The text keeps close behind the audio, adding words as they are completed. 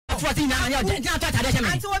14 na ya tina to atade hye me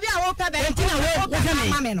anti obi a wo pe be tina wo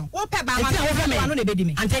ma me no wo pe ba ma me no ne bedi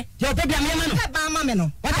me ante je wo pe bia me ma no pe ba ma me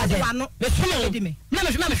no what is wa no me so bedi me na me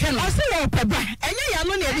hwe no o se wo pe ba enye ya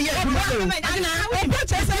no na edi ye antina o pe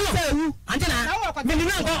che se wu antina me ni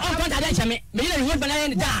nko on to atade hye me me ni wo bana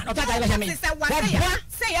ye da o to atade hye me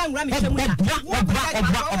say ya nwura me hwe mu na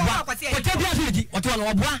obwa ko te bia so di o to no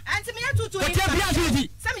obwa anti me ya tutu ko te bia so di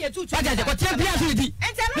se me ya tutu ko te bia so di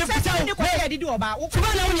enti no se ni ko ya didi oba usuba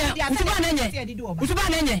na nye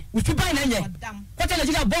ko te le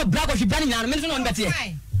jiga bob black o shibani na me so no mbete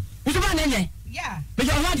usuba na nye yeah me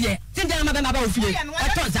jo ho de tinda ma be ma ba ofie e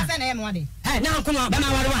tonza na nko no be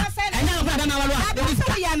ma waro a na nko be ma waro a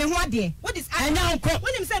ya me ho de what is na nko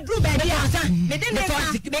when him say drew baby me dey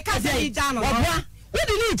me ka say jano we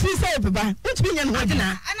didn't see say baba which be nyan ho de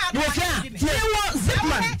na wo fia ye wo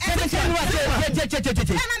zipman na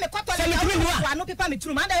me kwato le wa no paper me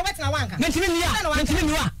turu ma da we tina wanka mentimi ni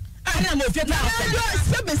wa ana mo fia ta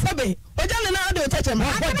sebe oja na na do cheche ma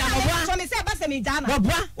so me say ba se me jana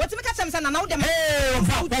wabwa what me ka chem say na wo dem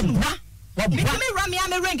wabwa me ram ya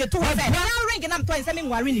me ring to wo say na ring na to say me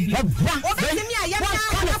nware ni bi o be se me a ya na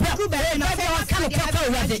group be na say wa kan ko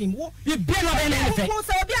wa de bi be no be na fe wo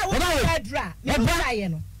say obi a wo dra me ba ye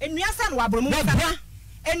no enua sa no wabro mu sa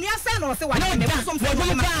enua sa no se wa me so mfo mo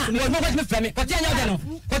ko me frame ko te anya de no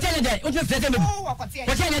ko te anya de o te frame me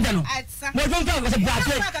ko te anya de no mo don ka ko se bra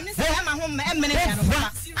te ma ho me ne ya no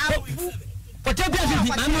ko te bia so di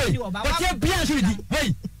manwe ko te bia so di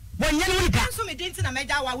wey wonye no nika so me denti na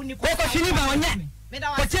meja wa woni ko shini ba wonye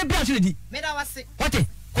ko te bia so di me da wase ko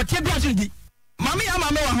te bia so di mami ya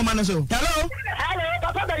mama wa homa no so hello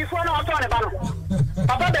papa da ifo na auto ne ba no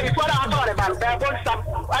papa da ifo na auto ne ba no be bon sam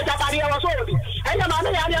aja ba dia wa so bi enya ma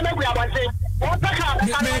ne ya ne megu ya bonse o ta ka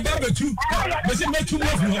me da betu me se metu mo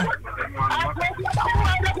fro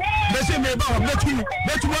me se me ba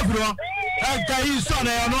metu mo fro ka yi so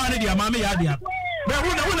na no ane dia mami ya dia me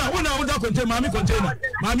una konte mami container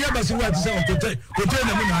mami abasi wa tse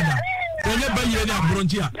container mu na ada enye ba yire ni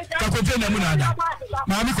abrontia ka container mu na ada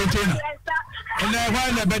mami container ene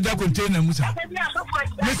hwa na beja container mu sa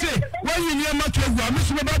me se wa yi ni ma to egu ami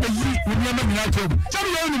so ba ba yi ni ma mi na to sabi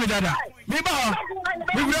yo ni me dada me ba ho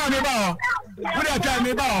me bra me ba ho we da ta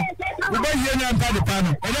me ba ho we ba yi ni ampa de pa no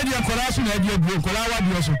ene dia kola so na dia bu kola wa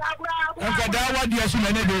dia so enka da wa dia so na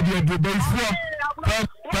ne dia be fuo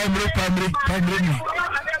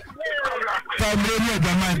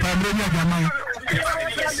Pamre ni jamai.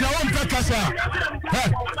 Sawa mpakasa.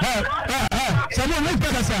 Sawa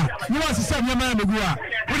mpakasa. Ni wasi sabu nyama megua.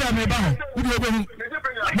 Uda mebaho. Uda obehu.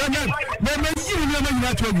 Na yiri ni ama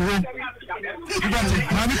nyina to ogu. Ibate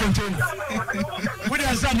mami container.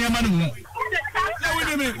 Uda sa ni ama nu. Na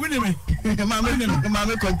wini me.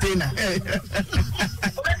 Mami container.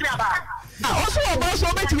 Also obaso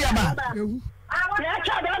obetimi aba. ya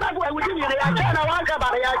cha da na bu wudi ni ya cha na wanka ba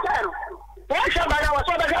ya cha no wa sha ba ya wa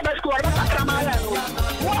so da ga ba school ba ka ma ya no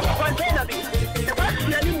wa ko container bi e ba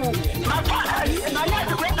si ani mu ma pa na ya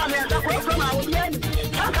ti kwenda me za ko so ma wo bi ani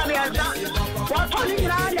ka me za wa to ni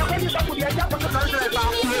na ya ko ni so ku ya cha ko so ba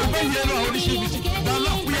be ye no ho ni shi bi ba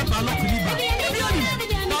lo ku ya ba lo ku ni ba e bi oni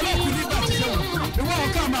ba lo ku ni ba ti se wo e wa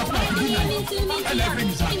ka ma fa ku ni na ele fi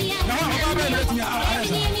ni sa na wa ba ba le ti ya ara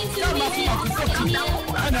sa ka ma fa ku fo ti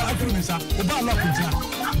ana afuru mi sa o ba lo ku ti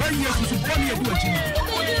ba ye su su bo ni e du a chi ni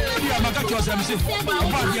ya ma ka to sa mi se o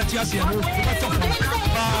ba ye ti ase no o ba to ba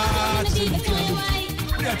ti ni ki do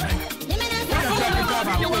ya ta ka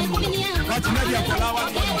ba ba ti na dia ko la wa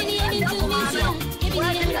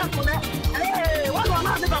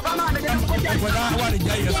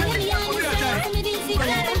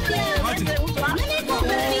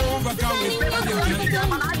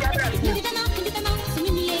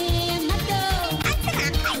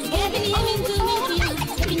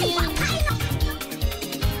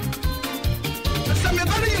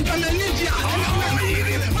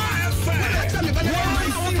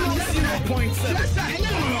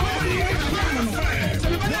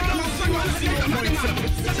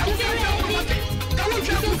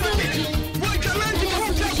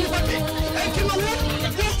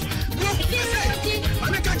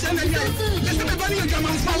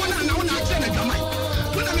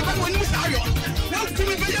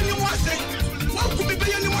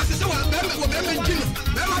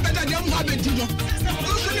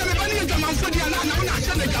Anyway,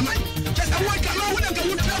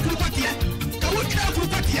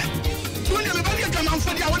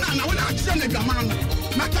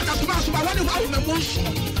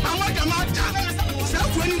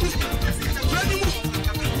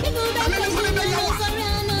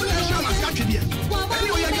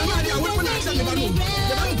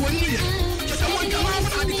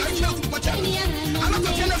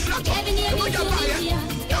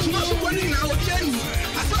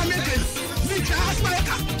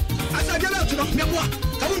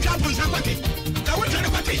 kwate. Ka wo tane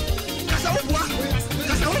kwate. Kasa wo bua.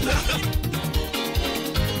 Kasa wo bua.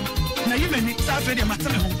 Na yimeni sa fe de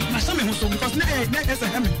matame ho. Na so me ho so because na esa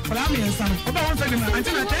ha me. Fala me ensa no. Oba won fe de ma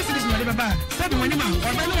anti na test this na de baba. Sabi woni ma.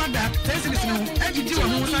 Oba no wada test this no. Eji di wo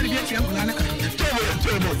ho so na de atua nkola na ka.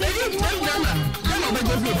 Tobo. Eyi tell Ghana. Ghana be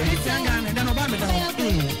go through. Eyi tell Ghana then oba me da.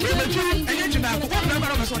 Eyi tell ba ko ba ba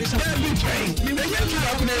ba so de say. Me be yen tell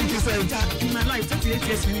ba ko na enti say. In my life 38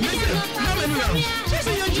 years me. How many rounds? So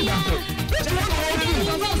say yen tell ba ko. It's one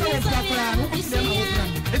of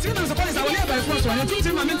it's going to suppose I will never force one. You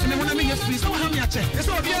think my mentor when I mean yes, please. So how me a check? It's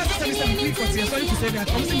all the other service and free for you. Sorry to say that.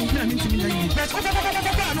 I'm saying I'm into me. That's what I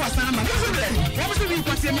know. Samba. What was the reason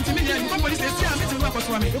for saying to me? Nobody says I'm into work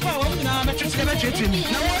for me. If I want now, I'm just going to treat me.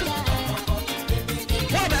 Now what?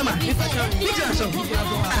 What am I? If I can,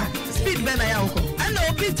 speed ben I am. I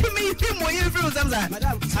know. Please me him more you feel some that.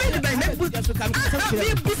 Speed ben.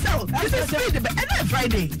 This is speed ben. Every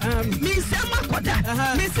Friday. Me say my quarter.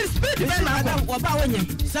 Me say speed ben. What about when you?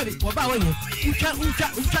 Sorry. What about when you? You can't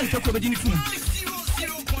talk about the phone.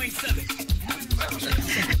 0.7.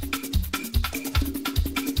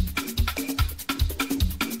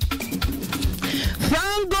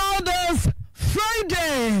 Thank God it's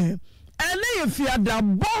Friday. And if you are the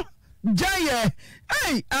bo Jaya,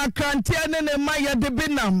 hey, I can't tell any my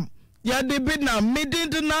Yadibinam,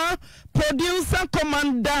 Midina, producer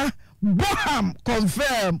commander Boham,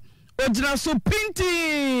 confirm. Ojina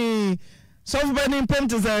Supinti, soft burning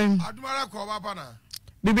Pentazan, Admara Kobapana,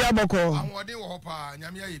 Bibi Aboko, I'm wording Hopa,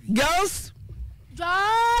 Yamia. Girls,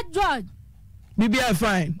 George. Bibi are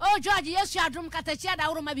fine. Oh, George, yes, you are drum catachia, I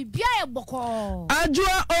will maybe be a boko.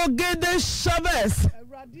 Ajua Ogede Chavez.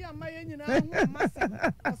 Radia Mayan,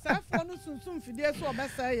 Massa, Saffron, soon for this or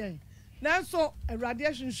Bessay. Now, so a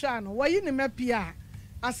radiation shan, why in the Mapia?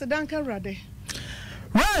 As a Duncan Raddy.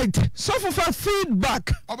 Right, so for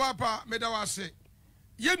feedback. Obapa, Medawase.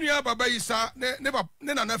 Yenu Baba Isa, never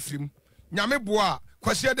Nana Film, Yameboa,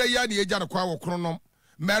 Kwasia de Yani Ejana Kwa Chronom,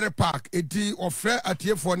 Mary Park, eti or Fre at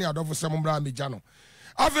ye for near Dover Samura Mijano.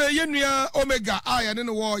 Ave Yenu Omega, I and in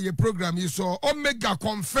the war, your program you saw Omega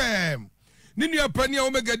confirm. Ninu Penny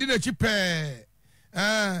Omega did a chip.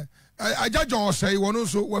 I judge or say one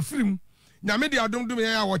also were film. Namidi, I don't do me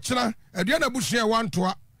a watcher, a Diana Bushia one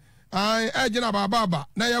to I Jana Baba,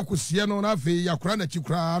 Naya Kusiano, Nafi, Yakrana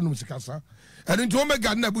Chikra, Nusikasa. And into Omega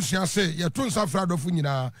Nabushia say, your twin Safrado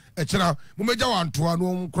Funina, a china, Mumeja one to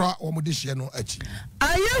one cra or Modiciano Echi.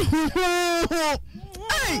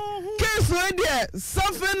 Hey, case radio,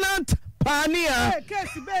 Safinat Pania,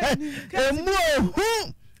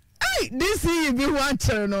 hey, D.C.E be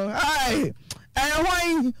watching, no. Hey,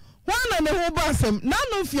 why? One and the whole bassam,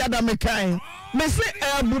 none of Fiada Mekai. Me say,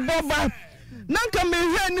 Buboba, none can be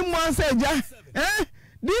here anymore, said ya.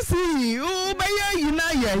 D.C.E, oh, by you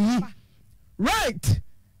now, right.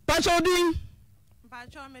 Pachodin.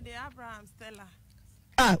 Pacho me de Abraham Stella.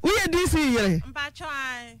 Ah, we are D.C.E. Pacho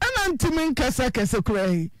I. And I'm Timin Kasa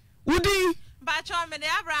Cray. Woody. Pacho me de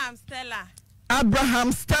Abraham Stella.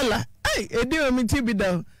 Abraham Stella. Hey, a dear me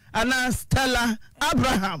Tibido. Anna Stella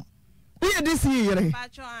Abraham. We are D.C.E.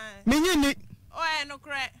 Pacho I. Minini. Oh, no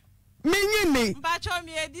crack. Minini. Pacho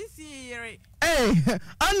me a D.C.E. Hey,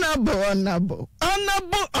 honorable.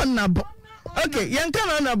 Okay, Yankan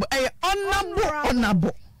honorable. Hey,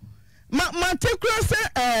 honorable. Ma take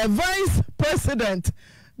Vice President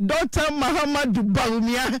Dr. Muhammad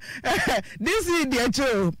Bawumia. This is the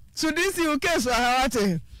show. So this is okay. So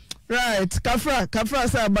right? Kafra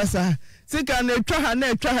Sabasa. Sika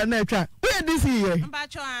netra. Where this is?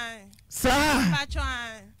 Sir.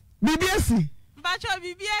 BBS.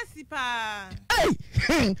 BBS pa.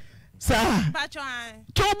 Hey. Sir.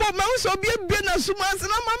 Tobo ma so bi na sumanse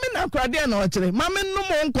na mama na kwade na ochire. Mama no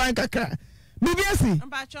mo nkwan kakra. BBS.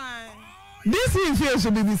 This is here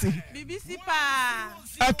BBC pa.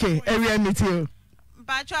 Okay, area meet you.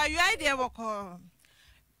 Bacho you idea woko.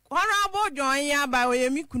 Honorable John ya ba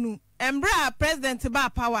oyemi kunu. Embra president ba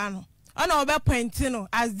power no. Ona obe point no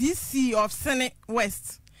as D.C.E of Senate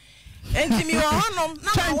West. Enti mi wo honom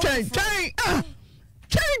na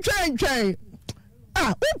Chai.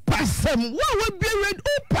 Upasem. What would be read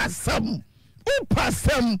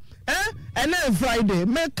Upasem. And then Friday.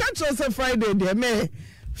 Me catch us a Friday there. Me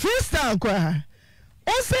freestyle kwa.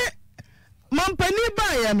 Ose Mampani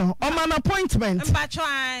ba no on an appointment.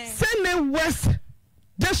 Senate West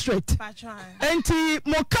District. Enti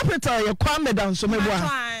mo capital ye Kwame down so me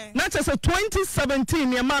boa. Not as a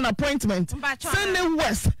 2017 ye man appointment. Senate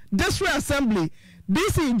West District Assembly.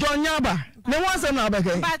 D.C. John Yaba. No one's an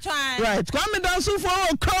abake. Right. Kwame down so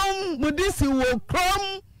for Chrome with D.C. will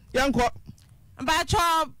Chrome Yanko.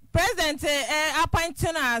 Bacho President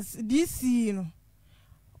appointing as D.C.E no.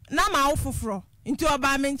 Na ma ofofro. Into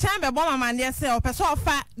oba menchan be bo mama ne say opeso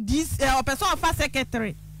ofa D.C.E opeso ofa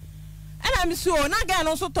secretary. And I'm sure na ga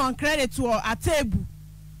no so ton credit to atebu.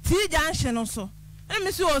 T junction no so. And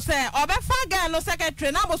I'm sure say obefa ga no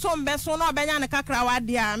secretary na bo so mbe so na obenya ne kakra wa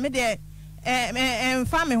dia me de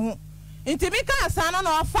mfa me ho. Inti mi ka sana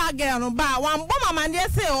na ofa ga no ba wan bo mama ne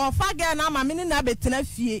say ofa ga na ma me ni na betena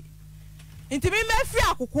fie. Inti mi me fie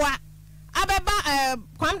akokoa abeba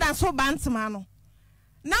kwam dan so bantama no.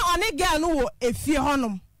 Na oni girl no wo efie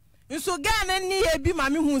honom. Nso girl na ni e bi ma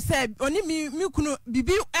me hu se oni mi kunu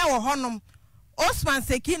bibi e wo honom. Osman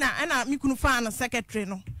Sekina na mi kunu fa na secretary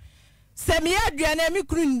no. Se me aduane mi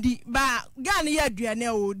kunu ndi ba girl na ya aduane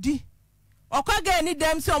odi. Okwa girl ni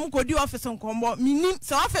dem se omkodi office nkombo. Minim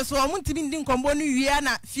se office o muntimi ndi nkombo no wie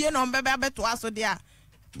na fie no mbebe abeto aso de a.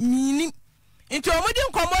 Minim. Nti omudi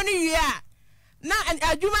nkombo no wie a na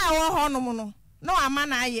adwuma e wo honom no. No ama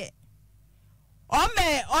na aye.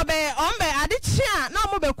 Ombe adichia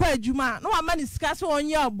na mo be kwa adwuma no ama ni sika so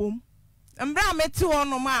onye abom mbra meti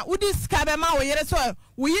wono ma udi sika be ma wo yere so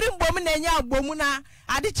wo yiri mbom na enya abom na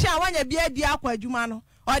adichia wanya bia di akwa adwuma no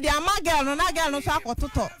odi ama girl no na girl no so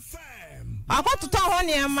akototo ho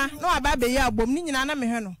ne ma no aba be ya abom ni nyina na me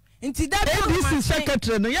hwe no nti da ABC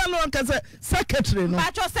secretary no ya no anka se secretary no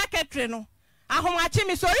ba cho secretary no ahomachi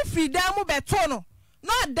mi so free da mu beto no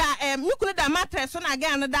da mikunu da mattress so na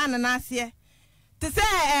girl no da na ase te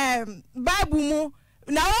say Bible mu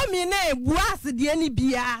na o mi na buas de ani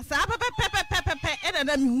bia sa pepe e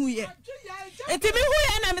da mi huye enti mi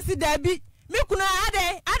huye na mi si da bi mi kuno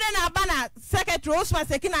ade na aba na secretary Osman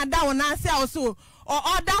Sekina da wona ase also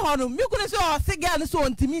o da ho no mi kuno so o se girl so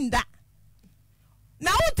ontimi nda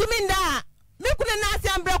na ontimi nda mi kuno na ase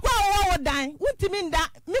ambra kwa wo dan ontimi nda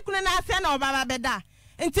mi kuno na ase na obaba beda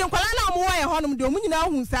enti nkwala na mo wo ye ho no de o mu nyina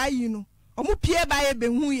hu sa yi no o mu pie ba ye be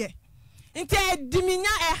huye nti diminya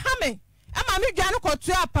ehame ama me dwane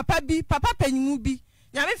kotu a papa panyimu bi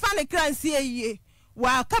nyame fa ne kransi eyie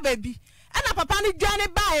wa kaba bi ana papa ne dwane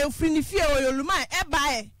ba e ofri ne fie oyoluma e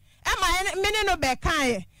ba e ma mene no be kan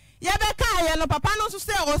ye be kan ye no papa no so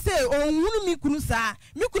se o se onhunu mi kunu sa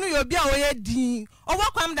mi kunu yo bia o ye din o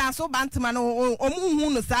wakwam dan so bantama no o mu hu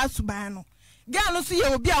no sa suban no girl no so ye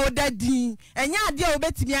obi a o da din enya ade a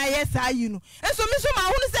obetimi aye sa yi no enso mi so ma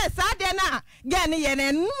hu no se sa de na girl ne ye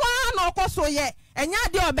ne noa na okoso ye enya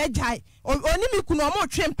ade obejai oni mi kunu o mo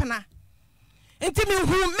twempena enti mi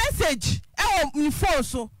hu message e o mi phone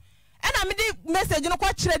so e na mi di message no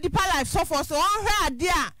kwa kire deeper life so for so on hwe ade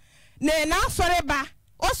a ne na sore ba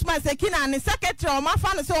Osman Sekina ne secretary o ma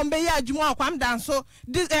fa no se o mbe ya adwuma akwam dan so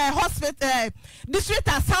hospital district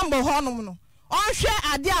assembly honum no on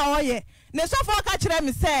hwe ade a o ye ne so for ka kire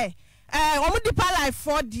mi say omo deeper life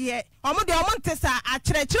for de omo de omo ntesa a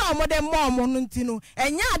kire omo de mo omo no ntino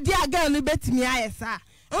enya ade a girl no betimi ayesa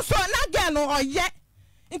nso na girl no oye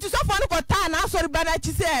nti so for no ko ta na sorry bana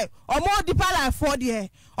chi say omo deeper life for de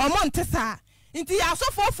omo ntesa nti ya so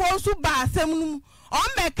for so ba asem nu o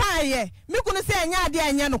me kan ye mi kunu se enya ade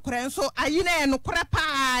anya no kore nso ayi na no kore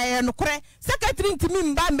pa no kore secretary ntimi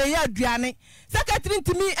mba mbe ya aduane secretary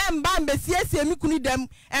ntimi mba mbe siesie mi kunu dem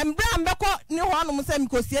embra mbeko ni ho no se mi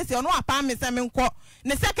ko siesie no apa me se mi nko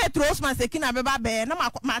ne secretary Osman Sekina beba be na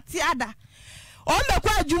ma ti ada o mbeko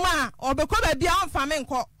adwuma o beko ba bia on fa me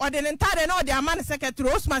nko o de ne ntade na o de ama ne secretary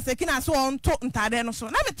Osman Sekina so on to ntade no so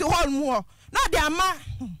na me ti hall mu o na o de ama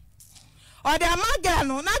o de ama girl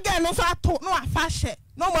no so ato no afahye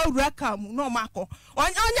no ma wuraka mu no ma ko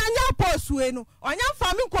onya posuwe no onya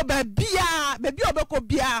fa mi ko ba bia obeko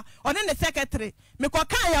bia one ne secretary me ko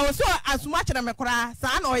kan ya wo so asuma kire me kora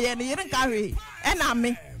sa na oye ne yire nka hwe e na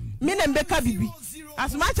me ne mbeka bibi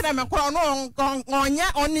asuma kire me kora no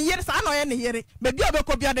onya on yire sa na oye ne yire ba bia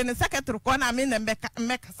obeko bia de ne secretary ko na me ne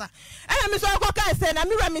mbeka sa e na me so ko kan se na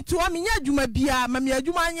me ra me tuo me nya adwuma bia ma me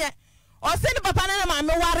adwuma nye o se ne papa ne ma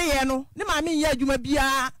me ware ye no ne ma me nya adwuma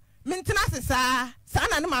bia mintina sesa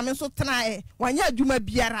sana ne ma me so tena wanya adwuma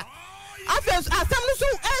biara afes asem no so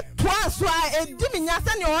toa so a ediminya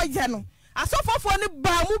se ne oye no asofofo ne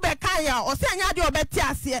ba mu be kan ya o se anya de obeti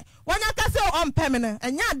ase wanya ka se on pemene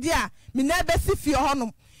anya de a me na be si fie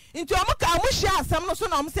honom nti o mo ka mo hia asem no so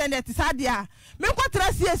na o mo se ne ti sade a me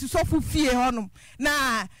nkwatra si esi so fu fie honom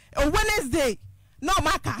na Wednesday no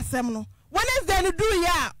ma ka asem no Wednesday no do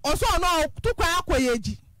ya o so no to kwa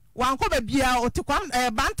akoyeji wanko ba bia o ti kwam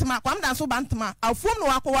bantama kwam dan so bantama afum no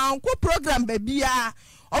wako wanko program ba bia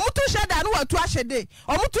omutu sheda no watu ahede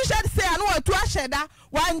omutu shed say no watu aheda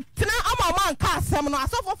wantena amama nka asem no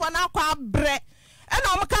asofofo na akwa bre e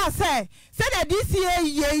na omka say the D.C.E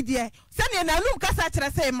ye die sɛne na num kasa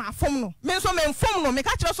kyerɛ sɛ ma fom no me nso me mfom no me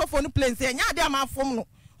ka kyerɛ sɔfo no plane sɛ nya de ma fom no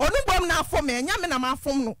onu bom na afom me nya me na ma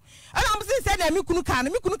fom no ana mo sɛ na me kunu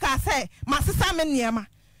ka sɛ ma sesa me niema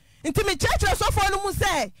nti me kyerɛ sɔfo no mu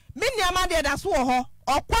sɛ me niema de da so wɔ hɔ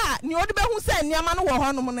ɔkwa ni odi behu sɛ niema no wɔ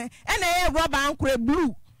hɔ no ne ɛna rubber ankore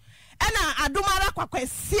blue ɛna adomara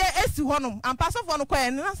kwakwasie esi hɔ no ampa sɔfo no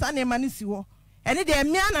kɔ na sa niema no si hɔ ɛne de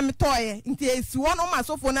mia na me toye nti esi hɔ no ma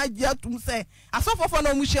sɔfo na gye atum sɛ asɔfo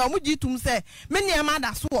no mu hye ɔmu gye tum sɛ me niema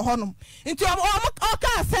da so wɔ hɔ no nti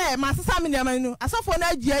ɔka sɛ ma sesa me niema no asɔfo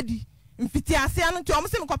na gye adi mfiti ase no nti ɔmu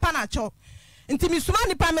se me kɔpa na kyɛw nti me suma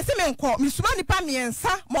nipa me se me nkɔ me suma nipa miensa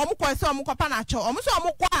ma ɔmu kɔ sɛ ɔmu kɔpa na kyɛw ɔmu se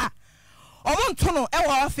ɔmu kɔ a ɔmu nto no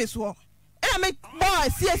ɛwɔ office hɔ ɛna me boy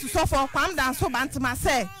CS sɔfo kwam dan so bantema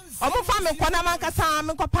sɛ ɔmu fa me kɔ na mankasa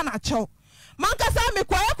me kɔpa na kyɛw mankasa me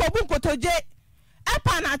kɔ ekɔbu nkotoje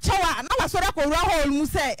epa na chewa na wasore ko wura hall mu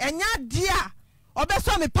se enya dia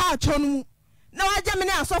obeso me pa acho no na waje me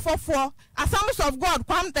ne asofofo Assemblies of God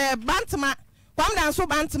kwam bantama kwam dan so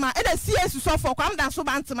bantama e da CS sofo kwam dan so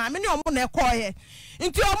bantama me ne omo na ekoye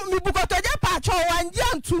nti omo mi bukotoje pa acho wanje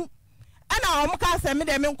antu ana omo ka se me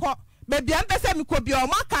de me nko be bia mpese me ko bia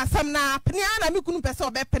omo ka asem na pene na me kunu pese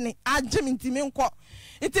obepene agye me nti me nko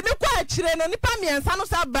nti me kwa akire no nipa miensa no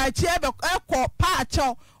sa ba akire be ekọ pa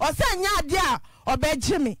acho o se nya dia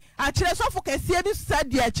obejimi akire sofo kese bi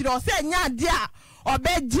sadi akire o se nya ade a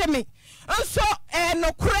obejimi nso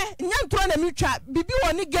nokure nya ntoro na mitwa bibi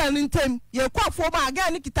woni girl ntem ye kwafo ba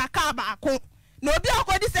girl ni kitaka ba ko na obi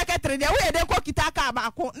akodi secretary de we de ko kitaka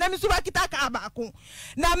ba ko na mi so ba kitaka ba ko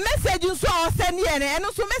na message nso o se ne ye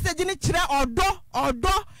no so message ni kire odo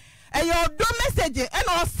eyo odo message e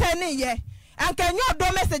na o se ne ye anka nyo odo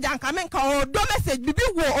message anka me nka odo message bibi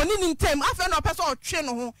wo oni ntem afa na o pese o twe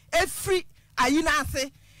no ho efri ayi na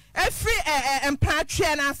ase efri empra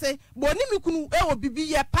twe na ase boni mikunu ewo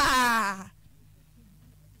bibi ye pa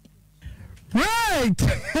right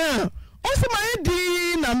also my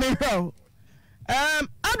di na me ho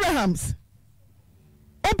Abrahams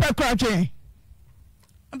opa kwache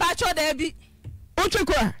ba cho da bi o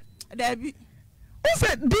chekwa da bi o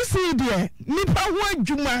se D.C.E de nipa ho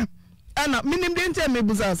adwuma ana minim de ntem me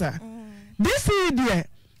buzasa D.C.E de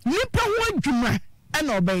nipa ho adwuma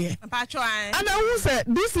ana obeye mpacho an ana hu se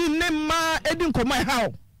D.C.E ne ma edi nkoma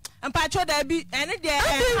how mpacho da bi ene de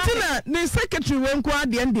na ne secretary wenko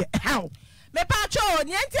ade ende how me pacho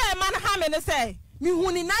ni enti e man ha me ne say mi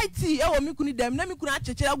huni 90 e wo mi kunu dem na mi kunu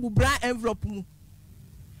achechera gu bra envelope mu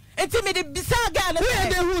enti me de bisa ga ne say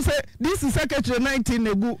we dey hu say this is secretary 19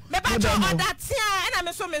 negu me pacho odatia e na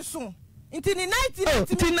me so enti ni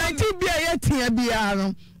 90 bia ye tia bia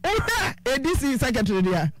no o da DC secretary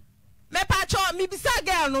dia me pacho mi bisa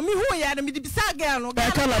ga no mi hu ya no mi de bisa ga no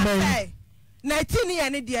ga kala ba 19 ye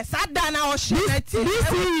ne de sada na o she 19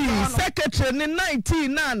 DC secretary ni 19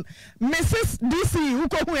 nan Mrs DC who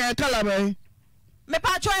ko hu ya kala ba me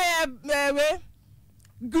pacho we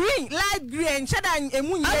green light green shada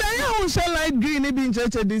emu nye ada ya hu she light green ni bi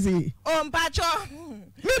ncheche DC o mpacho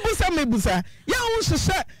me busa ya hu she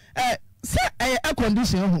se air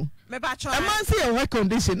condition ho me pacho e man see air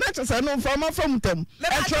condition na che say no from tem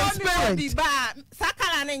e transparent me ba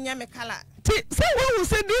sakala na nya me kala ti say we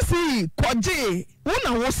say DC koje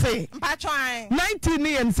wona wo say mpacho an 19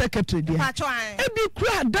 year secretary dia mpacho an e bi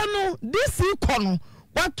kura da no DC kono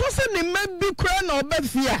wato se ne ma bi kura na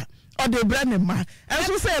obafia ode bra ne ma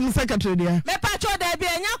enso say am secretary dia me pacho da bi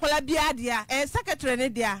enya akola bia dia secretary ne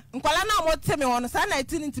dia nkola na mo teme wono sa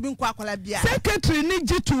 19 ntimi nko akola bia secretary ne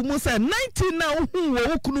jitu mu say 19 na hu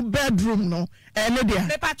wo kunu bedroom no ne dia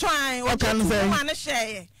me pacho an o kan say ma ne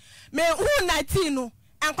share me hu 19 no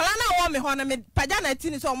ankola na wo me ho na me paja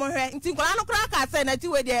 19 so mo hwe nti nkola no kra ka say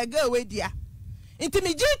 19 we dia ga we dia nti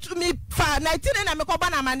me jitu me fa 19 na me ko ba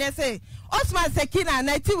na ma ne say Osman Sekina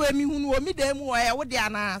 90 we mi hunu o mi dem wo e wo dia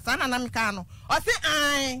na sana na meka no o se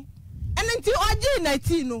an ene nti oji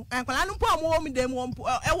 90 no ankwala no po mo mi dem wo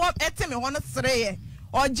e wo etime ho no sreye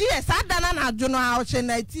oji e sada na adwo no a o che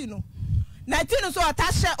 90 no 90 no so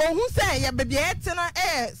otashe ohun se ye bebie eti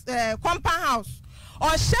no compound house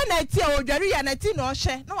o she 90 o dware ya 90 no o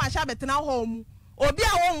she no wa sha betena ho mu obi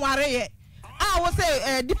a wo nware ye I will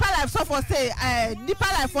say deeper life so for say deeper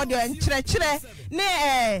life for the nkyerɛkyerɛ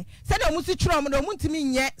ne sɛ de musi tro mo de muntimi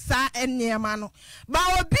nyɛ sa enema no ba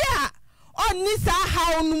obi a onni sa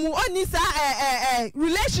how no mu onni sa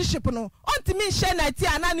relationship no ontimi nhye na ti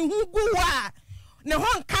ana ne hu gu ho a ne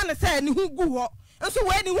ho nka ne sɛ ne hu gu ho nso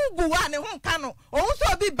we ne hu gu ho a ne ho nka no ohun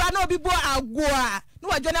so obi ba na obi bo ago a no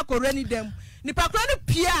wadwo na korɛ ni dem ni pakro no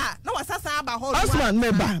pia na wasasa aba ho Osman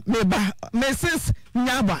meba Mrs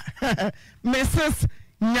Nyaba Mrs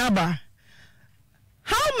Nyaba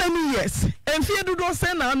how many years and fear do not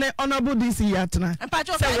send an honorable DC yatna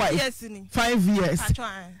 5 years 5 years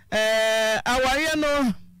our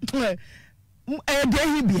no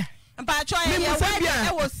dehibia mpacho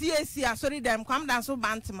e wo CAC sorry dem kwam dan so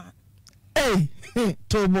bantama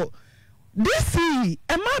tobo DC e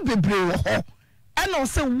ma bebre wo ho e no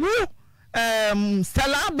se wo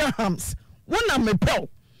Stella Abrahams wona mepel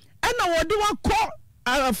e na wo de wakọ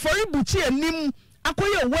aforibuchi anim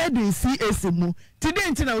akoye wedding CAC mu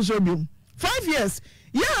today na so biom 5 years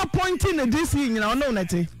ya appointing the DC nyina no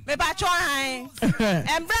nete me ba cho han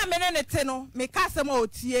embra me ne nete no me kasa ma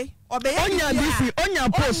otie obeye onya DC onya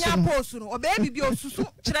post no obeye bibi osusu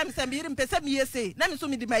kire me se me yirim pese me yese na me so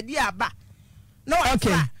me di madi aba no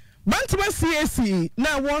okay bantwa CAC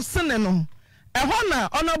na won sene no ehọ na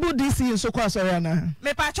honorable DC so kwa sorry na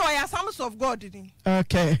me pa cho ya Sons of God ni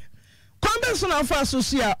okay kwambe so na fa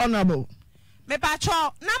associate honorable me pa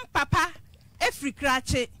cho nam papa efri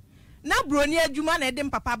krache na broni adwuma na ede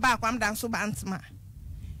papa ba kwam dan so bantma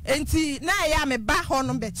enti na ya me ba ho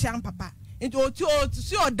no be chiam papa enti otu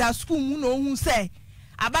si oda school mu no hu se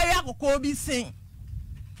abawe akoko bi sin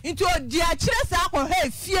enti odi a kire se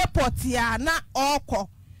akọ fie potia na okọ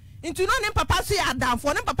enti no ne papa so ya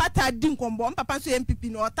danfo ne papa ta di nkombo papa so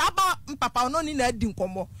MPP no ta ba papa no ni na di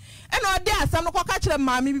nkombo e na odi asam no koka kire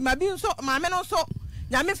maami bi mabi nso maame no so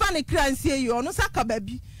nyame fa ne kransie yi ono saka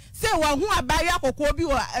babi se wa hu abawe akoko bi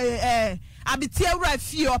wo abiti awura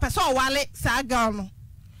fie o pese o wale sa gal no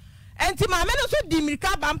enti maame no so di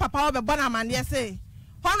mirika ba papa o be bona amane se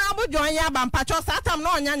honorable join ya ba mpacho satam no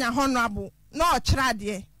onyanya honorable no o kira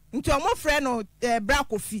de nti o mo frɛ no bra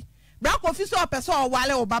kofi so pese o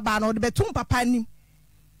wale o baba no de betum papa nim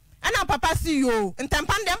ana papa si yo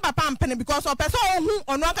ntempan dem papa ampene because o pese o hu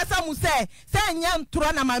ono akasa mu se nya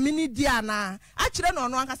ntoro na maame ni di ana a kire no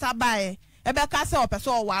ono akasa bae ebe ka se o pese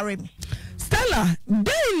o ware me Stella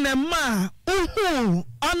dey ma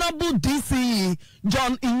honorable DC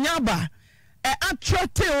John Inyaba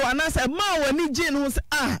attractive anase ma wani gin hu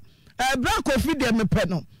bra kofi de me pe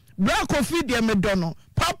no bra kofi de me do no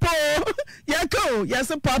papa yako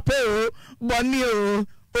yes papa boni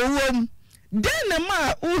owom dey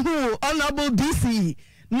ma honorable DC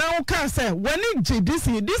now can say when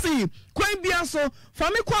DC kwan bia so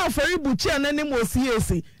fami kwa afori buchi ananim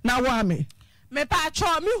CAC na wa me pa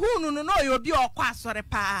cho mi hu no yo bi okwa asore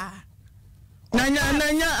pa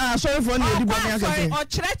nanya sorry for the boni akase o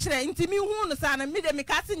kire nti mi hu no sa na mi de mi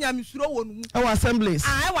ka se nya mi suro wonu mu our assemblies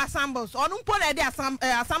assemblies onu mpo na de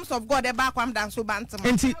Assemblies of God e ba kwam dan so bantam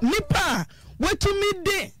nti nipa wetumi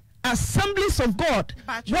de Assemblies of God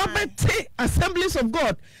wabete Assemblies of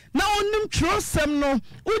God na onim trosem no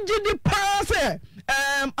ugidi pa se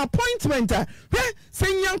appointment se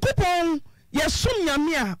nyankopon yesum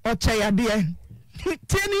nyame a ochayade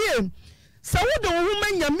tienie se wo de wo ma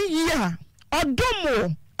nyame yi a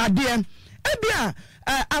odomo ade ebia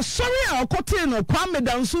asori a okote no kwame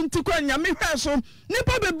danso ntiko nyame hwe so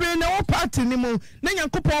nipa bebre na wo party ni mu na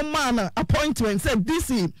nyankopon ma na appointment say DC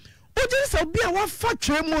ujin se bia wa fa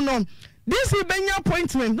twe mu no DC benya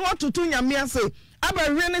appointment no atutu nyame ase aba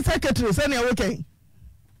rene secretary say na woken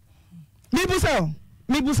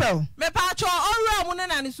Mibusel. Me pacho ora mu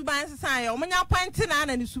na ni suban sesan ye. Omunya appoint na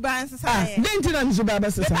ni suban sesan ye. Denti na ni suban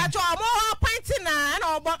sesan. Me pacho omo appoint na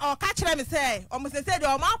o ka kire me say, omo se say de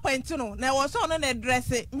omo appoint no na wo so no na dress.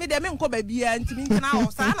 Me de me nko ba bia ntimi ntina o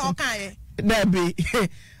sa na o kan ye. Dabi.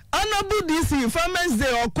 Honorable DC Farmers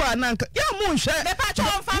Day okwa na nka. Ya mu hwe. Me pacho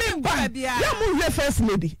on fa me nko ba bia. Ya mu hwe first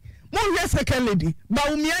lady. Mu hwe second lady. Ba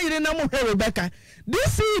umia yire na mu hwe Rebecca.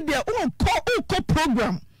 DC de unko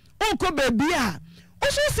program. Unko ba bia.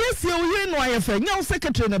 Oso sisi oye no ayefa nya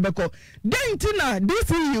secretary na beko denti na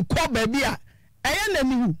DC ko ba bia eye na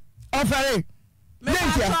niwu ofere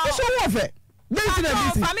denti oso wo fe denti na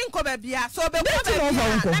DC fa me nko ba bia so be ko ba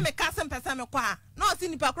bia na me kasem pesa me kwa na o si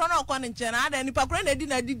nipa kro na o ko ne nche na ada nipa kro na di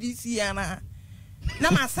na DC ya na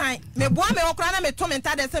ma sign me boa me okra na me to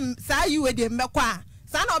menta de se sa yiwe de me kwa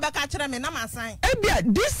sa na obeka kire me na ma sign e bia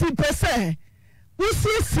DC pese wo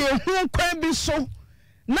sisi hu kwan bi so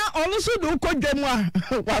na also do ko dwam a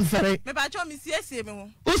wa fere me ba cho me siesie me ho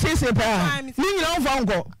o siesie pa ni nyina on fa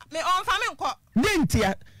nko me on fa me nko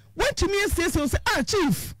dentia what to me siesie say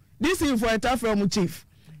chief this is for a from chief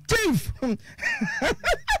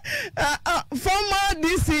former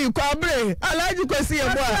DC Kwabre Alaji Kwesi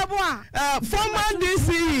Eboa former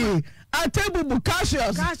DC Atebubu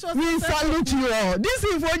Cassius we salute you all this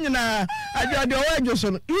is for nyina ajade o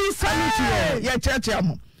ejoso we salute you all ya church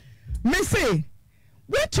am me say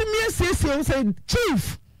what to me say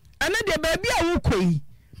chief and the baby a wo koi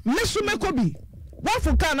me so me ko bi wa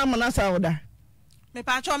fuka na manasa oda Me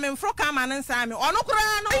pacho me mfro ka ma nsa me ono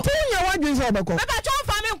kura no nti nya wadwen so obeko me pacho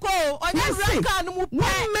fa me nko onye reka no mu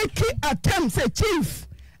one make attempt say chief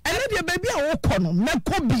ene de baby a wo kɔ no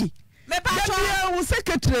meko bi me pacho ya wo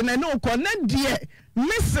secretary na no kɔ na de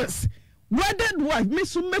Mrs. wedded wife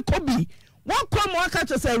misu meko bi won kɔ mo aka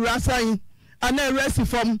to say rasan ana resi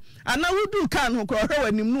from ana wudu kan ho kɔ hwe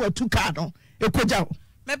wanim no atu kan no ekogya ho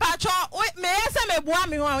me pacho me yesa me boa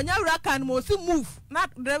me ho onye reka no mo si move na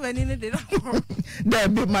driver ni de there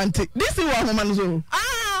be manti this is what woman so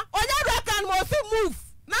onye reka no mo si move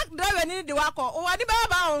na driver ni de wako o wadi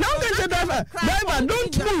baba o now the driver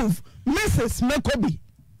don't move Mrs. Mekobi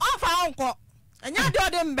ofa onko enya de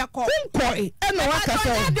ode mbeko nkoi eno waka so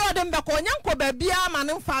enya de ode mbeko nya nko ba bia ma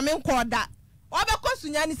ne mfa me nko da obeko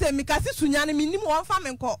sunya ni se mikasi sunya ni minim won fa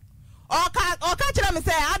me nko oka kire me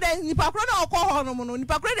se ada nipa kro na okọ ho no no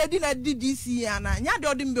nipa kro de di na D.C.E ana nya de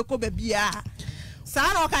ode mbeko ba bia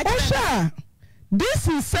sa na oka kire Osha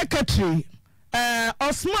D.C.E secretary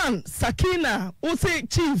Osman Sakina Ose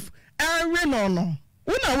chief Reno no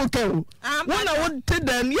una wokewo una wote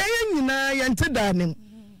dan ye nyina ye nte danem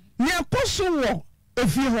ne akoso wo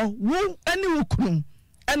efi ho wo ani wokunu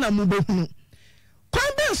ana mu behunu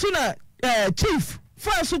kwan be so na chief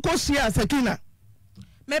fa so kosia Sakina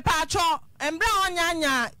me pacho embra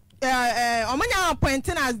onyanya omonya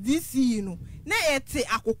appointing as D.C.E no na ete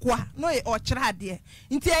akokwa no okira de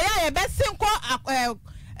nti ye be senko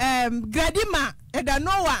gradima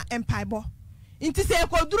edanoa empaibo nti se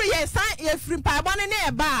koduru ye san ye free empaibo ne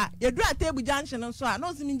e ba ye dura table junction so a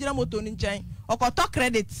no si ngira moto ni nchen okoto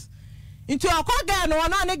credit nti okoga no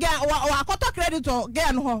na ne ga akoto credit o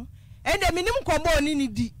ga no ho ende minim kombo ni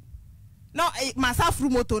di no masa fru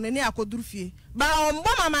moto ne akoduru fie ba ombo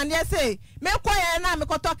mama ne say me koye na me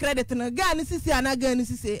koto credit no ga ni sisi ana ga ni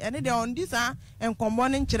sisi ene de on this enkombo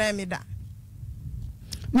ne nkire me da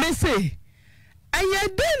me say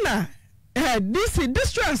Ayadena D.C.E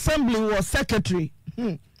District Assembly was secretary.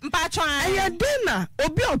 Mpacho Ayadena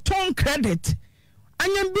obi oton credit.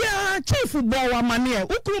 Anyambia chief bowa mane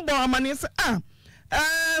ukru bowa mane say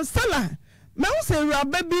sala me wo say we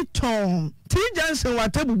baby ton T Junction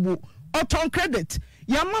watebubu oton credit.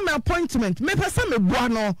 Yama me appointment me pesa me boa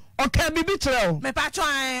no oka bibi kire me pacho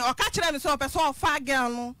oka kire me so pesa fa girl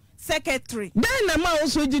no secretary. Then na ma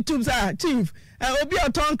also YouTube chief obi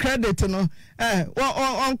oton credit no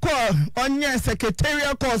on call on your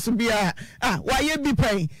secretarial course bia why be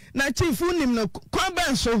pay na chief unim no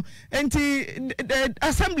kwa so enti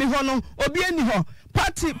assembly ho no obi ani ho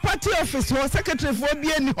party office ho secretary for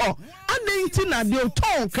obi ani ho adenti na de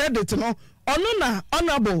oton credit no ono na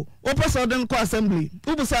honorable opesa den ko assembly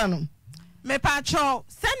ubusa no me pacho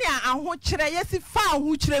senia aho kire yesi fa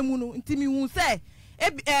aho kire mu no enti mi hu se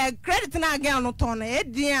credit na again no ton e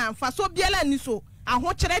dia fa so biala ni so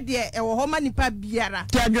aho kire de e wo ho manipa biara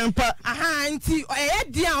tiadwempa nti e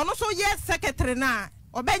dia ono so ye secretary na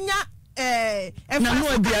obenya na no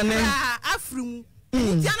aduane afrimu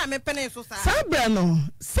nti ana me pene so sa sabia no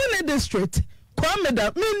Senate district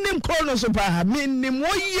kwameda minnim krono so pa minnim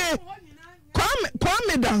woye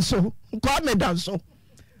kwame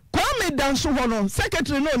danso hono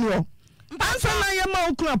secretary no ni ho Answer na yema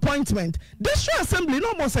okun appointment. District Assembly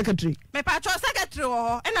no more secretary. Me patro secretary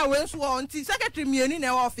ho na we nso ho nti secretary mienu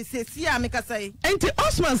na office si a meka say. Enti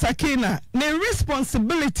Osman Sakina ne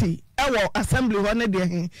responsibility ewo assembly ho na de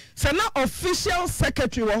hin. Se na official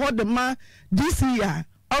secretary wo ho de ma D.C.E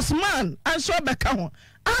Osman answer beka ho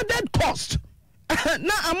added cost.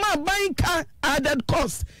 Na ama banka added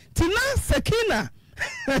cost. Tina Sakina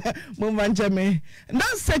Mumanjame. Na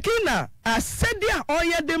Sakina asedia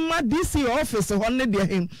oye de ma D.C.E office ho ne de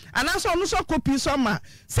him. Anaso no so copy so ma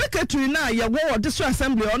secretary na ye wo district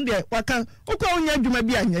assembly on de waka okwa onya adwuma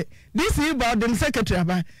bi anye D.C.E ba de secretary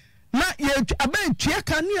aba na ye aba twa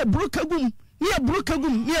ka ne brokagum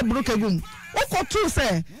okotu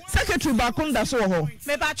say secretary ba kunda so ho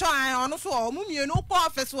me ba cho an ono so mu mienu po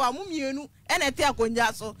office wa mu mienu ene te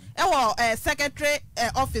akonja so e wo secretary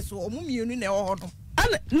office wo mu mienu na e wo ho no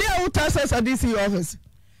ne o ta say D.C.E office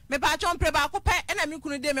me ba cho mpre ba ko pe ena mi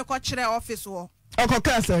kunu de me ko kire office wo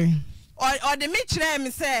okoka say o de me kire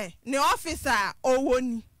me say ne officer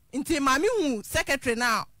owoni nti ma mi hu secretary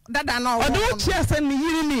na dada na o do chia say ni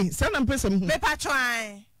yiri ni say na mpesa mu me pa cho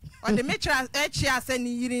an o de me chia say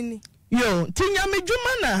ni yiri ni yo tinya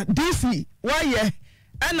medwuma na D.C.E waye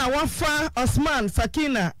ana wafa Osman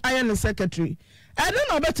Sakina aye secretary I don't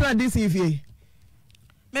know better D.C.E vie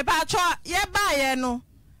me ba cho ye ba ye no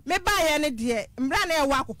me ba ye ne de mbra na e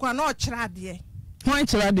wa akokwa na o kira de hon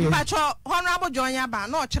kira de ba cho honorable John ya ba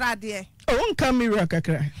na o kira de o nka mira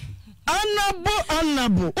kakra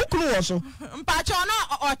honorable ukru wo so mpa cho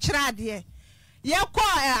na o kira de ye ko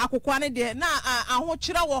akokwa ne de na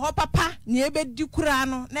ahokyere wo ho papa ne ebedi kura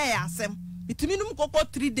no na ya asem bitimi num koko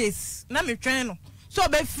 3 days na metwen no so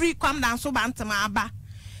be free come down so bantama aba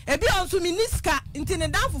ebi onso miniska ntine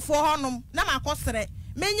danfofo honom na makosere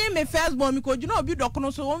menye me first born mi ko juna obi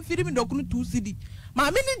dokono so won firi mi dokono 2 cedi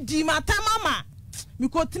ma me ni di matama ma mi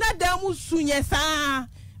ko tina damu sunye saa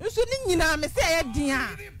nso ni nyina me se ye din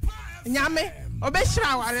a nyame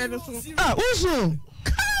obehira ware no so usu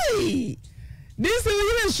kai this is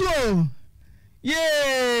even show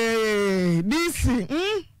yeah this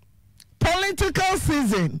political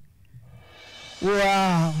season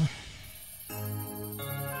wow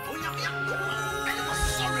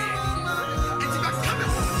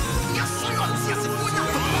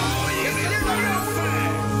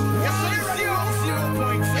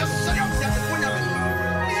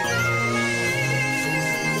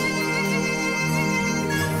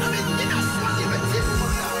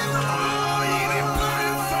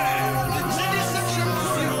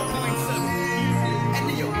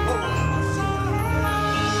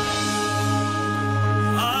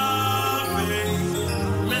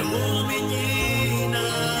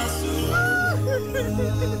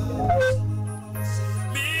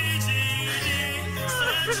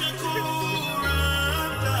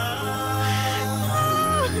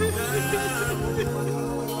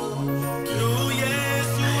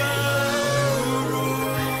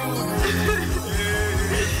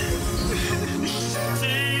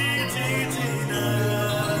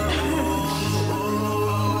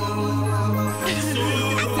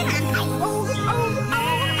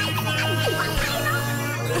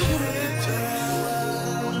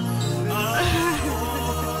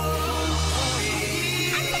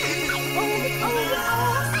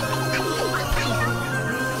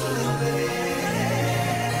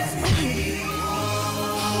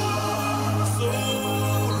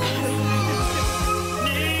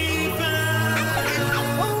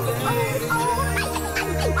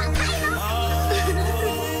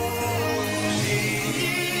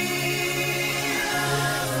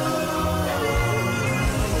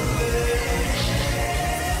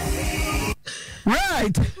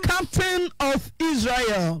Captain of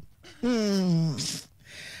Israel.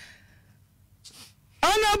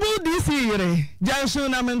 Honorable D.C.E.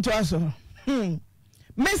 Johnson Amentuaso. Me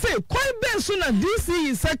say quite best sooner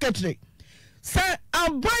D.C.E. secretary. Say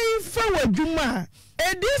abai forward Juma.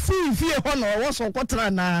 A D.C.E. fee honor was on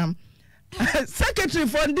Quatrana. Secretary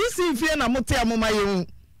for D.C.E. fee na Motia Momayo.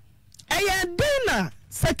 Aya Dana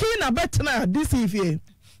Sakina Betna D.C.E. fee.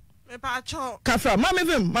 Me pa cho Kafra,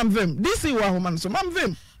 mam vim. D.C.E. wa woman so mam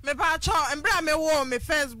vim. Me pa cho embra me wo me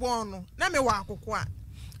first born no na me wa akokwa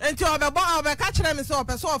enti obeka kire me so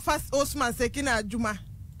opeso first Osman Sekina adwuma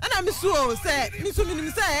ana me so say me so minim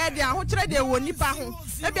say e de aho kire de wo nipa ho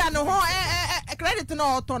e bia no ho credit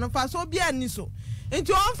na oto no fa so bia ni so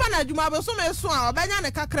enti on fa na adwuma be so me so a obenya ne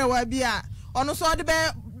kakra wa bia ono so de be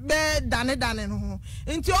dane no ho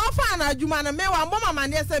enti ofa na adwuma na me wa mboma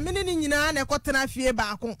mane se me ni nyina na ekotena fie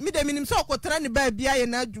baako me de minim se okotena ne ba bia ye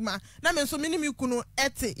na adwuma na me so minim ikunu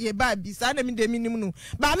ete ye ba bi sa na me de minim no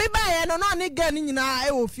ba me ba ye no no ne ga ni nyina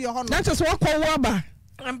e wo fie ho no na che so wakwo ba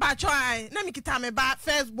mba cho ai na me kita me ba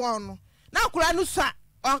first born no na akura no so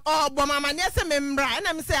bo mama ne se me mbra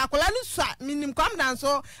na me se akola no so minim kwam dan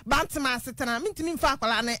so bantema setena mintimi mfa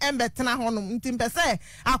akola na embetena honom ntim pese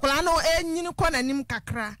akola no enyini ko nanim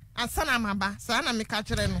kakra ansana maba sa na me ka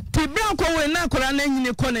kire no tibia ko we na akola na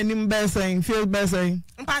enyini ko nanim besan feel besan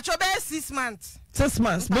mpa cho be 6 months 6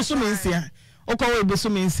 months boso mensia o ko we boso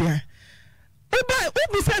mensia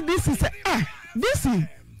obi say this is this is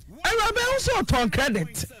Arabe also ton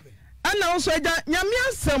credit and also nyame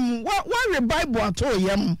asem what Bible at all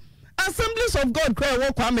yam Assemblies of God cry wo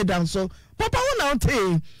kwame down so papa wo na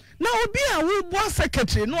ote na obi a wo bo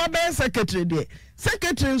secretary no be secretary de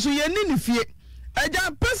secretary so ye ni fie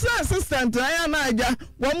aja personal assistant aya na aja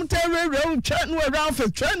wo mtere rew twa no around for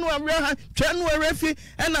twa no amra twa no refi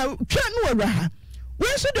and twa no ara we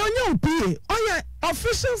should onye opie oya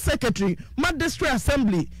official secretary magistrate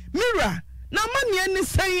assembly mira na mani ani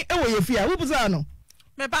sai e wo ye fie wo buza no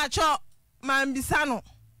me ba cho mambisa no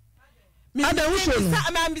ada wo so no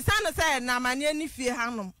mambisa no say na mani ani fie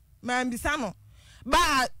hanom mambisa no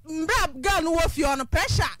ba mbra ga no wo fie no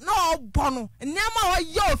pressure no obo no nyama o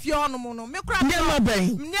ye fie no mo no me kura nyama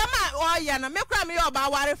ben nyama o ya na me kura me yo ba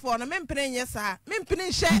ware fo no me mpene nye sa me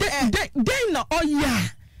mpene hye den na o ya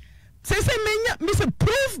say menya me say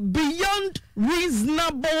proof beyond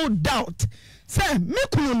reasonable doubt say me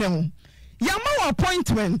kunu ne yama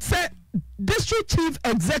appointment say district chief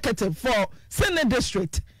executive for Senate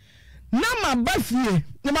district na ma ba fie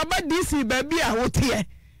na ma ba DC baby a wote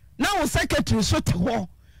na wo secretary so te ho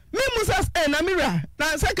me musa na mira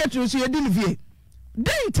na secretary so yedi ne vie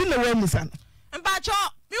den ti na wa musa no mba cho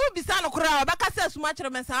me wo bisa no kora obaka se suma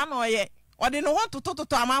kire me sa na oye ode no ho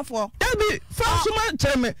toto amanfo ebi fa suma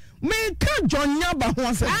kire me ka jonya ba ho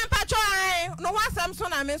asem mba cho no ho asem so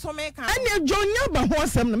na me so me ka ene jonya ba ho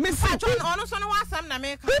asem na me pa cho ono so no ho asem na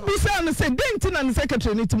me ka we bisa no se den ti na ne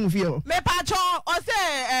secretary ni ti mu vie o me pa cho o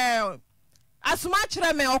se asuma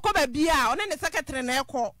kire me okoba bia one ne secretary na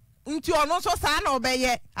ekọ nti ono so sa na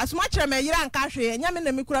obeye asuma kire me yira nka hwe nya me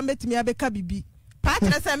na me kura metimi abeka bibi pa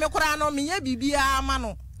kire se me kura no me nya bibi ama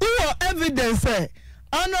no wo evidence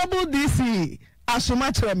honorable D.C.E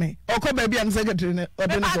asuma kire me okoba bia ne secretary ne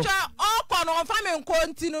obe no pa cho okọ no fa me nko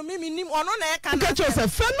nti no mi nim ono na eka na ka se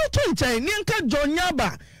fa no to nchen ni nka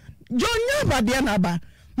jonyaba de na ba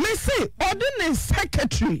me say ordinary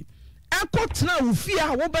secretary akotena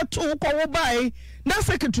ufia wo beto wo ko wo bai na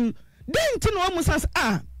secretary den ti no amusa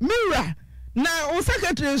mira na o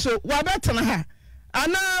secretary so wa betena ha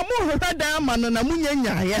ana mo hwehwa dan ama no na munya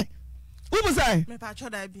nyaye wo busai me pa cho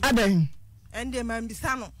da bi adan ende man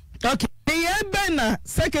bisa no okay ye ben na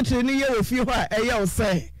secretary ni ye wo fie ho a eye wo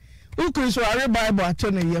say wo kristo are bible ato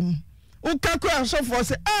ne yam wo kakra so for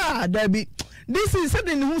say da bi this is said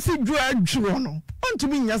in who see dru no onto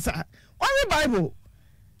bi nyasa are bible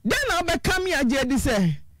then I'll become your JD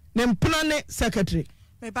say, then plan secretary.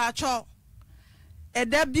 Me bacho,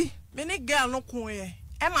 Debbie, many girl no coye.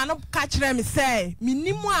 Emma no catch them say,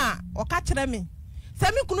 minimum or catch them.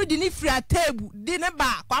 Send me couldn't dini free a table, dinner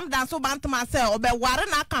bar, come down so bant myself, or be warren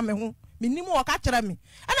I come home, minimum or catch them. And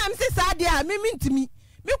I'm say, Sadia, me mean to me.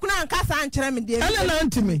 Me couldn't cast answer me, dear.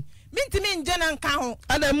 To me. Mean to me in Jen and Cow.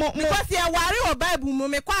 And I'm more because you are worry or Bible,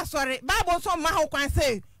 me quite sorry. Bible so my can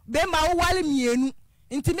say, Bemba wali me.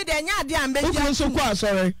 Intimi de nya de ambeja so kwa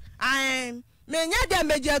sorry me nya de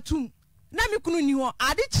ambeja tum na me kunu ni ho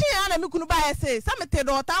ade chia na me kunu ba ya say samete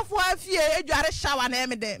do tafo afie edware shower na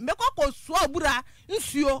me de me kokko so abura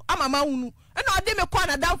nsuo amama wunu na ode me kwa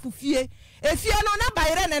na danfo fie efie no na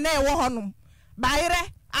bayire na e wo honom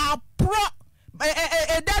bayire apro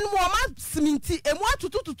edan mo ma siminti emu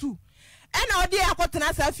atutututu na ode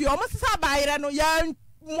akotena sa fie o mo sesa bayire no ya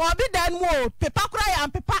mo bi dan mo pepa kura ya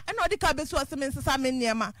pepa na odi ka besu asem nsesa me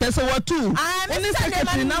niema pese watu oni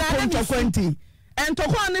secretary na konto kwenti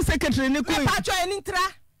entoko ani secretary ni ko pa cho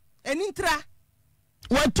enintra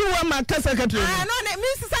watu wa maka secretary no ne mi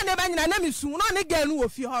sesa ne ba nyina na mi su no ne ga nu wo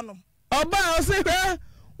fi honom oba o se hwe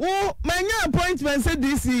wo manya appointment se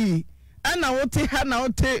D.C.E ana wo te ha na wo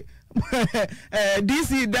te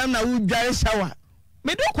D.C.E dam na wo dware shower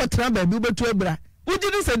me do kwatra ba bi betu ebra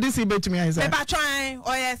ujidi se D.C.E betumi aiza me ba twan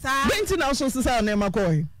o yes ah benti na so sisa na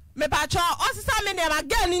makoy me ba cho o sisa me ne ma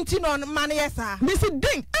ga nti no ma ne yes ah me se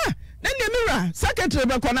ding na ne mira secretary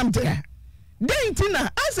be konam te den ti na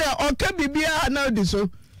ase oka bibia na odi so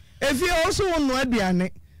efi oso wonu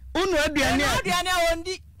aduane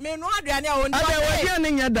ondi me no aduane ondi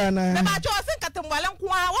aduane nya dana me ba cho se katemwale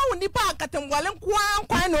nkoa wo nipa katemwale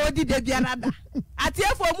nkoa na odi de biara da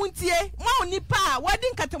atiefo mu ntie mo nipa wodi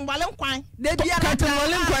katemwale nkoa de biara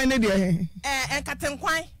katemwale nkoa ne de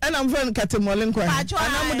katenkwan ana mfa katemwale nkoa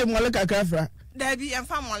ana mo de mwale kakafra da bi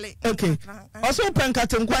emfa mole okay oso pen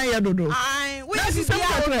katenkwan ye dodo ai we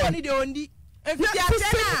bia oni de ondi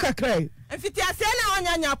Efiti asena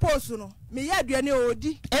onyanya post no me ya aduane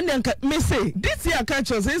odi ene me say this year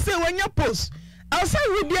catch us say wanya post asa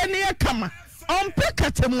wudiane ya kama ompe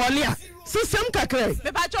katemwale a sisem kakra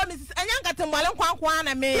me ba cho me anya katemwale kwankwan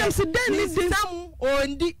na me yes den ni sam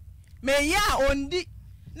ondi me ya ondi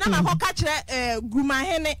na makoka kire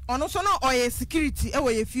grumahene ono so no oye security e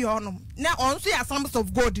we fi honom na onso ya sums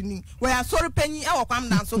of god ni we are sorry panyi e kwam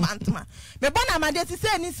dan so bantama me bona amade ti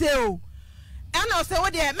say ni say o ana se wo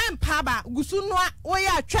de mempa ba gusu no wo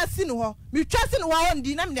ya atwasi no ho mi twasi no wa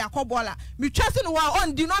ondi na me de akobola mi twasi no wa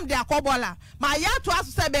ondi no me de akobola ma ya to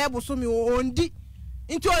aso se be buso mi ondi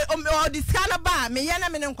nti o diskana ba me ya na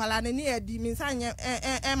me ne nkwala na ni adi mi nsanye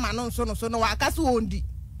ma no nso no so no wa akase ondi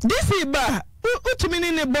this ba utumi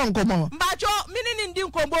ni ne bonkomo mbacho mini ni ndi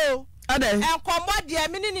nkombo ade enkombo de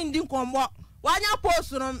mini ni ndi nkombo wanya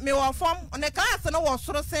post no me wo fom on the class no wo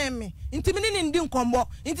soro sen me nti mini ni ndi nkombo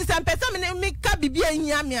nti se mpesa me ka bibia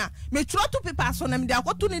hia me a me tro to paper so na me de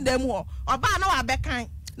akoto ni dam ho oba na wa bekan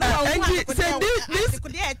na wa wo say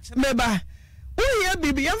this meba wo here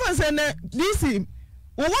bibia fa say na this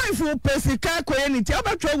wo wife wo pesika koye ni ti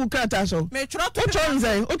obetro gu krata so me tro to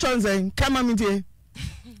o chonzen kama mi die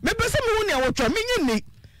me pese me hu ne wo tro me nyini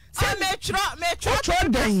say me tro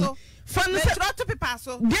den fan se tro to paper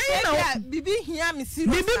so na bibi hia me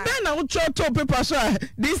serious bibi be na wo tro to paper so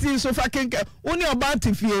this is so fucking oni oba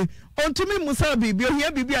tifie ontumi musa bibi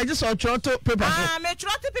ohia bibi I just choto paper so me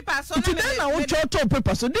choto paper so today na wo choto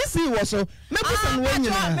paper so this was so me person wo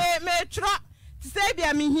nyina me tro say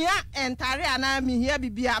bia me hia entare ana me hia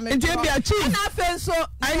bibi a me nti bia chief na fe so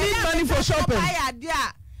I need money for shopping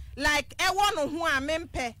like e won ho a me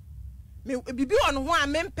mpe me bibi won ho a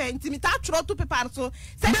me mpe nti me ta choto paper so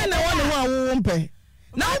say na won ho a wo mpe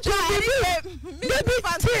now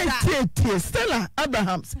baby Stella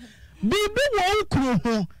Abrahams bibi wo kru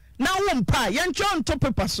ho na wo mpa ye ncho to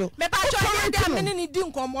paper so me pa cho ya me ni di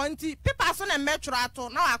nkomo nti paper so na metro ato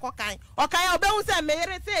na akokan okan obehu se me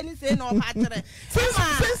yere se ni se na o pa kire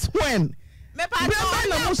since when me pa cho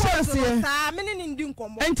na mo sa me ni di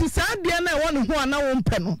nkomo nti sa de na wo ne ho na wo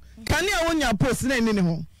mpe no kan ya wo nya post na ni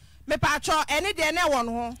ho me pa cho ene de na wo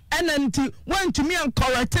no ho ena nti wantumi an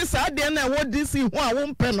correct sa de na wo DC ho a wo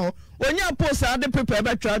mpe no onya post ade paper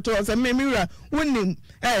be twa to say me mira wonim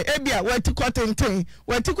ebia wati kwatenten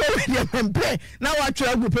wati kwa we mpe na wa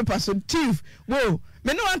twa gu paper so chief wo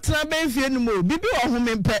me no antena ben fie no mo bibi wo ho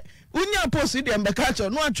me mpe unya post de mbeka cho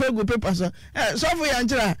no atwa gu paper so so for ya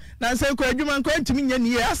njira na say kwa adwuma nko ntimi nya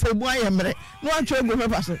ni asabu ayemre no atwa gu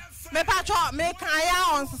paper so me pa cho me kan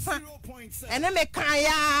ya on sesa ene me kan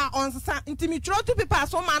ya on sesa ntimi tro to paper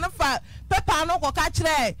so ma no fa paper no ko ka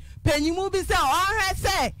kire panyimu bi se o hwe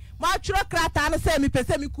se ma tro krata no se mi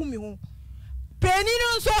pese mi kumi ho peni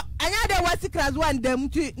no so anya de wasi kras one dem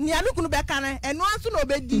tu nia mi kunu be kan eno anso no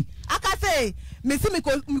obedi aka se me si mi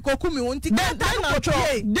ko kumi ho nti krata no ko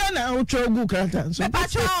tro de na o tro gu krata so me pa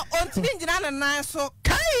cho ontimi ngina na nan so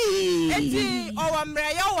kai enti o wa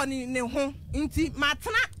mra ya woni ne ho nti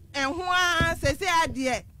matena enho a sese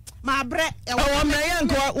ade ma bre o wa mra ya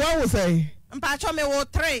nko wa wo say mpa cho me wo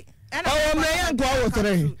 3 o wa mra ya nko wo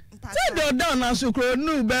 3 say do down na so kro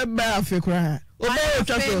nu be afikra o be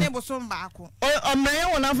twa so ne bosom ba ko o mra ya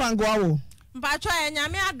wona fa nko wo mpa cho ya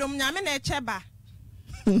nyame adom nyame na echeba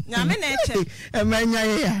nyame na eche emenya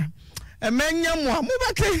ya emenya mo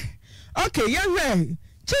amubake okay ya hwe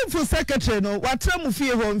chief secretary no watra mu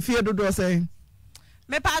fie ho mfie dodo say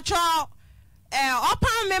me pa cho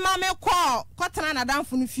opan me ma me ko tena na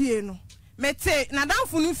danfo no fie no mete na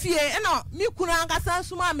danfo no fie na mi kunu ankasa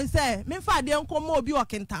suma me say me fa de nkomo obi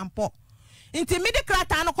okentampo nti me de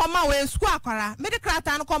krata no koma we school akwara me de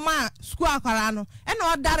krata no koma school akwara no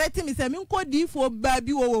na o direct me say me nko di fo ba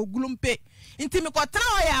bi wo gulumpe nti me ko tena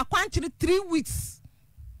o ya kwanchiri 3 weeks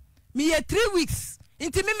me ye 3 weeks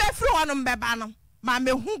nti me mefri hono mbeba no ma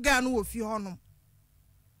me hu ga no wo fie hono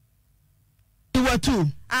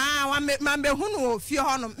Iwatu wa me hunu ofie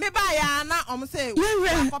hono me ba ya na om say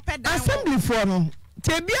assembly for no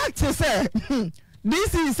te bi act say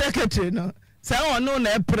D.C.E secretary no say ono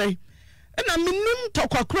na epre na minim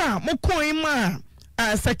tokokra mo koin ma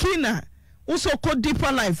Sakina uso ko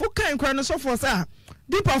deeper life o kan kra no so for say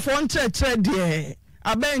deeper for nche de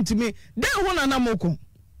abent me de ho na moko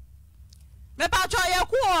me pa cho ye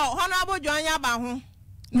ku honorable John ya ba ho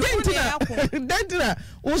dentina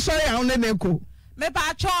uso ya one neko me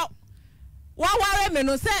pa cho wa ware me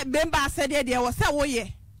no se bemba asede de wo se wo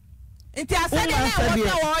ye nti asede na wo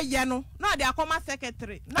se wo ye no na de akoma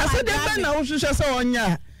secretary na asede be na wo hwehwe se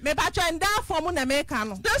wonya me pa cho nda form na me ka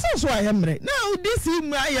no that's so ayemre na D.C.E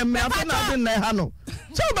mu ayemre afa na de na ha no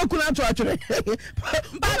so be kuna to atwere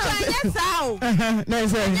ba cho ye sao na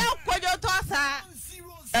se ye kojo to sa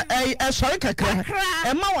sorry kakra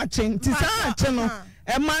e ma wa chen ti sa che no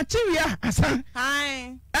e ma chiwia asa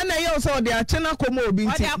hai ana ye so de ache na komo obi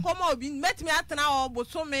nti o de akoma obi metimi atena o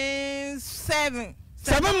boso me 7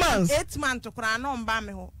 months 8 months kura no mba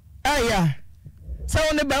me ho aya so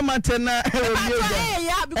ne ba matena obi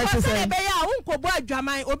ya because e be ya unkobo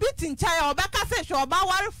adwaman obi tincha ya obeka se hwe oba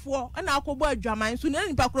warefo na akobo adwaman so na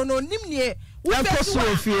nipa kro no onim ne wo be so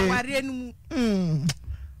ware enu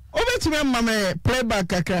obetumi mama playback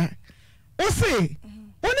kakra o say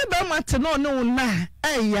woni ba matena no na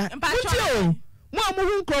aya utio mo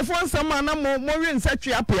amuhu nkrofo nsama na mo wi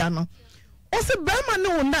nsatwe apia no o say ba ma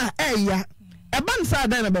no na aya eba nsa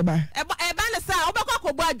da na beba eba ne sa obekwa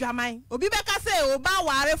kobo adwaman obi beka se oba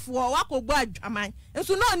warefo wakobo adwaman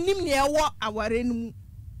nso na onim ne ewo aware nu mu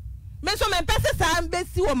me so me pese sa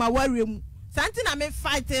mbesi wo ma ware mu santi na me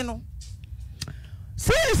fight no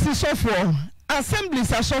CSC so for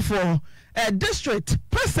assemblies are so for district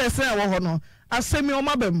process na wo no asemi o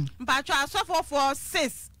mabem mpacho asofo for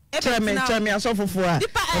 6 chemi asofo for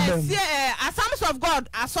Assemblies of God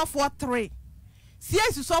asofo 3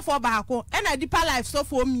 CS so for baako na deeper life so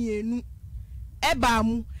for mienu eba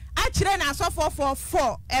mu Achire na so for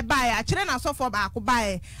 4 e buy achire na so for ba ko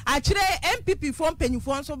buy achire MPP from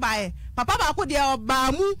penyufo so buy papa ba ko de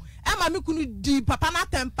ba mu e ma me kunu di papa na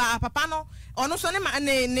tempa papa no ono so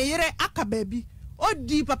ne yere aka baabi o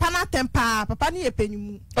di papa na tempa papa ne ye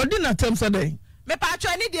penyumu odi na tem so dey me pa cho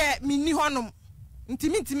ni de minni honom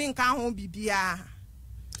ntimi nka ho bibia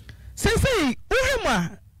sensei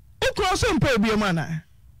uhema ukro so mpa obiam ana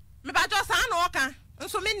me pa cho sa na oka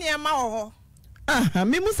nso me niema wo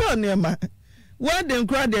me musa niema what den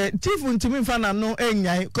kra de chief ntimi fa na no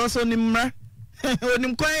enyai koso ni mra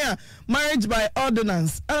onim kwan a marriage by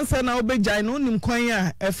ordinance answer na obejai no onim kwan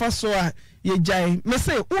a efa so a ye jai me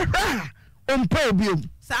say uhra ompa obiom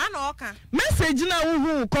sa na oka message na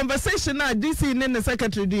wo conversation na D.C.E ne the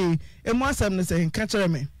secretary di emu asem ne say ka kire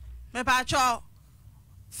me pa cho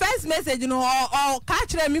first message no or ka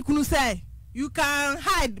kire me kunu say you can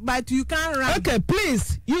hide but you can't run. Okay,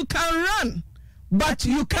 please, you can run but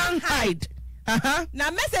you can't hide.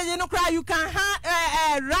 Now message no cry you can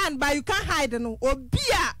run but you can't hide no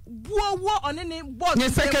obia buo on any board the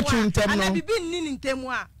secretary ntem no bibi nini ntem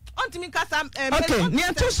a ontimi kasa okay ni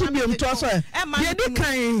atosu biom to so ye di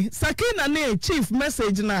kan Sakina ne chief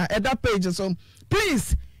message na that page so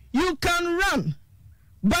please you can run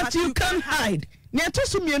but you can't hide ni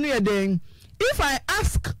atosu mienu ye den if I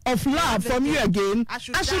ask of love from you again I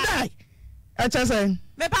should die say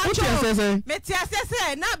me pa cho me ti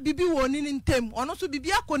asese na bibi woni ni ntem ono so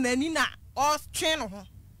bibi akonani na o twen no ho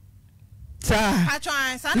sa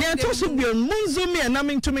ni atosu biom munzumi na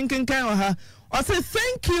mintumi nkenkan wa ha I say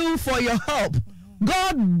thank you for your help.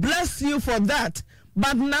 God bless you for that.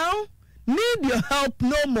 But now, need your help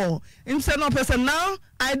no more. Instead of person now,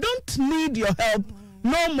 I don't need your help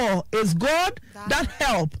no more. It's God that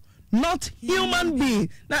help, not human being.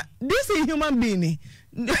 Now, this is human being.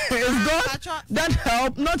 It's God that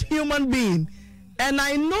help, not human being. And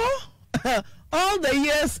I know all the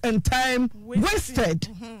years and time wasted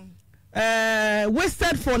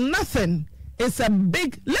for nothing. It's a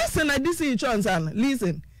big lesson at D.C.E insurance.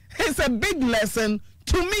 Listen, it's a big lesson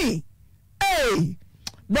to me. Hey,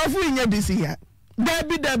 but we need D.C.E.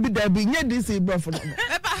 Debbie, need D.C.E. Buffalo. Your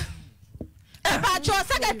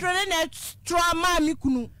secretary next trauma mi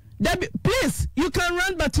kunu. Debbie, please, you can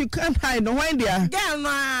run, but you can't hide. No, why there? Girl,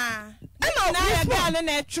 na girl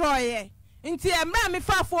na Troy. Inti emra mi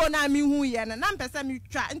fa phone na mi hu ye na mpesa mi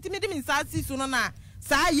twa. Inti mi di mi sa si so no na.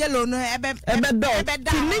 Sa yellow no ebe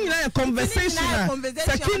a conversation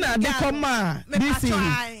Sakina de koma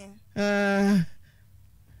D.C.E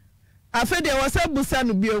I feel there was a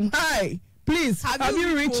busanu biom hi please have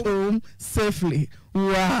you reached home safely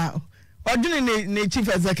wow ordinary ne chief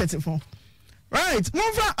executive right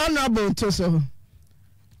move honorable to so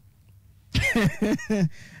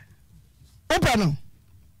open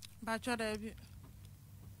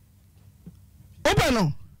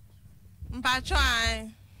Mpachai.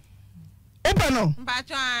 Opano.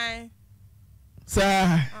 Mpachai.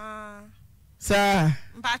 Sir. Sir.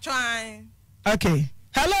 Mpachai. Okay.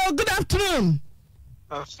 Hello, good afternoon.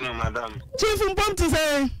 Afternoon, madam. Chief Mpom to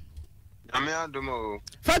say.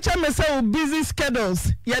 Facha me say busy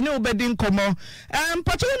schedules. Ya ne obedin komo.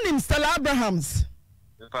 Pacho nim Stella Abrahams.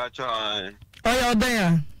 Mpachai. Oh, you're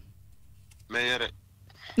there. Mayor.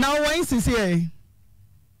 Now why is here?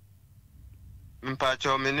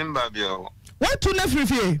 Mpacho minimba bio. What to never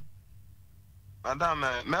fear? Madam,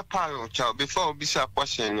 me pa child before bisa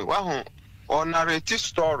question. Wa ho narrate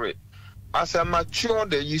story. As a mature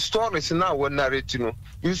the stories now we narrate no.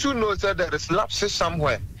 You should know that there is lapses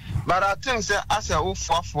somewhere. But I think say as a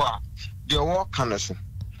ufafwa the work can so.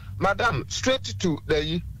 Madam, straight to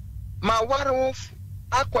the ma waro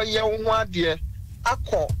akwa ye ho ade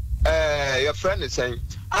akọ your friend is saying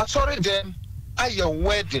I sorry them your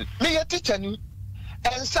wedding. Me a teacher ni.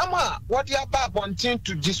 And somehow what you are wanting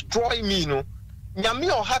to destroy me, no. Nyami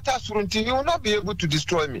or hata surunti, you will not be able to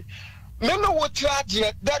destroy me. Me no what you are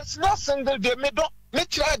there. There is no single day me do. Me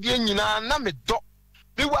try the nyina na me do.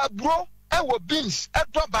 We were bro. I were beans. I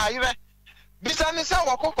drop by here. Bisani sa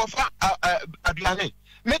wako kofa adlane.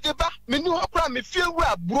 Me deba. Me nu akra me feel we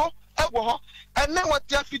are bro. I were. And now what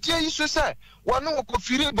you have to say. One no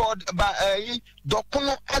kofiri board by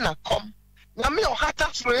dokuno and a come. One day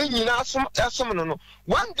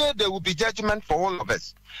there will be judgment for all of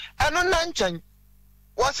us. And on Nanchan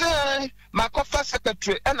was my coffee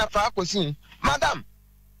secretary and a faculty, Madam.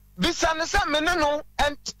 Bisanesa Menano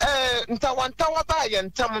and Ntawantawa by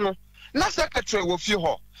and Tamuno, na secretary of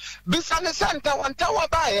you. Bisanesa Ntawantawa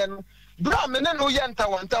by and Brahmanano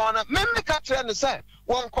Yantawantawana, Memeka and say,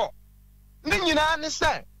 one call. Then you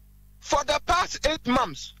understand. For the past 8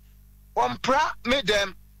 months, one pra made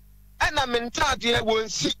them. And I'm in charge here won't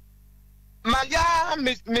see Maya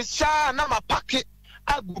Misha na mapake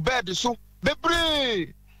agu bed so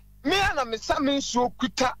bebre me ana mesame so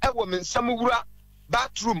kuta ewo mensamura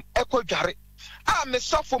bathroom ekodware me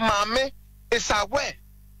sofo maame is aware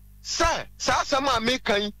sir sa maame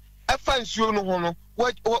kan efa nsuo no ho no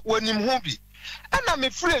wanim ho bi ana me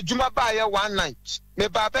free adwuma ba ya one night me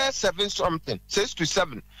ba 7 something 6 to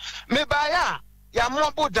 7 me ba ya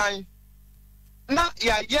mobo dan na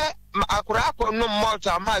ya ye akura akọ no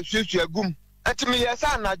malta ma hwehwe agum atimi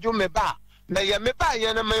yesa na dwo me ba na ye me ba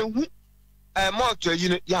ye na manhu malta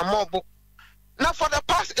yi ya mobo na for the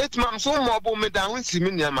past 8 months so mobo me dan won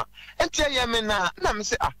simi niama enti ye me na me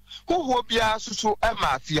se hoho bia susu e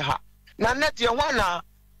ma afie ha na net ye wana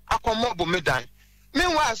akomobo me dan me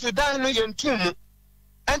wa so dan no ye ntum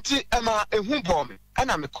enti ma ehu bom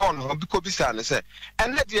ana me call no biko bisa ne se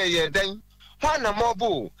ene de ye dan wana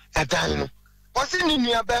mobo e dan no wasi ni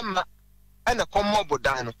nua bemma ena komobo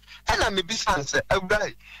dan no ena me bisa se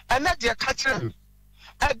awurai ena de ka kire me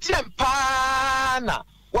adiem pa na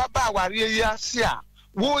waba ware yi ase a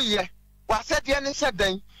wo ye wase de ne se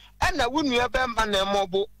dan ena wo nua bemma na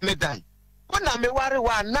mobo me dan wona me ware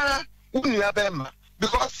wa na wo nua bemma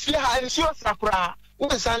because fear ensure sakura wo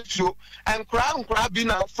san suo enkra bi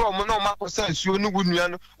na from no makosa suo no wo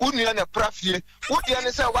nua na prafie wo de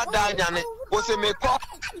ne se wada anyane wo se me ko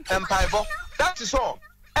empaibo. That is all.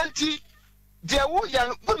 Enti de wo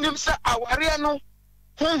ya wonim se aware no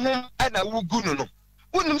honhom ana wo gunu no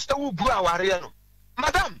wonim se wo bu aware no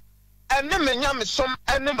madam enne menya me som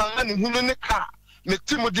enne manga ne hunu ne ka me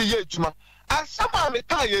timo de ye adwuma asama me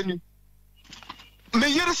ta ye ni me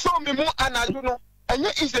yiri so me mu anaju no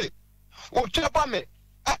enye ise o chapa me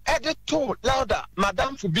edit to louder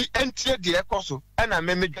madam for be entie de ekoso ana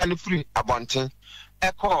me dwane free abonten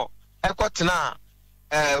eko tena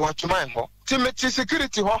watchman ho timeti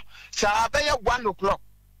security ho sa be 1 o'clock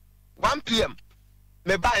 1 p.m.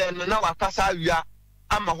 me baye no na wakasa awia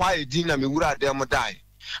ama hwa edi na me wura ade mo dai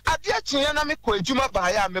ade akye na me ko adwuma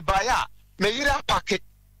baye me baye me yira pake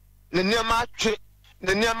ne niam atwe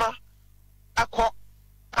ne niam akọ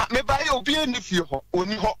me baye obi eni fie ho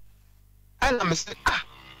oni ho ana me say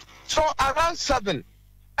so around 7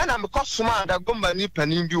 ana me ko suma da gomba ni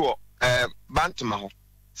panin bi wo bantama ho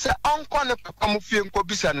se onko ne papa mu fie nko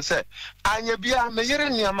bisa ne se anya bia me yire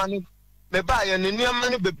niam ne me baye ne niam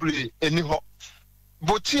ne bebre eni ho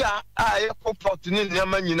botia ye kopot ni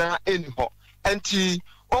niam nyina eni ho enti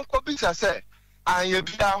onko bisa se anya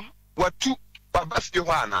bia watu baba fie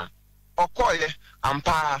ho ana okoye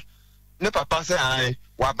ampa ne papa se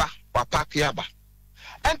waba wapaki aba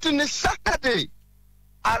enti ne Saturday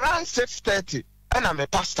around 6:30 and me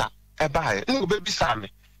pastor ebaye ni obebisa me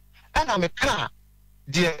and me ka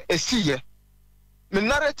de esiye me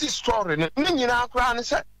narrative story ne nyina akra ne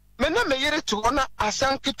se me na me yere to na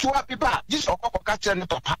asanketua biba Jesus okokoka kire ne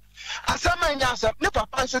papa asama nya asam ne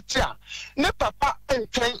papa nso tia ne papa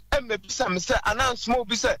entwen emebisa me se announce mo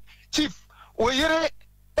bi se chief oyere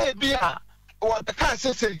ebia what the can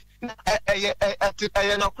say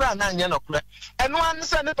no kra na anya no kra eno an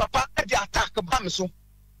se ne papa e attack ba me so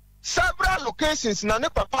several locations na ne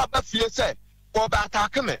papa ba fie say ko ba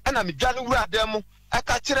attack me na me dwane wura dem e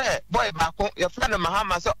ka kire boy ba ko ye fra na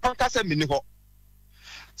mahama se on ka se me ni ho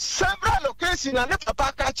several locations na ne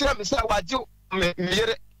papa ka kire me say waje me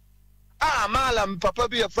yere malam papa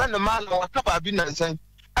bi ye fra na malam wa ka ba bi na nsan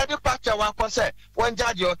e de pacha wa ko say won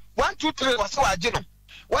jaje 1 2 3 wa so waje no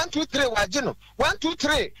 1 2 3 waje no 1 2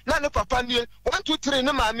 3 na ne papa nie 1 2 3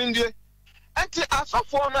 ne maame nie enti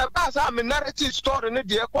asofo no ba sa me narrative story ne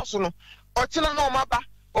de ekoso no ochina na omaba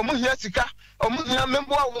omuhia sika omuhia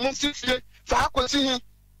membo a omu sifie fa akosi hi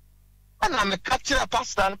ana me catch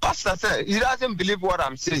pastor say he doesn't believe what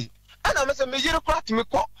I'm saying ana me say me yiri kwat me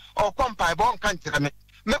ko o kompai bon kan kire me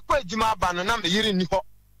ko ejima ba no na me yiri ni ho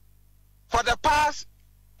for the past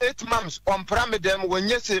 8 months on pyramidem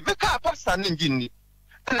wonye say me ka pastor ne ngini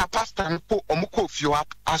na pastor ko omuko fio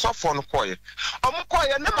asofo no koye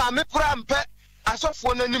ne ma me kura mpe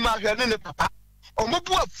asofo no anim ahwe ne papa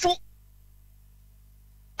omubu afu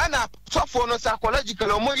ana asofo no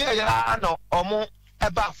psychological omu ye ya na omu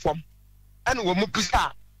eba fom ana wo mu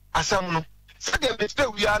pisa asam no se de me ste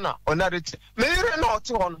wi ana onarete me yire na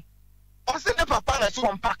ote ho no o se ne papa na so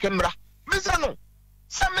mpa kemra bisa no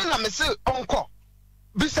se me na me se onko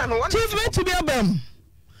bisa no chief me to be abam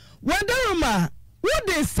wadaruma what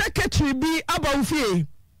the secretary be about fee?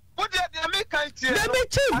 What the American team? Let me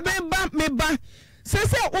chief me ba.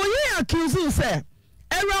 Say oye accusing say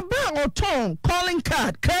a rabba or tone calling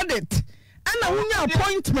card credit and a winner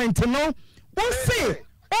appointment no. What say?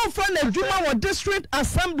 All from the Juma or district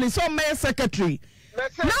assembly so mayor secretary.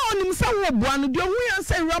 na onim sa wo boa no de hu ya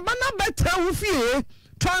say rabana betra wo fie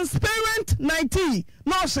transparent 90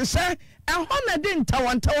 no hwehwe ehọ na de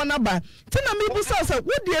ntawantawa na ba tina me bu say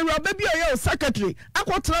wo de awuraba bi oye secretary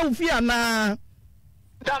akotra wo fie na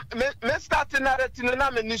me start na retino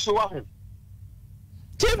na me ni so wa ho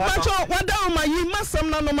chief macho wada ma yi masam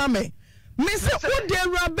na no mame me say wo de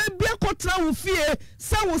awuraba bi akotra wo fie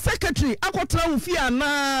say wo secretary akotra wo fie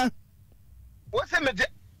na wo say me de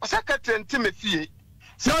secretary ntime fie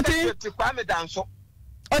secretary kwa me danso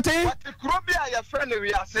okay what krobi a ya friend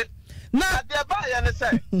we ase na de ba ya ne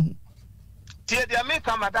say tie de me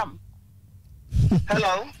ka madam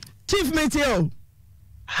hello chief meteo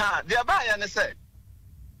ha de ba ya ne say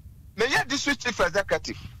me ye district chief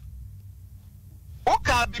executive o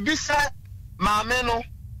ka bibi say maame no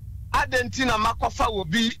adentina makofa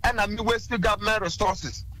obi na me waste government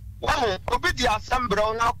resources wow obi di assembly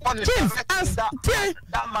na kwani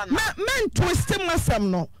men twist masam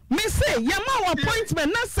no me say yama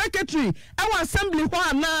appointment na secretary our assembly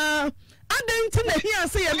ho na adentina here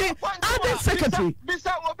say ye adent secretary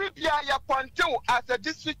bisa obi bia ya ponte as a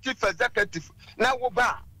district chief executive na wo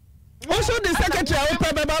ba also the secretary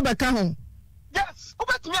o pe ka ho yes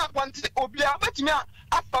obetimi appoint obi obetimi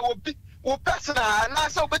afa obi o personal na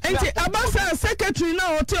so obetimi enti abasa secretary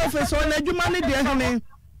na o te office on adwuma ne de hene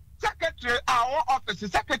secretary our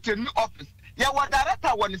office secretary new office ya wa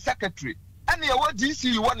director one secretary and ya wa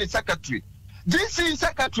D.C.E one secretary D.C.E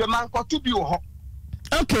secretary man ko to bi wo ho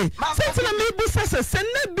okay so na me bu se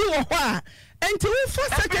na bi wo ho a enti wo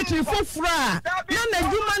for secretary for fra na na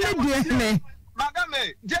adwuma ne de hene madam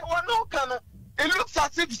je wono kan it looks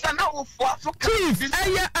as if sana wo for Africa chief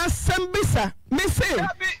aya assembisa me say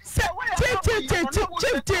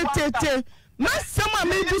te masama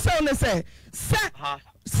me bu se on say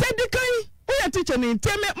se dikai o ya teacher ni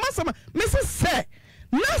teme masama me say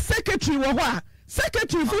na secretary wo ho a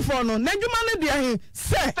secretary fifo no na dwuma ne de ahe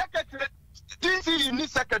se secretary D.C.E ni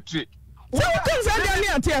secretary so can say dia ni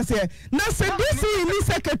atiase na se D.C.E ni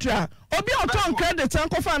secretary obi oton credit an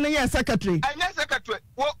kofa na ye secretary anya secretary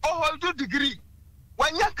wo hold degree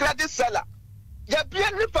wanya credit seller ya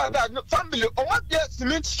bia ni family o wa bia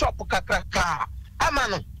cement shop kakraka ama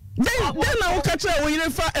no then na wo ka kire wo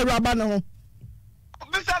yire fa awuraba no ho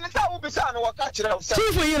bisa ni sa wo bisa no wo ka kire wo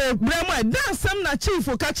chief yire brema dan sam na chief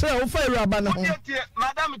ka kire wo fa awuraba no ho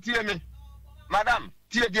madam tie me madam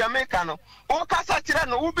tie dia me ka no wo ka sa kire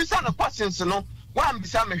no wo bisa no questions no wa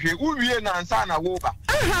mbisa me hwe wo wie na ansa na wo ba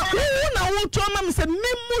aha wo na wo to ma me se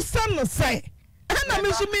memusa no se ana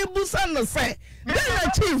me so mebusa no se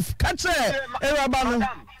then chief ka kire awuraba no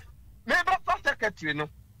me ba fa secretary no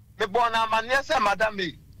me bona amane se madam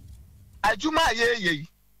me ajuma ye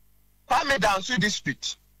Kwame Dansu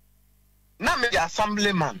district na me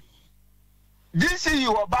assemblyman D.C.E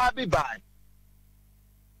wo ba bi bai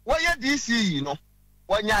wo ye D.C.E no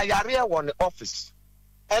wonya yare won office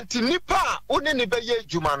and nipa oni ne be ye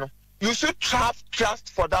adwuma no you should trust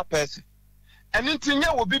for that person and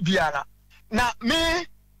ntinya wo bi biara na me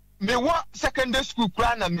wo secondary school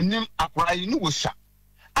kra na menim akwa yi no wo sha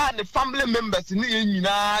and the family members ni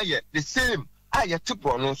nyina ye the same aye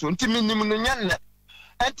tipo no so ntimi nim no nya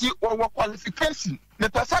anti wo qualification me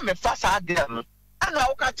pesa me fa sa de no ana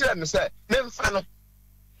wo ka kire me say me mfa no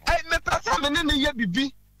ai me pesa me ne ye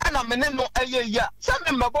bibi ana me ne no aye ya say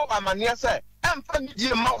me mabo amane say emfa ni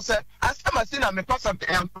die ma say asama si na me pesa be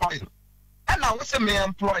employ ana wo say me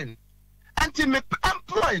employ anti me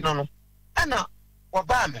employ no ana wo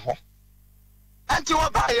ba me ho anti wo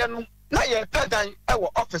ba ye no na ye pedan e wo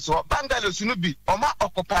office wo bangalows no bi o ma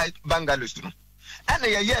occupied bangalows no ana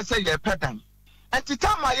ye say ye pedan anti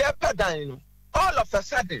time ye pedan no all of a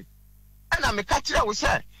sudden ana me ka kire wo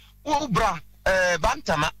say wo bra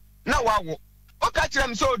bantama na wawo o ka kire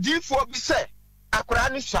me so difo bi say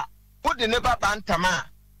akora no sha wo de ne ba bantama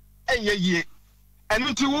enye yie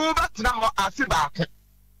anti wo batena ho ase baako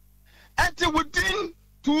anti within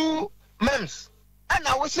 2 months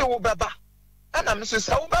ana wo say wo baba ana me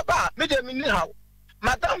say wo baba me de me ni hawo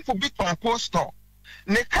madam for big store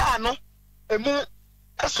ne car no emu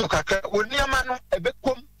aso kaka woniama no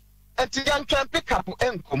ebekom anti yantwan pick up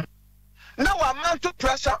enkom na wa mount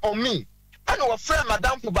pressure on me ana wo friend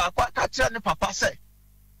madam for ba kwa ka kire ne papa say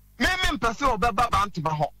me mpese wo baba bantu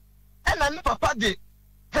ba ho ana ne papa de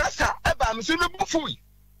pressure eba me so no bufui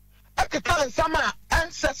akeka nsama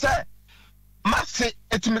ansese mase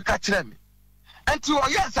etumi ka kire me anti wo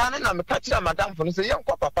yes ana na me ka kire madam for no say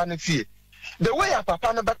yenkwa papa ne fie the way ya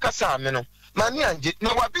papa no be kasa me no mani anje na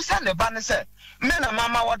wabisa ne ba ne say me na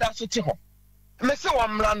mama wada so ti ho me se wo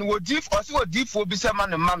mra no wodif o se wodif obi se ma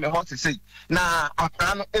ne ma me ho se sei na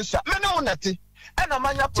akra no esha me ne wonati And a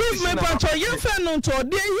mania Chief me pacho you fe no to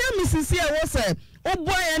dey hear me sisi e wo say o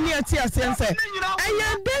boy ani ati ase say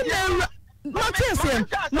eye den na what is him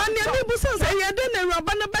man ye bi busa say eye den na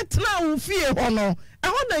Awuraba na betena wo fie ho no e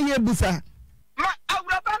ho na ye busa ma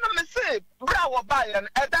Awuraba na me say bra wo ba ye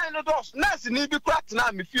e dan no dos nurse ni bi kra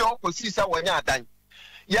tena me fie ho kosi say wonya adan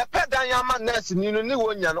ye pe dan ya ma nurse ni no ni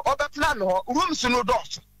wonya no obetena me ho rooms no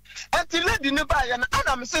dos until lady ni ba ye na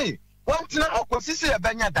ana me say won tena okosi say e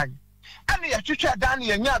benya dan ani ya twetwa dan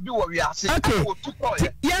ye nya bi wo wiase wo tukọ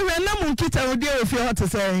ye ye we na mu kita odi e fie ho te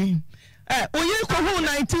say oye ko hu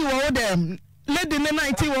 19 wo dem lady ni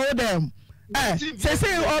 19 wo dem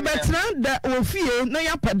say obetra da wo fie na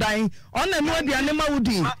ya padan ona no aduane ma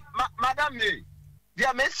wudi madam me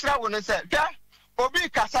dia me sra wo no say ja obi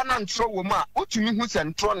kasa na ntro wo ma otumi hu se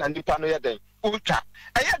ntro na nipa no ye den otwa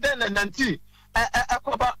eye den na nanti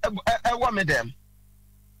akoba ewo me dem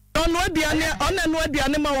ono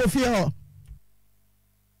aduane ma wo fie ho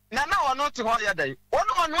na ono te ho ye den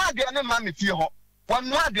ono aduane ma me fie ho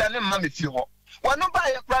ono aduane ma me fie ho ono ba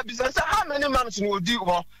ye kra business how many months no odi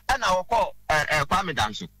ho na wo ko kwa me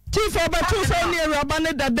dan so chief obetu so ni Awuraba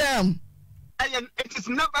ne dadam it is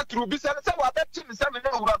never true business say wa betu me say me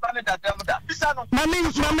no Awuraba ne dadam da bisa no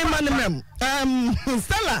mami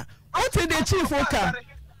Stella what the chief oka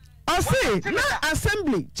o say na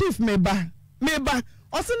assembly chief meba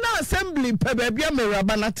o say na assembly pe ba bia me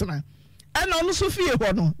Awuraba na tena and ono so fie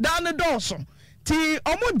ho no da ne dɔɔso ti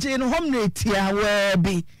omo je no hom na etia wa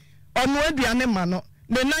bi ono aduane ma no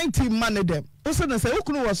the 19 man dem o say na say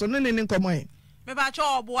okunu wo so ne nkomo e me ba cho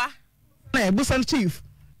oboa na busan chief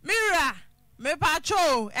mira me pa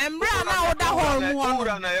cho embra na wo da ho mu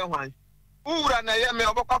ura na ye hwan ura na ye me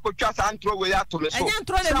obokwa kotwa sa ntro we ya to me so enya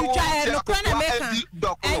ntro na mi twa e no kra na meka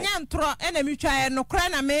enya ntro e na mi twa e no kra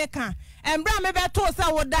na meka embra me be to sa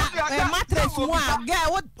wo da mattress mu a ga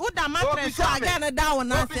wo da mattress a ga na da wo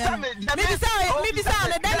na se me bi sa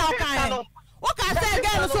le da na o kan e wo ka se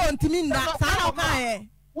ga no so ntimi nda sa na o kan e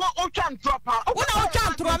wo o twa ntro pa wo na o twa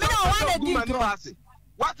ntro me na o wa na di ntro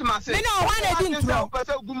what man say me no wa na di ntro e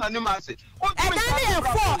da na e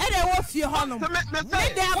 4 e de wo fie ho no me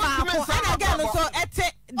de ba ko e na ga no so ete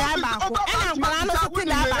da ba ko e na nkwala no so ti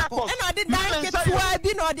da ba ko e na di dan ke tuwa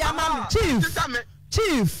bi na o di ama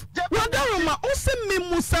chief wadaroma osemme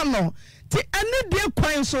musa no ti ene de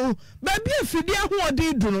kwan so ba bi afidi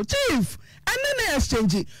ahoɔden du no chief ene na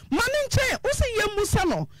exchange mane nche osi ye musa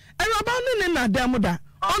no Awuraba ne na dam da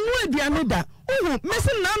ono aduane da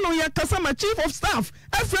mesin na no ya kasama chief of staff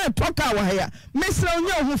afre talker wa ya mesra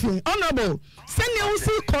onye ohufin honorable send you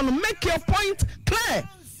see con make your point clear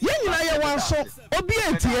ye nyina ye wan so obi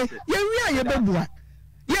etie ye wi a ye bebua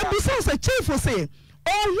ye busa say chief say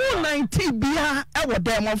oh 19 bia e wo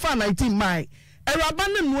dem on fa 19 mai Awuraba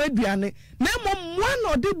ne no aduane na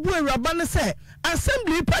mo de bu Awuraba ne say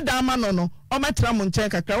assembly padama no o metra mo nche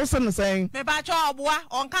kakra wo se no say me ba cho oboa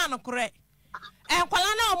on kan no kore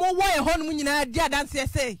enkwala na mo wo ye honum nyina di adanse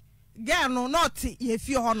say girl no not ye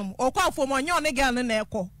fie honum okwa afom onye one girl na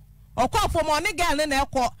ekọ okwa afom one girl na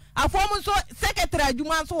ekọ afom so secretary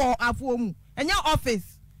adwuma so wo afom enya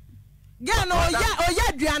office girl no oya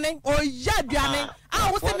aduane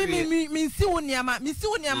a wo se mi si wo niama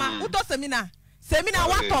uto seminar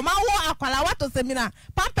wato ma wo akwala wato seminar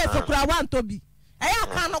pampers okura wanto bi eya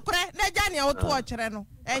kan no kure na ja ne wo to o kire no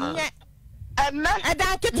enye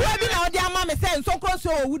edan ketua bi na odi ama me say nsonkroso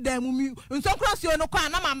owu dan mu mi nsonkroso no kwa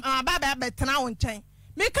na ma baba betena wo nchen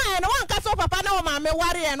me kan no wan ka so papa na wo ma me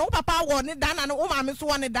ware no papa wo ne dan na wo ma me so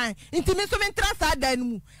wo ne dan ntimi so me ntra sa dan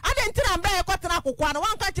mu ade ntira mba e kotena kokwa no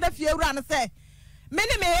wan ka kire fie ewura no say me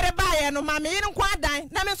ne me yere ba ye no ma me yere nkwa dan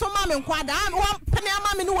na me so ma me nkwa dan wo pene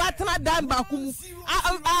ama me no watena dan ba ku mu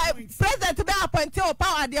president be appoint o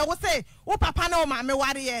power de wo say wo papa na wo ma me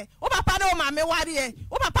ware ye wo papa na wo ma me ware ye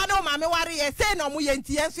wo papa na wo ma me ware ye say no mu ye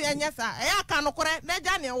ntie so enye sa e aka no kore na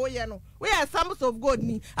ja ne wo ye no we are sons of God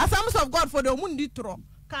ni sons of God for the mu ndi tro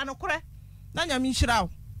ka no kore na nya mi nhira wo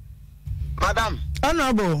madam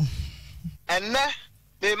honorable enne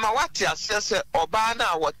me ma wati asese oba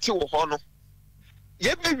na wote wo ho no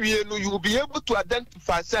you will be able to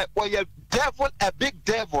identify say a devil, a big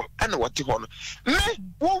devil, and what you want. Me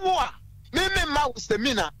ma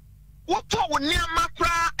seminar. What near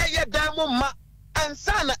Macra, a diamond and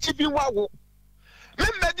sana if you are. Me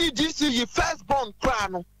medi D.C.E firstborn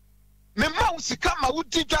crown. Me mouse come out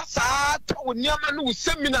to just with Yaman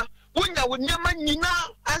seminar when you would Yaman Nina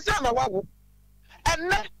and sana wago.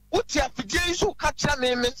 And then what you have to do catch your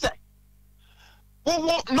name and say, who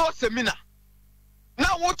won't know seminar.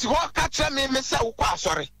 Now what you catch me say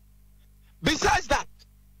sorry. Besides that,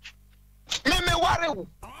 me worry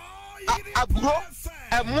a grow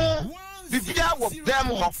a more bibia wo dem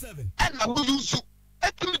ho and na wo use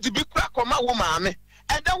etimi di bi kra koma wo maame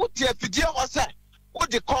and then wo tie fidie ho say wo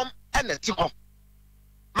de come and eti ho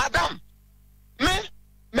madam me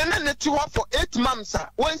na neti ho for 8 months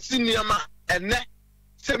one senior ene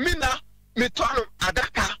semina me tonu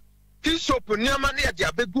adaka bishop niama na de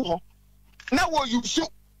abegu ho na wo use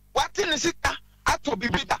what in sika ato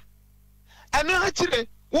bibida eno akire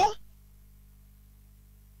wo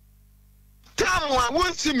tamwa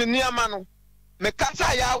wo si me niama no me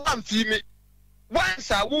kasa ya wan fi me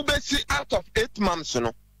once I will be out of 8 months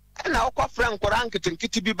no and now ko friend ko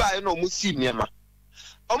ranketenkiti bi ba no mu si niama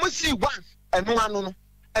omusi once eno anu no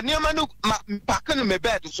eniama no pack no me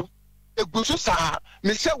bed so egusu sa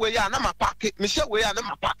me hye we ya na ma pack me hye we ya na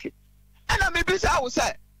ma pack and me bi say I will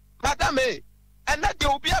say madam and that they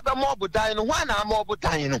will be able more budan no one am more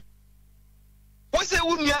budan no what say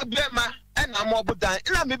unia bema and am more budan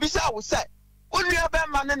and me bi say I will say unia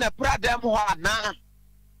bema na pra dem ho ana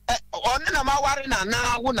on na ma ware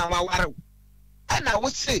na wo na ma ware and I will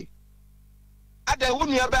say ada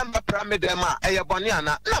unia bema pra me dem a eyeboni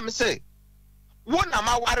ana na me say wo na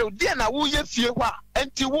ma ware de na wo ye fie ho a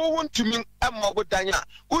enti wo wontumi emmo budan a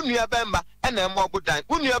unua bemba e na emmo budan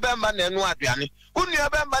unua bemba na enu aduane unua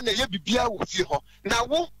bemba na ye bibia wo fie ho na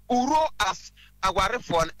wo uro as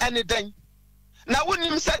awarefo ene dan na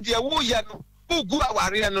wonim se de wo ye no ugu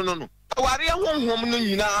aware no aware honhom no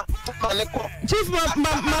nyina mane ko chief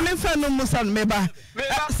ma me fa no musan meba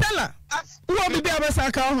sala wo bibia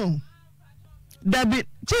besa ka ho David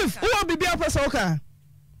chief wo bibia besa ka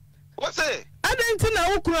what say adenti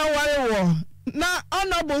na ukura ware wo na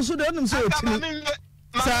honorable so de onum so otini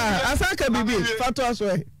sa asaka bibi fatu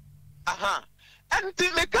aso aha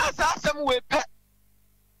enti me ka sa asem we pe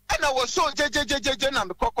na wo so jejejeje na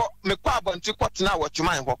me kokko me kwa abonti kwotena wo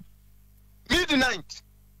twman ho midnight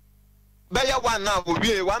beya 1 na wo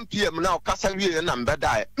wie 1 pm na o kasa wie na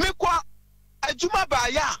mbeda me kwa ajuma ba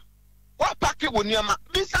ya wa pack wo niama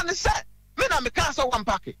bisa ne se me na me ka so 1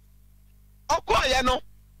 pack okoye no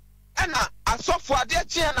ena asofo ade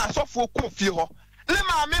tie na asofo ko fie ho le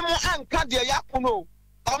ma me mu anka de yakono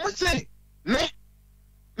omo se me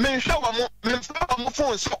nhwe wo mo me mfa wo mo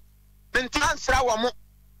phone so me transfer wo mo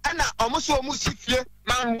ena omo so omo si fie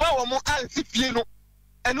ma ngwa wo mo an si fie no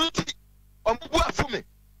enu ti omo bu afu me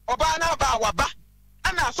oba na ba waba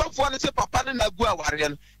ena asofo ne se papa ne na gu aware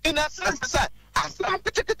no ina sense say asam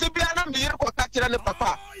kitikiti bia na me yire ko ka kire ne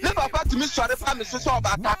papa timi sore fa me so so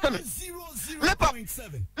oba ta me le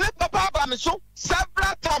papa ba me so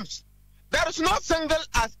several times there is no single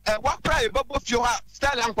as a what cry babo fio ha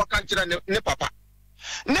style an ko kan kire ne papa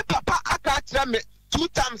aka kire me 2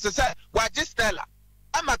 times say wa just style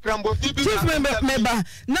ama krambo bibi meba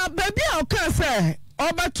na baby o kan say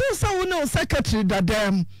oba tu so wo no secretary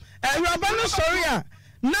dadam Roba no sorry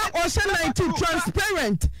na o se 90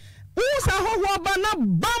 transparent who sa ho ba na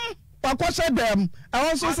bam wakoshe dem I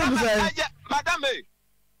also say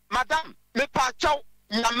madam me pa chaw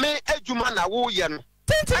na me adwuma na wo ye no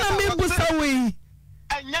tinti na me busa we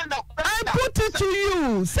I put it to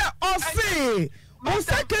you say ofe o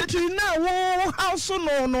secretary na wo house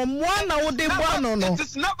no mo na wo de bo no it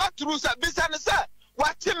is never true sir bisa ne sir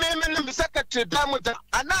what me secretary dam da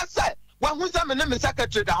ana say wa hu say me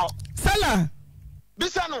secretary da ho sala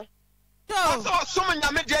bisa no so so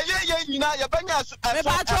nyame de ye nyina ye banya me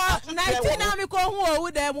ba to 19 na me ko hu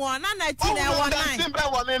owu dem na 19 na wo 9 be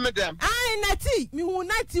wo me dem ai 90 me hu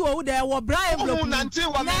 90 owu dem wo Brian block 90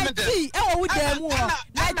 wo me dem 90 e owu dem wo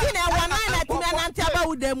 19 na wo 9 na 90 aba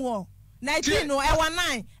wo dem wo 19 no e wo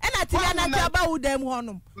 9 e na 10 na 90 aba wo dem ho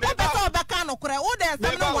no wo be so be ka no kore wo dem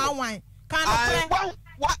sam no wan ka no kore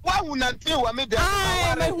wa hu 90 wo me dem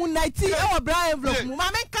ai me hu 90 e wo Brian block mu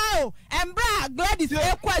ma me ka o embra Gladys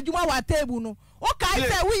e kwa adwuma wa table no o kai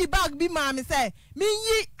say we bag bi ma me say me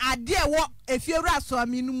yi ade e wo efiewura so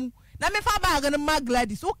aminu mu na me fa bag no ma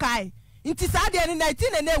Gladys o kai nti sa de ni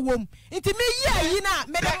 19 na ewom nti me yi ayi na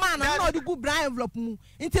me de man na odi gu Brian envelope mu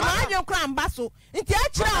nti ma adwen kra mba so nti a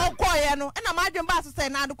kira okoye no na ma adwen ba so say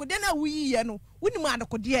na adokode na wuyi ye no wuni mu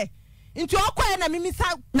adokode nti okoye na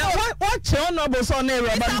mimisa na what che honorable so na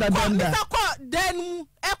Roba ndadanda misa ko den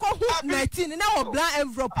eko hu 19 na o bla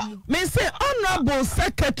envelope mu me say honorable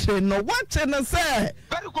secretary no what na say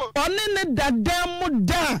oni ne dadam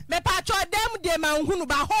da me pa cho dem de ma hu no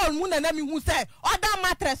ba hall mu na mi hu say oda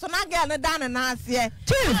mattress na girl na dan na ase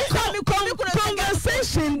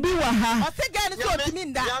conversation bi wa ha o se girl so timi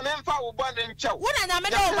nda ya me mfa wo ba ne nchew wona nya me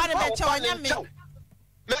de wo ba ne be chew nya me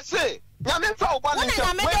me say ya me mfa wo ba ne nchew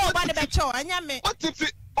wona nya me de wo ba ne be chew nya me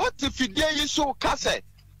o ti fi de yi so ka say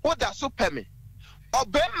wo da so pe me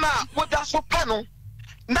obema wo da so pe no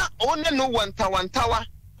na oni no wantawa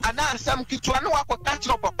ana sam kitwa no akota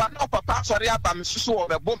kiro papa no papa sori aba me susu wo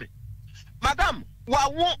bebo me madam wa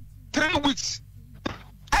wo 3 weeks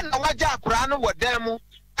ana waja akura no wo dan mu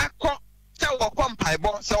akọ se wo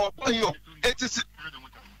kompaibo se wo yo it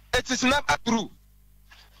is not true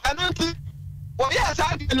anunti wo ya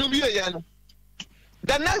sa de no biye ye no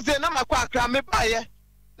the next day na makwa akra me baye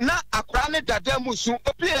na akura ne dada mu su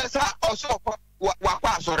obi sa osoko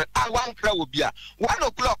wakwa asore a wan kra obi a 1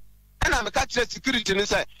 o'clock ana me ka kire security ni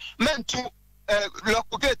say mentu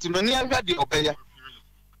lock gate no ni ahwa de obeye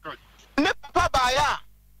ne papa baaya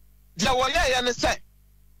je wo ye ne say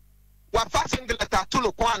wa fa singleta to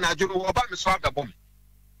no kwa na adwuru wo ba me so agabom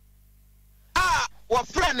wa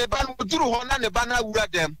friend ne ba no duru ho na ne ba na wura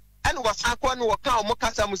dem ene wo san kwa no wo ka o mo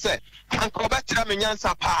kasa mu say anka obetira me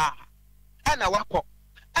nyansa pa ana wakọ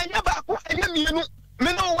anya ba ko anya mienu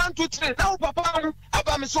me no 1 2 3 na papa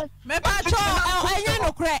aba me so me ba cho anya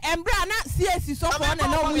no kre embra na CAC so for na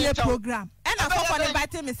no ye program ena so for the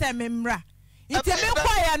bite me say me mra iti me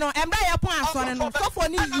kwa ya no embra ya pon asore no so for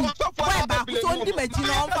ni yi boy ba ko so ndi maji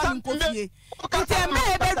no onfa mi kofie iti embra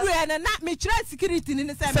e bedu e na me kire security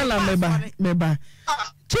ni say me ba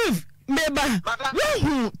chief me ba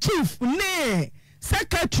chief ne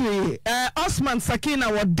Secretary Osman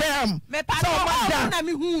Sakina was damn. Me pa na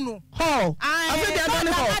mi hu no. Ho. Afi dia don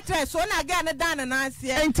ho. Address so na ga na dan na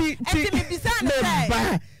asie. Enti me bisa na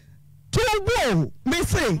say. To me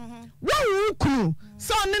say. Wo ku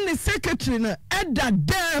so ne secretary na eda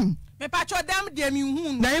damn. Me pa cho damn dia mi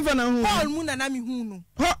hu no. Na even na hu. Hall mu na mi hu no.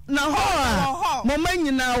 Ho na ho. Mo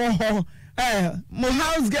manyina wo ho. Mo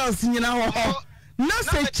house girls nyina wo ho. No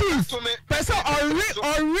say chief person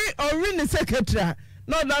ori ne secretary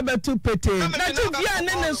no that be too petty na chief ya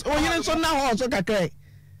ne oyin so na ho so kakrai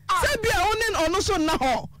say bia onin ono so na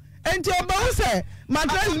ho enti oba wo say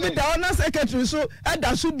matras bi da ona secretary so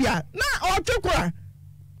eda so bia na otwekura.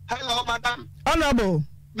 Hello madam honorable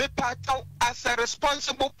me part as a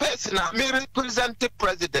responsible person me represent the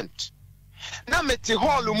president na me ti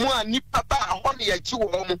hall mu ani papa ho ne ya chi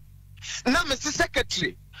wo mu na me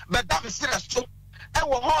secretary but that is so I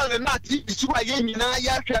will hold and not eat to a yen na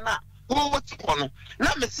yashana. What's on?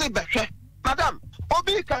 Let me say, Madam,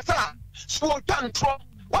 Obi Kasa, swore tantrum.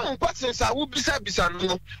 One question I will be said,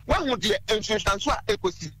 one would be insurance and swat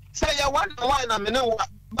equity. Say, I want wine, I mean,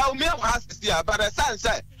 about me has here, but a son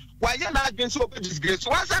said, why you're not been so disgraced?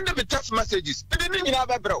 Why send them text messages? I didn't have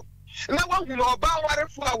a bro. No one will know about what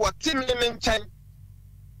if I was team in time.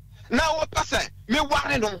 Now, what I say, me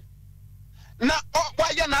want to now,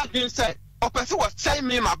 why you're not being said? O person was saying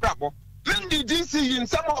me my brabo. Men di D.C.E in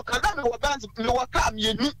some of Canada were bands no come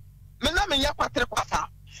you. Men na me ya kwatre kwasa.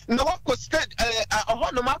 No what could state a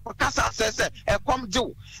hono ma kasa says a come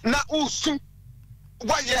do. Na usu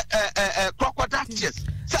why crocodile tears.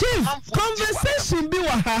 Chief, conversation be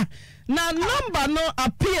waha. Na number no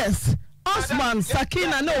appears. Osman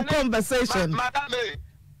Sakina no conversation. Madam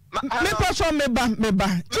me person me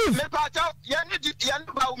ba chief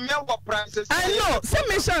I know say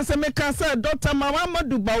me chance me can say Dr.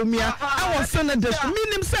 Mamadou Baumia I was senator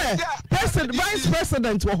meaning say president vice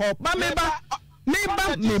president wo ho ba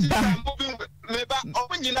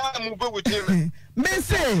me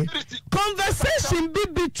say conversation be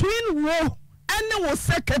between wo and wo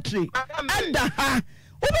secretary and ha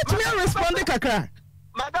what me respond kakra.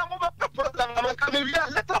 Madam, what problem? I'm coming here.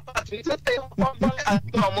 Let us party. Let's say,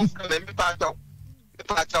 almost coming. The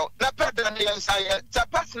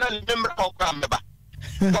personal member of Gramma.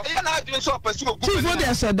 You're not doing so. Chief, what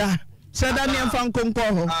they said that? Said that name from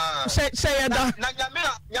Conco. Say that.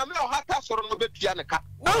 Yamil Hatas or no Pianica.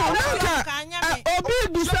 Oh, Obi,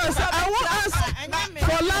 besides, I want us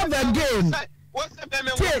for love again.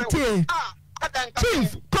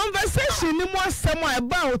 Chief, conversation ni mo somewhere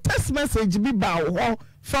about text message be bow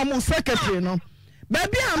from secretary no.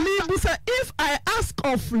 Baby I say if I ask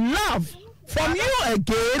of love from you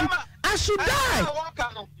again, I should die.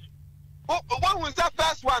 What was that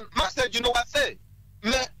first one message you know what say?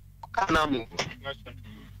 Me kanamu.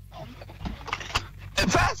 The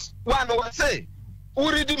first one was say,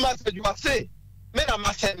 who read the message you say? Me na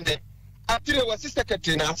masende. After was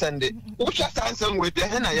secretary na sende. Who just answer with the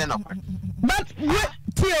henna yana. But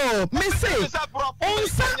Tio, me say,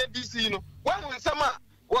 D.C.E when we some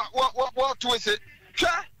what to say,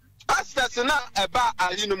 pastors now about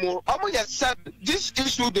Alino, almost said this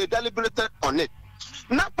issue they deliberated on it.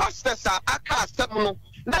 Now pastors are a cast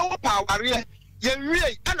now power here. Ye and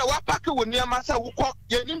a wapaka when near Massa who call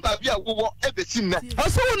ye nimba via who walk every sinner.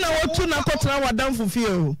 Also, now what to not put our down for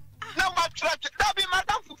fear. Now what track that be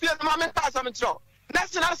madame for fear the moment as I'm in trouble.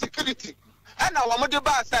 National security and our mother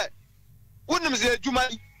bar said. Wouldn't say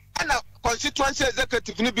Jumani, and a constituency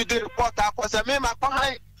executive ni be the report akwa say me ma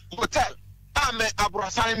kwa hotel ame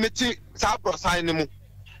abrosan meti sa abrosan ni mu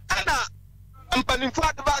ana mpanimfo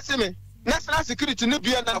advance me national security ni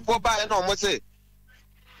bia na fo ba na omo say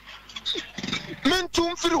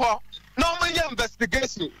mintum firi ho na omo ye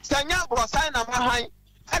investigation sanya abrosan na mahan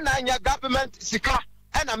ana anya government sika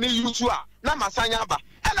ana me use a na masanya ba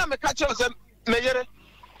ana me ka che say meyere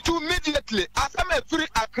to immediately after me free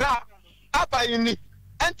Accra abayini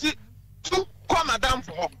enti to kwa madam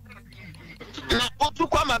for na otu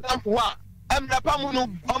kwa madam for emrapa mu no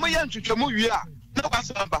omo ye ntwetwemu wi a na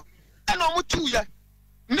kwasamba ena omo tu ye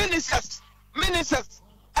ministers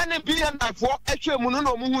ene biya na for atwemu no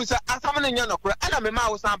no mu hu se asam na nya nokora ena me ma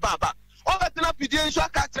wo san baba o betina pidie nso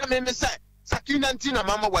aka kire me se sakina nti na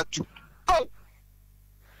mama watu oh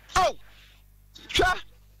twa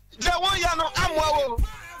je won ya no amwa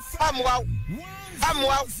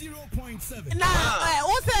na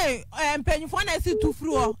o say mpanyfo na si tu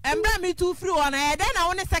free o embra mi tu free o na e den na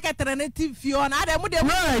woni secretary na ti fi o na dem dem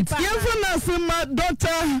right yefo na sima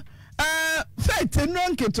Dr. Faith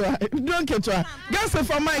Nwonketwa Gase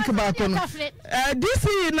for Mike baako no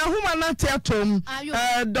D.C.E na huma na teatom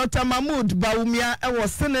Dr. Mahmoud Bawumia e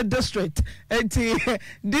was Senate District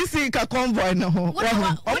D.C.E ka convoy no ho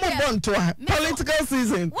omo bonto political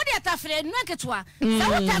season what dey tafre Nwonketwa sa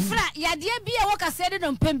what tafra ya de bia wo ka se de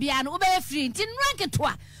no mpam bia no wo be free nti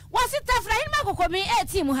Nwonketwa wo se tafra hin makokomi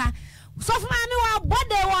team ha so for me wa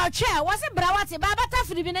bode wa che was brawati baba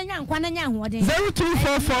tafiri bi na nya nkwa na nya hoden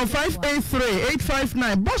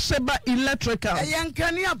 0244538859 Bosheba Electrical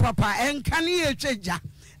enkania papa enkania cheja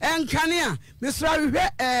enkania misra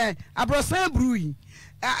hwe abrosan brui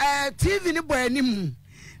TV ni boy anim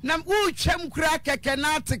na wo twam kura keke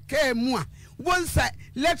na ateka mu a wonsa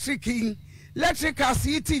electrical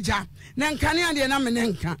city na nkania de na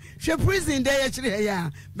menenka hwe prison dey akire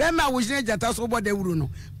ya be ma wo jine jata so bode wuru no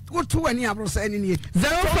to any abrosan ni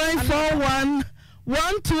 0541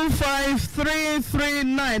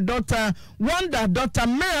 1253339 Dr. Wonder Dr.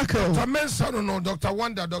 Miracle Dr. Mensa no Dr.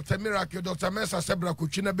 Wonder Dr. Miracle Dr. Mensa sebra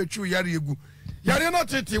kuchina bechu yare egu yare no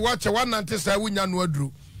tete wache 190 sa wunya no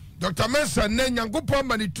aduru Dr. Mensa ne nyankopon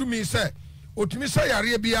ma ni tumi se otumi sa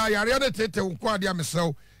yare bia yare no tete wo kwa dia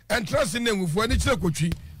mesew entrance ne nwufu ani kire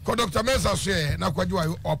kotwi ko Dr. Mensa so ye na kwaji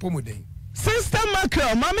wa opomuden Sister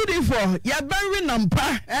Macro, Mami Difo, ya bari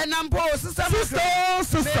nampa. Nampo, Sister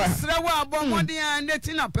Srewa Bomodi and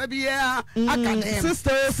Netina Pebia Academy.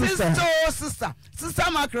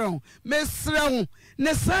 Sister Macro, Miss Rew,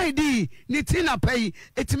 Nesaidi, Nitina Pay,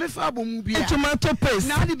 Etimifabu Mubia, tomato paste.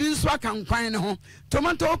 Now the bean swag and fine home,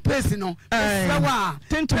 tomato paste, no,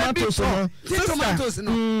 tin tomatoes,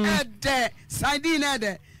 no,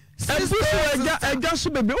 Sardine. Sister,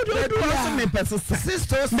 just baby. What do you do? Me persistent.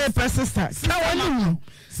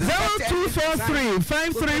 0243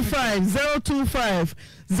 535 025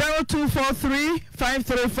 0243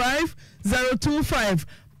 535 025.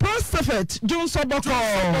 Prostafet Johnson Boko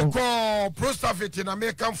Prostafet in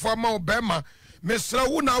American former Obama. Mr.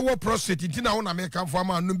 Una wo prostate tina una American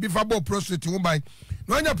former no bifa bo prostate wo ban.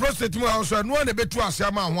 No anya prostate mo house no na betu ase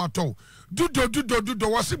ama ho ato. Dudo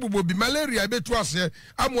wase bubo bi malaria betu ase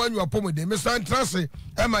amu anyu apomode Mr. Entrance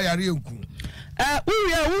ema yare enku. We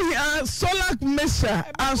solar measure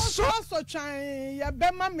so chan ya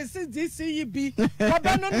bema Mrs. D.C.E bi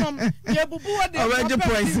obenunom ye bubu wo de already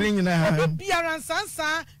points nyina biaran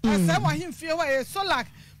sansa asa wa himfie wa solar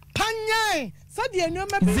panyan sadia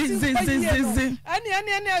nyoma zi ani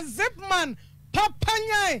zipman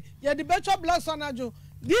papanya ye de becho blocks onajo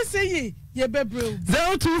D.C.E ye bebreu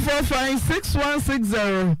 0245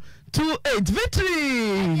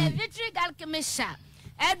 616028 victory galkemesha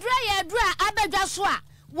edra abedwa so a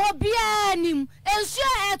wo bia nim ensuo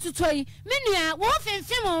etutoi menua wo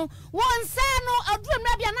fimfim wo nsa no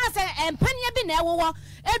adurumna bia na se empania bi na ewo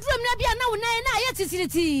adurumna bia na wonan na ye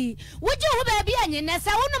titiriti woje ho ba bia nyene se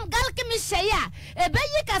wonum galkemesha ya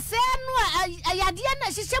ebeyi kase no ayade na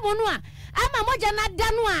hihye mo no a ama moja na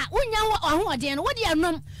da no a wonya ho oden no wodi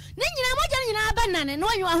anom ne nyina moja nyina abanane no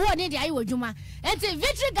onyo ho oden de ayi wodwuma enti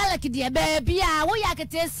victory galak de ba bia wo ya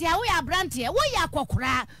ketesia wo ya brante wo ya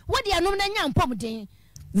kokora wodi anom na nya mpomden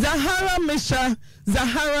Zahara Misha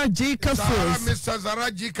Zahara G capsules Mr.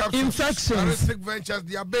 Zahara G capsules infections ventures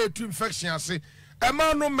the abe to infection ase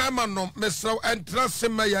ema no mema no Mr. Entrance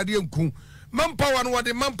ma yare enku manpower no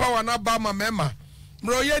de manpower na ba ma mema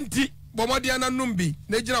mroyenti bomodi ana numbi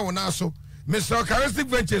na gira wona so Mr. Charistic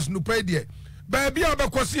Ventures no pay there baby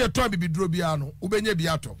abakwose eto abibiduro bia no ubenya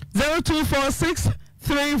bia to 0246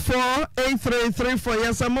 348334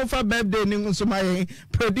 yes amofa birthday ni nsomaye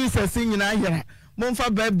producer sin nyina yera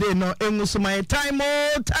Monfa birthday no engu so my time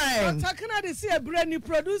Takana de see a brand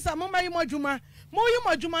producer mama yimojuma mo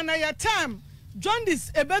yimojuma na ya time John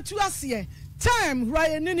this ebetu ase time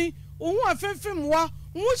Ryan nini ohu afemfem wa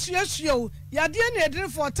nwuhyehyeo yade na edin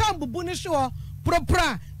for time bubu ni hwe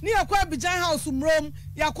propra ni akwa Abidjan house mrom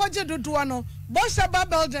yakwaje dodoa no Boshaba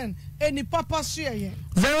Belden eni papa suye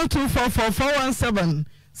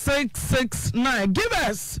 0244417669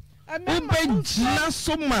 give us ubejina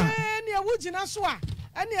soma eni awujina so a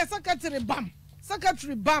eni secretary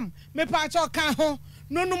bam me pa cha kan ho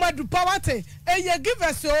no numadu pawate eye give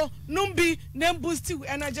us o numbi nem boost you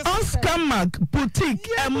energy Oscar Mark boutique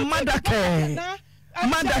madake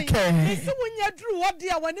isi wunya dru wodi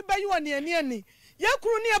a wani bayi wani ani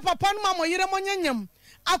yakuru ni papa no ma yire monyanyam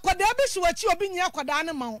akoda bi so achi obi nya akoda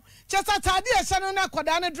ne ma chesa tade e hye no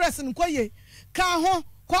akoda ne dress nkoye ka ho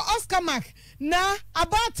ko Oscar Mark na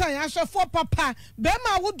abatan ahwefo papa be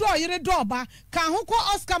ma wodo yire doba ka ho ko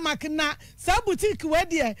Oscar Mark na sa boutique we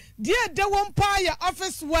de de won pa ya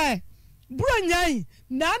office wear bronyai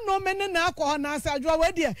na no mene na akọ na asadwo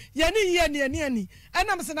we de ye ni ani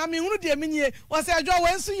enam se na me hunu de menye wasadwo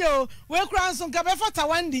we nso ye we kura nso nka be fata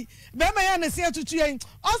wandi be ma ya na se atutu yen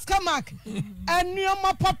Oscar Mark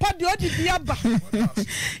anuoma papa de odi bia ba ye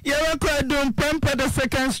we kwa don pempe the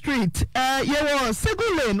second street ye wo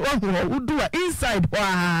Segulane ohwo udua inside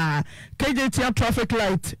wa KJT traffic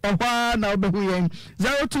light ohwa na obehu yen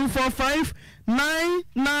 0245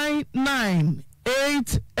 999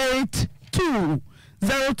 882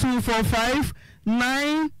 0245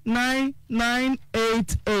 999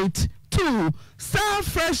 Star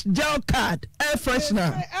Fresh gel card air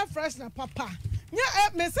freshener papa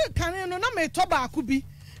nya me se kan no na me to ba ku bi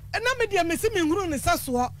na me de me se me huru ne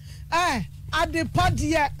saso adepa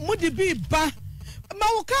de mudi bi ba ma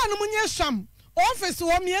wo kan no munye sham office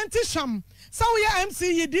wo me enti sham sa wo ya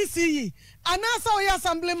MCE D.C.E ana sa wo ya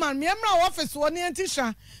assemblyman me emra office wo ne enti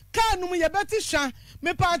sha kan no ye beti sha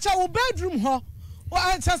me pa cha wo bedroom ho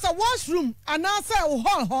Chasa washroom and answer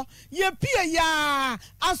hall ho ye pie ya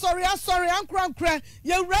sorry ankra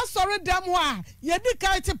ye sorry damwa ye di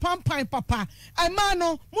kaiti pampan papa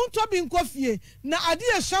amano munto bi nkofie na ade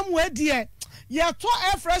e sham we de ye to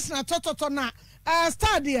air fresh na tototo na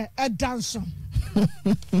star de e dance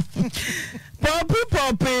Poppy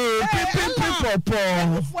for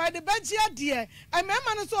the begia dear I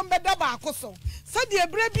member no so beda ba akoso said the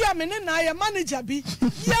brebia me na ye manager bi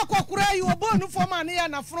ye akokura you obonu for man ya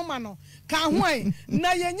na froma no ka hwan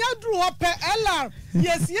na ye nya dru ho pe LR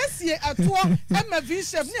yes ato MV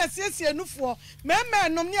chef na yes nufo meme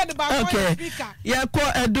nom ne de ba speaker ye ko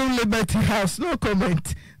Edun Liberty House no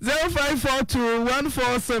comment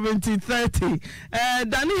 0542147030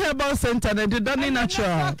 Danny Herbal Center na Danny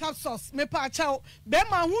Natural capsules me pa chao be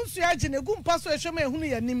ma hunsu agine gumpa so ehwe ma ehunu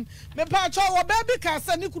yanim me pa chao wo be bi ka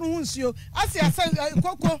sa ni kunu hunsuo ase asa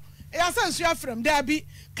koko ya sa nsu afrem da bi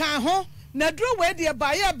ka ho na dro we de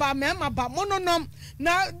ba ye ba mema ba mononom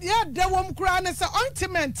na ya de wom kura ne se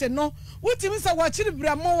ointment no wutimi se wa chiri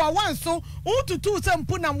bramo wa wanso ututu se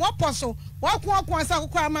mpu na waposo wakwa asa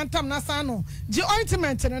kokwa amantam na sa no ji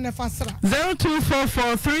ointment ne fasra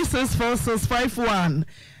 0244364651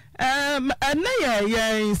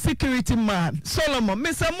 yeah, security man Solomon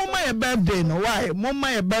Mr. Mama your birthday no why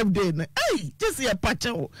Mama your birthday no hey just your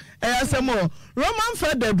pacho asemo Roman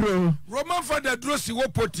father bro si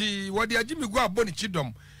wopoti wodi agimi go aboni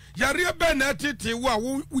chidom yare be na tete wo a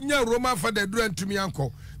unya Roman father dro antumi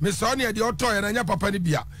anko Mr. Oni de oto ya nya papa ni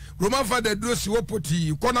bia Roman father dro si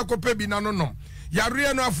wopoti kona kope bi na nonom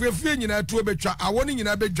yare no afuafie nyina atu betwa awoni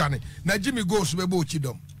nyina bedwane na agimi go so bebo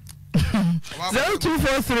chidom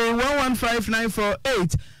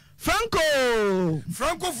 0243115948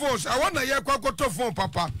 Franco Force I want to hear kwakoto phone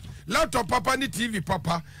papa laptop papa ni TV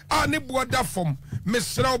papa ne boda form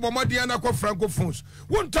mesra obomadiana ko Franco Force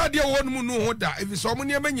wonta de won mu no hoda if so mo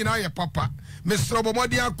ne manyina ye papa mesra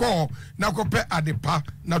obomadian ko na ko pe adepa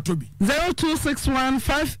na tobi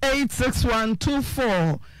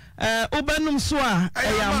 0261586124 obenum so a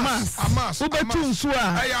ayamas obetum so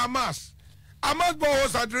a ayamas Amas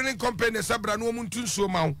Bohos a drilling company sabra no muntu nsuo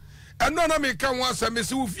ma wo eno na me ka ho asem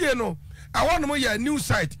se wo fie no awon mo ya new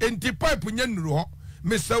site enti pipe nya nuru ho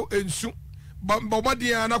me se ensu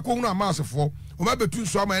bomodian na ko hunu amasefo o ma betu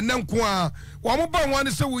nsuo ma enen ko a wo mo ba ho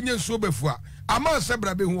ne se wo nya nsuo befu a amas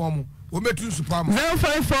sabra be hu wo o metu nsu pa ma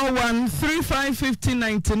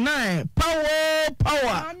 0541355099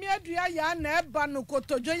 power ami adua ya na eba no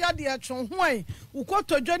kotojo ya de etwo ho ai wo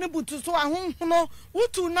kotojo ne butu so ahonhono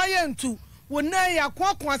wutu na ye ntu wona ya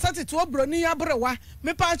kwa asate to broni ya brewa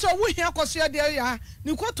me pa cho wo hia koso de ya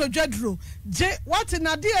ni kwato dwadro je what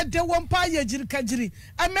na de de wo mpa ya jirikagiri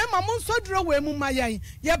amema mo so dro we mu mayan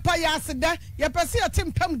ye pa ya aseda ye pese ya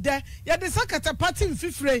tempam de ye de sakata party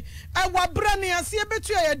mfifire e wa brani ase e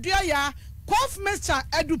betu ya dua ya cough mixture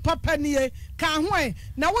edu papa nie ka ho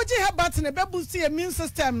na woji herbert ne bebusi immune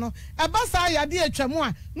system no ebasa yade atwamu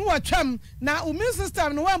a no watwam na immune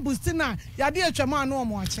system no wan boost na yade atwamu a no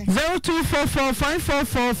mo ache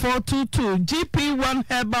 0244544422 GP1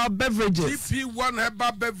 herbal beverages GP1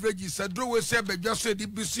 herbal beverages adro we say bedwa so di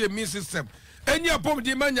busi immune system eni apom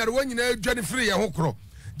di manyare wanyina adwane free ye hokro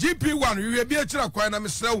GP1 we bi akira kwan na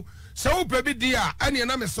mesrew so pe bi dia ene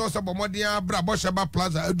na meso so bomodin abra bosheba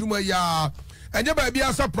plaza aduma ya enye ba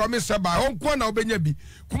bia so promise ba onko na obenya bi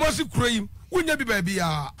kumosi kuroyi unya bi ba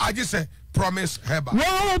bia age se promise heba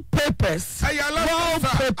wallpapers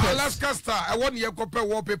Alaska star I want ye kope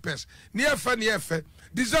wallpapers ni efe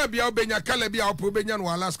design bia obenya kala bia obenya no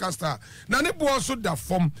Alaska star na ne bo so da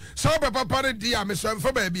form so be papa re dia me so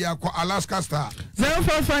mfa ba bia ko Alaska star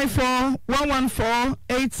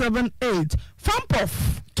 0454114878 Fampof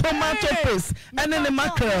tomato paste and then the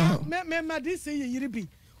mackerel me D.C.E yiribi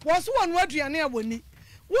was one waduane awoni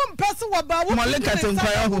won pese wo ba wo moleka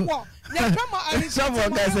tenkwaya ho ya kama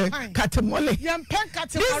someone guys katemole yam pen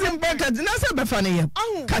katemole this in bucket na say be fani yam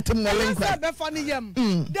katemole nkwa be fani yam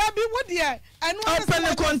there be wo de enu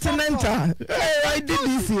open continental I did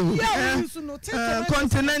this you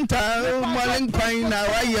continental molenkwan na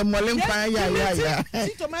why molenkwan ya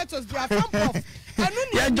tomatoes they are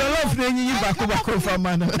Fampof ya jollof na nyi bako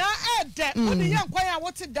fama na ede oni yankwan a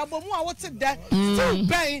wote da bomu a wote da still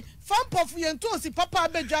ben Fampof yentosi papa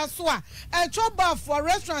abedwa so a choba for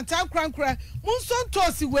restaurant akrankra munso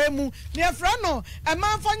tosi we mu ne efra no e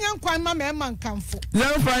manfa nyankwan ma me mankamfo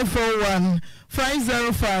 0541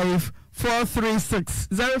 505 436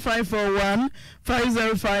 0541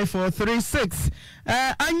 505 436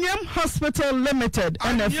 Anyam Hospital Limited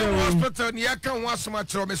Anyam Hospital ni aka ho asoma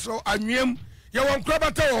kire me so Anyam ye won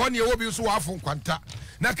krabata wo ne wo bi so wafo kwanta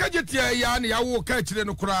na kajetia ya ne ya wo ka kire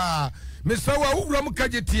no kura me so wa wura mu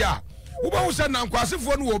kajetia wo ba wo sha na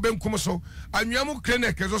nkwasefo no wo benkum so Anyam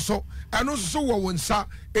clinic so eno so wo wonsa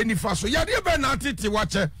enifa so ya de be na tete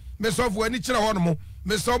wache me so fo ani kire ho no mo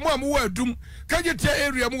me so mo am wo adum kajetia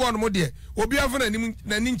area mu wo no mo de obi afo na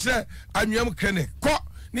ni kire Anyam clinic ko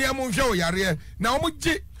ne ya mo hwe wo yare na wo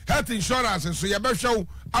gi health insurance so ya be hwe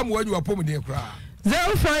am wanyu apom ne kura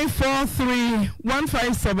 0543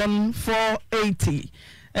 157 480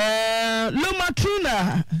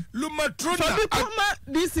 Lumatruna Fabikoma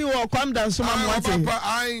D.C.E will come down so much and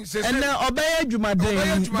obey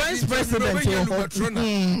Jumaden Vice President ne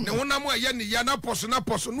wona mo ye ne ya na poso no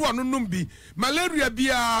anu numbi malaria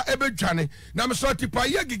bia ebedwane na me so tipa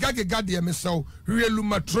ye giga de me so hwe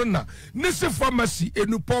Lumatruna ne se pharmacy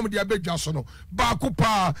enupom de abedwa so no ba ko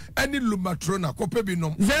pa ani Lumatruna ko pe bi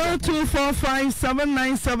nom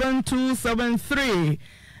 0245797273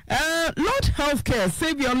 Lord Healthcare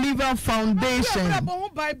Save Your Liver Foundation.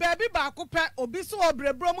 Baby baako pe obi so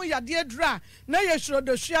obrebro mu yade dra na yeshuro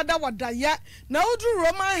do hwiada wadaya na odru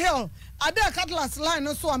Roman Hill ada Cutlass line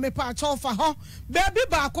no so amepa acho fa ho baby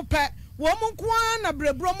baako pe wo mu kwa na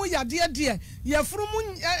brebro mu yade de yefuru mu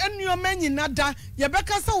enuoma nyina da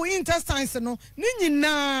yebeka sa wo intestines no ni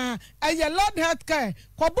nyina eye Lord Healthcare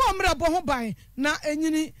kobo omrebo ho ban na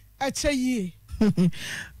enyini ache yie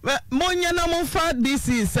Monya na monfa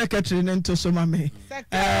D.C.E secretary nto so mame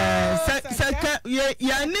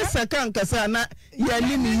ya ni saka nkasa na ya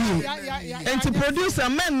ni ni enti producer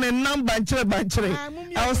men ne number banchire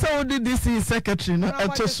I was so the D.C.E secretary no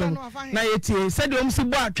eto so na yetie said om si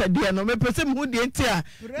bo atwade no me pese me hu de entia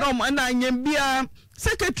no na anyam bia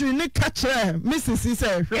secretary ni ka kire Mrs.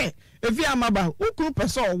 say hwe efi amaba ukuru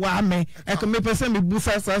person wa me e ko me pese me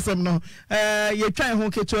busa sasem no ye twan ho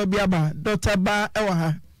kecho bia ba Dr. Ba ewa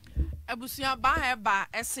ha abusia ba heba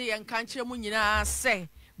ese ye nkankyere mu nyina se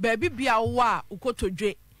baabi bia wo a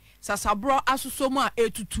ukotodwe sasabro asusomu a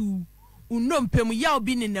etutu unnompem ya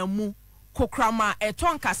obi nenamu kokrama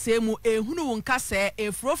eton kase mu ehunu won kase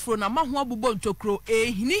efrofro na maho abubo ntokro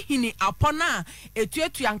ehini apona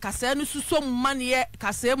etuetu yankase no susom mane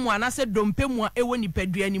kase mu anase dompemu a ewo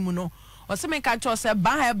nipadua ni mu no oseme ka cho se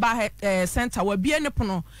ba center wa bie ne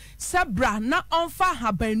pono sebra na onfa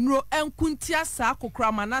habanuro enkuntia sa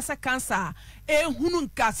kokrama na se cancer ehunu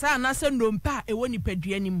nkasa na se ndompa ewo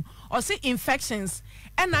nipadua ni mu ose infections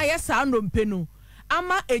ena yesa ndompe no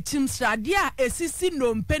ama echimsrade a esisi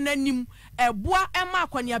ndompe nanim eboa ema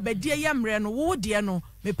akwani abadie yemre no wo de no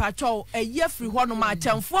mepacho eye firi ho no ma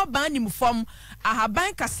chamfo ban nim fom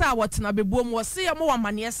ahaban kasa a wotena bebuom wo se ye mo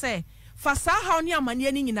wamane se Fasa how ni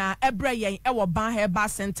amane ni nyina ebre yen e wo ban Herbal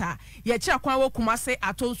Center ye kira kwan wo Kumase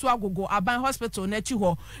Atonsu Agogo Aban Hospital na chi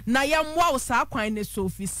ho na ye mwa wo sa kwan ne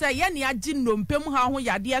sofi se ye ne agi nnompem ha ho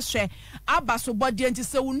yade hwe abaso body enti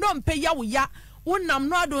se wo nnompe ya wo ya wonam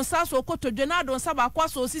no adon sa so kotodwe na adon sa ba kwa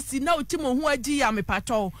so sisi na utimo ho agi ya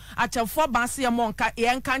mepato achefo banse ye monka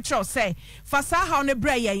ye nka kire se fasa ha ne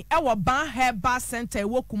bre yen e wo ban Herbal Center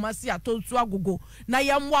wo Kumase Atonsu Agogo na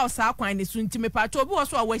ye mwa sa kwan ne so nti mepato bi wo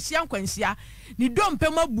so a wahia nkwanhia ni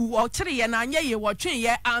dompem abu o kire ye na anye ye wo twen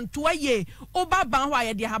ye antoa ye oba ban ho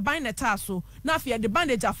ye de haban ne ta so na afia de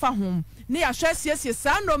bandage afa hom ne ya hwe siesie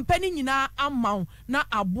sa no mpani nyina amaw na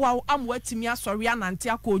aboa amwatimi asori anante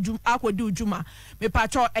akodi ujuma me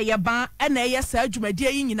pacho eyeban na eye sa adwumadi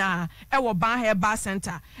yi nyina e wo ban Herbal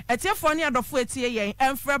Center etiefo ne adofo etie yen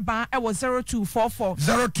emfre ban e wo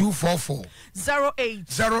 0244 08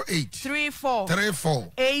 34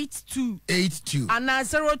 82 ana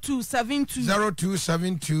 0272 50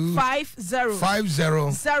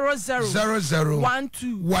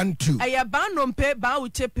 12 eyeban no mpe ba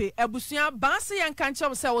uchepe ebusu banse yan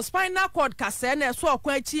kanche se wo spinal cord kase na so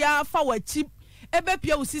okwa achia fa wachi ebe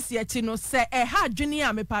pia usisi achi no se ha adwene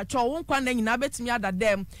a mepacho wo nkwa na nyina betimi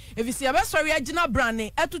adadam efisi ebe sori agina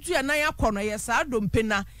brane etutu ya nan akono ye sa dompe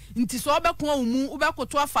na nti so obekon omu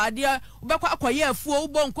obekoto afade obekwa akoye afuo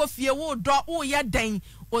ubo nkofie wo do wo ye den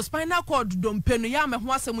o spinal cord dompe no ya me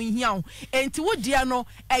ho asem nhia wo enti wo dia no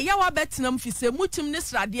eya wa betenam fise mutim ne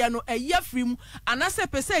srade no eya frim anase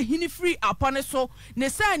pese hini free apone so ne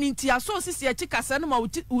sa ni nti aso sisi achi kasa no ma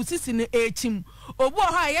usisi ne echim obo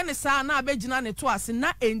ha ye ne sa na abegina ne to ase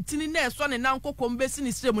na entini na eso ne na nkokombesi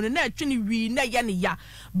ne sremu ne na atwe ne wi na ye ne ya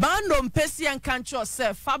ba no mpesi en kancho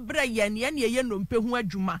se fabre ye ne ye no mpe ho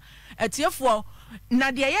adwuma etiefo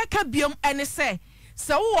na de ye ka biom ene se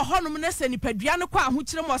se wo honum na se nipadua no kwa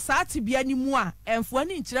ahokire mo saate bia ni mu a emfo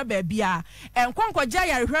ani nkire ba bia enkonkogya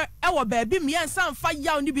yarehwe e wo ba bi miensa mfa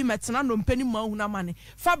yaw ni bi metena no mpani mu ahuna mane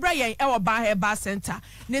fabra yen e wo ba Herbal Center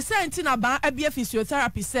ne se enti na ba abia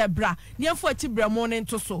physiotherapy se bra ne emfo ati bra mo ne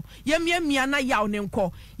ntoso yemiamia na yaw ne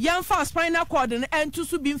nko yemfa spinal cord ne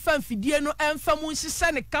entoso bi mfa mfidie no emfa mu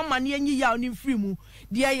nhihye ne kama ne enyi yaw ne mfiri mu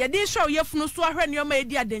de ye de show yefunu so ahwe ne ma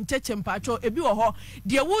edi adencheche mpacho ebi wo ho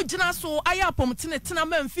de wo gina so ayapom tena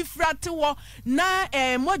ma mfifra te wo na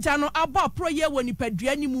moja no abo pro ye wo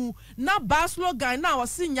nipadua ni mu na ba slogan na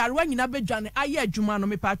wose nyarewa nyina bedwane aye adwuma no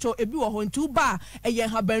mepacho ebi wo ho nti ba eye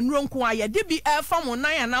habanuro nko aye de bi fam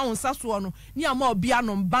nan ya na wonsa so no ni ama obia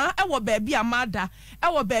no ba e wo ba bia mada e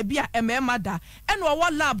wo ba bia ememada e no wo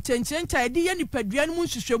lab chenchencha de ye nipadua ni mu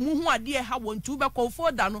hwehwemu ho ade ha wo nti be ko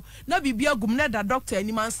foda no na bibia gum na da doctor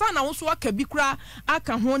ni mansa na wo so aka bi kura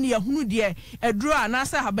aka ho ne yahunu de eduro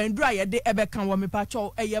anasa habanduro aye de ebeka wo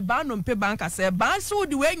mepacho eye ba no mpe banka se ba so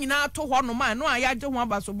de we nyina to ho no ma no ayaje ho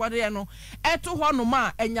abasobode no eto ho no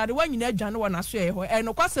ma enyare wa nyina adwane wo na so ye ho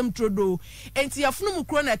no kwasem trodo enti yafunu mu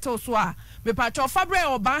kro na eto so a mepacho fabre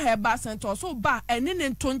o ba Herbal Center so ba ene ne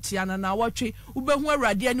ntontia na wotwe ubehu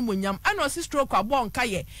awrade ani monyam ana osi stroke abo nka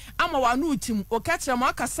ye ama wa no utim o ka kire mo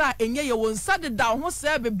akasa enye ye wonsa de da ho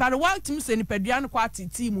se be bare wa tim se ni padua no kwa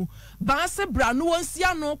titi mu ba se bra no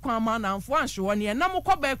wonsia no kwa ma na mfo anhwe ne na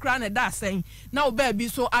mokọ ba kra ne da asen na o ba bi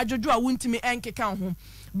so ajojo a wontimi enkeka ho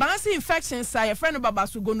bansi infection sa ye friend baba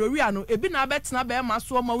so gonorrhea no ebi na betena be ma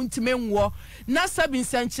so ma wontime nwo na sabin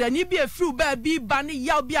sanchire ni bi efru ba bi ba ne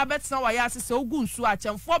yaw bi abetena wa ya asese ogu nsu a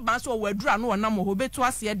chemfo bansi o wadura no na mo ho betu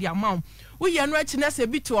ase de amount wo ye no achi na se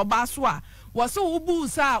bi to oba so a wose ubu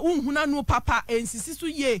sa unhuna no papa ensisi so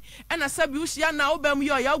ye ena sabi uhia na obam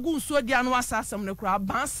ye ya gu nsuo dia no asasem ne kra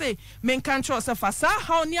banse menkancho se fasa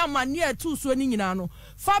ha oni amane atu so ni nyina no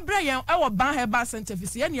fabre yen e wo ban Herbal Center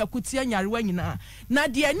fisi ye ne akutia nyarewa nyina na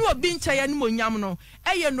de ne obi ncha ye ne monyam no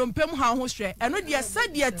eye no mpem ha ho hwe eno de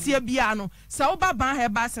sade tie bia no se wo ba ban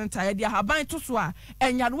Herbal Center ye de haban to so a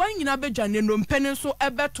enyarewa nyina bedwane no mpene so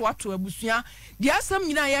ebeto ato abusua de asem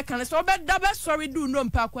nyina ye kan se obeda be sorry do no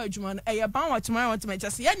mpa kwa adwuma no eye watchman want me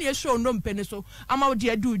just ye ne show no mpene so ama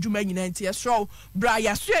de adu dwuma nyina nti ye show bra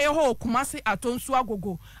ya so ye ho Kumase Atonsu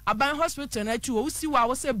Agogo Aban Hospital na chi wo si wa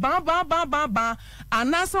wo se ban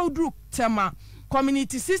anasa udru tema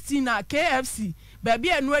community 16 na KFC baby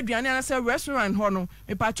enu aduane na se restaurant ho no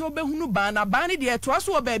mepacho behunu ban na ban de to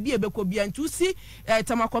so baby ebekobia ntu si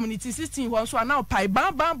tema community 16 ho so na pai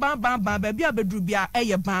ban baby abedru bia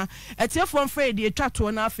eye ban etiefo mfre de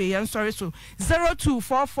twato na afa ye sorry so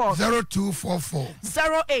 0244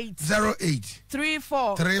 08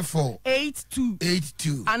 34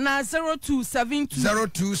 82 ana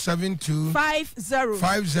 0272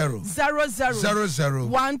 50 00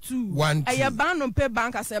 12 eye ban no pe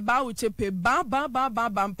bank ase ba wo chepe ba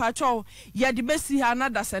mpacho ye de besi ha na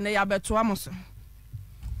da se ne ya beto amoso.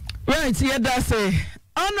 Right, yeah, that's it.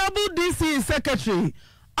 Honorable D.C.E Secretary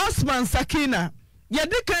Osman Sakina, ye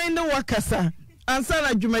de kind of wakasa, answer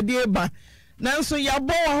na Jumadi ba. Nanso ya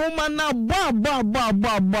bo ahoma na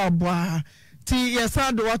ba. Ti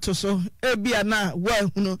yesa do wato so ebia na wa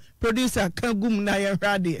hunu producer kan gum na ye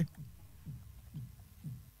hwade.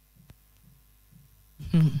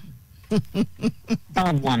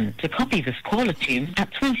 R1 to copy this caller tune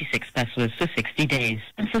at 26 pesos for 60 days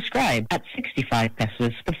and subscribe at 65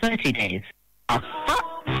 pesos for 30 days.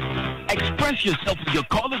 Express yourself with your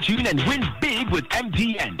caller tune and win big with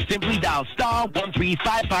MTN. Simply dial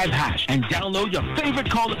 *1355# and download your favorite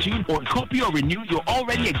caller tune or copy or renew your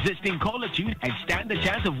already existing caller tune and stand the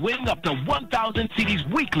chance of winning up to 1,000 CDs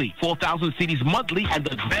weekly, 4,000 CDs monthly, and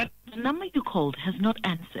the grand... The number you called has not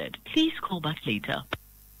answered. Please call back later.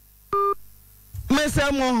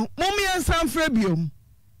 Mesamo, Mummy and Sam Frebium.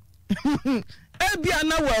 Ebia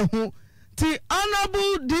na wahu. Ti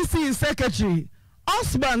Honorable D.C.E Secretary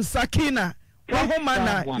Osman Sakina.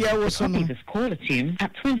 Wahomana copy this caller tune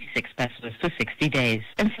at 26 pesos for 60 days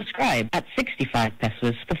and subscribe at 65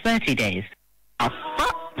 pesos for 30 days.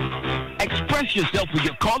 Express yourself with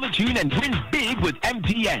your caller tune and win big with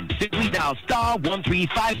MTN. Simply dial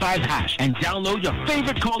 *1355# and download your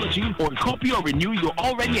favorite caller tune or copy or renew your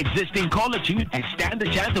already existing caller tune and stand the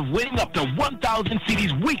chance of winning up to 1,000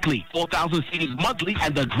 CDs weekly, 4,000 CDs monthly,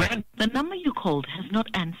 and the grand... The number you called has not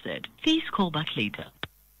answered. Please call back later.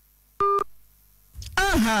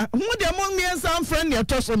 Aha, who the among me and some friend ya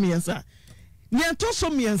toso miensa. Nya toso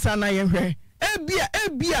miensa na yehwe.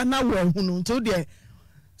 Ebia na we hunu to de.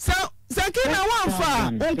 Sakina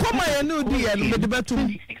wanfa unkoma yenu di ya medibatu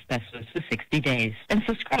 26 pesos for 60 days and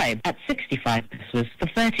subscribe at 65 pesos for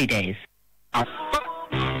 30 days.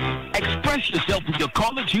 Express yourself with your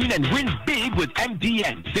caller tune and win big with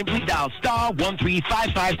MTN. Simply dial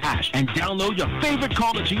 *1355# and download your favorite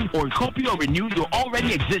caller tune or copy or renew your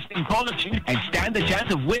already existing caller tune and stand the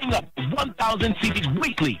chance of winning up 1,000 CDs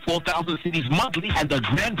weekly, 4,000 CDs monthly, and the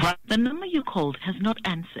grand prize. The number you called has not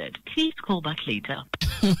answered. Please call back later.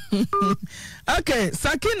 Okay,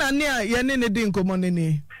 Sakina nia yanene din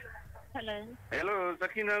komonene. Hello. Hello,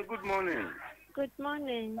 Sakina, good morning. Good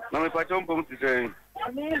morning. Mama Pachompo today.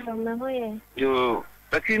 Yo,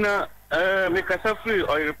 Sakina, me kasa free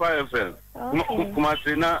OYEREPA FM.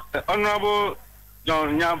 Kumasina, Honorable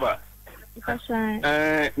John Nyaba. That's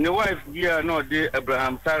right. The wife here no de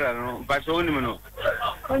Abraham Sarah no, Pastor Onimino.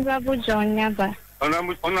 Honorable John Nyaba.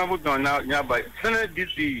 Honorable John Nyaba. Senate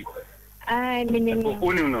D.C.E. I mean,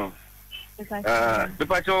 Onimino. The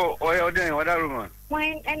Pastor Oyoden, what are you?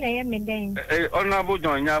 Why and I am in Honorable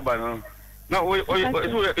John Nyaba no. No, we in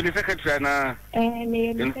the secretary now.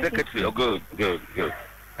 In secretary, oh, good.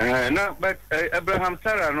 No, but Abraham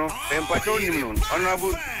Sarah, no, and Patronium,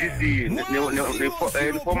 Honorable D.C.E,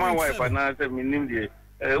 the former wife, and I said, me name the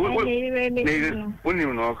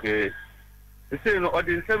okay. They say, no, or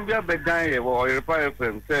the same year, but die, or OYEREPA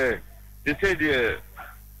FM, say, they say, the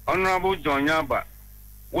Honorable John Nyaba,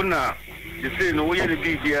 Una, they say, no, we are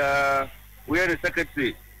the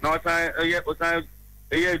secretary, no time,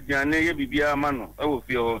 Bibia Mano, I will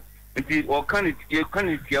feel. It or can it, you can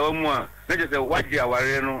it, your more, not just a white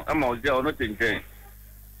Yawareno, I'm out there or not in jail.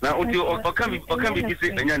 Now, or can be busy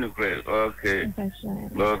and Yanucre. Okay.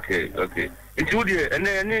 It's would and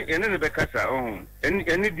then Becassa,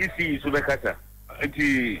 any D.C.E. Subecassa.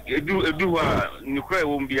 You do Nucre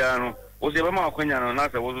won't be ano, was the Mama Queniano,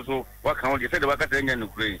 not also what can you say about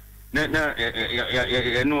Yanucre? No,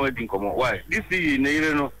 I think, why? D.C.E.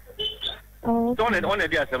 Naireno. Don't it only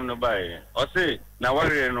there some no buy. Or say, now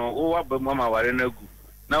worry no, what but Mama were no good.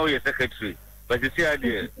 Now you're secretary. But you see,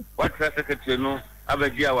 idea, what's the secretary no?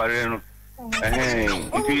 Abagia were no.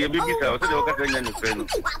 Into your baby, I was a friend.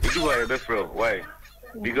 You do a better. Why?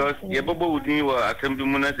 Because your bubble would need a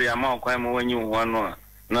assembly say amount crime when you want one.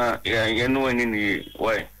 Nah, you know any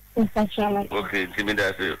why. Okay, Timmy,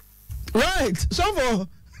 that's it. Right, so for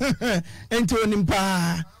Antonin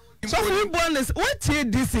Pa. So we bonus what here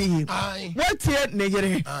D.C.E. What here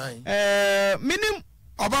Negere minim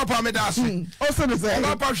Obapa medasi also the same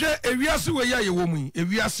Obapa hwe ewiase we ya ye womu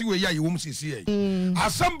ewiase we ya ye womu sisi e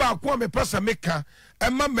asamba ko me pesa meka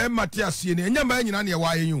emma mate asie ne enya ma nyina ne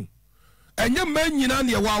wa ayen enya ma nyina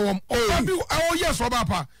ne wa wom oba bi yes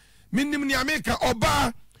Obapa minim ne ameka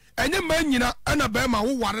oba enya ma nyina ana ba ma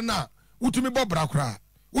wo ware na utumi bobra kra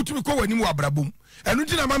utumi ko wani mu abrabum enu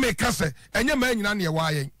ntina ma meka se enya ma nyina ne wa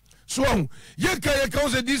ayen. So, yeka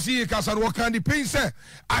was a D.C.E. Castle Wakandi Pin, sir.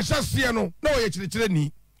 I shall see no, no,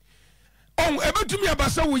 ni. Ebe to me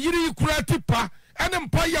abasa wo yiri kura tipa ene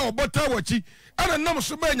mpa ya obota wachi ana nam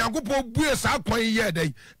so ba Nyankopɔn bue saa kwan ye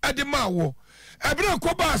dai ade ma wo ebre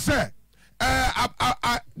ko ba se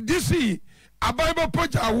D.C.E abaiba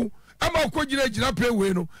pojawo ama ko gira pe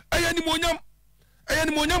we no eye ni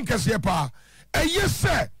monyam kase pa eye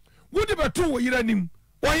se wode beto wo yiranim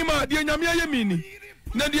wahima de nyame aye mini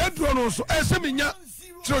na de aduro no so ese menya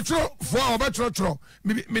choro fo a oba choro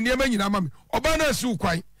me niam nyina ma me oba na asi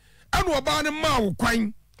kwan ana oba ne ma wo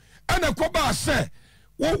kwan ana ko ba se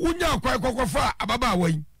wo unya kwan kokofa ababa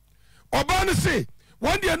awan oba ne se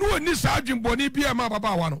won de no ani sa adwemboni bia ma ababa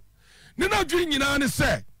awa no ne na adwen nyina ne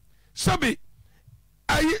se sabi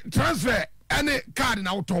ayi transfer ane card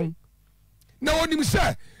na woton na onim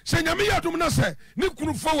se nyame yadom na se ne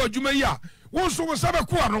kunu fo wadwuma yi a won so wo sabe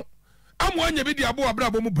ko ano amo anya bi de abo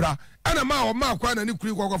abrabo mu bra ana ma o ma kwa na ne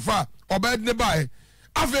kuru kokofa oba ne bae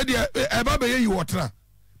afa de eba be yi wotena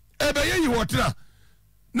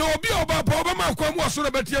na obi oba pa oba ma kwa mu aso na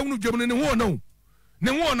betia hunu dwom ne ho na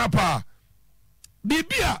ne ho na pa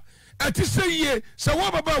bibia ati seye se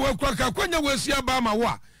wo baba wa kwa ka kwanya wasia ba ma wo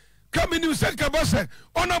a ka mini se ka ba se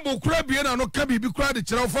ona bo kura bie na no ka bibi kura de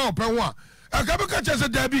kire fa opa ho a aka be ka chese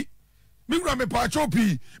dabi mi kura me pa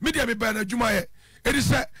chopi mi dia me ba na dwuma ye edi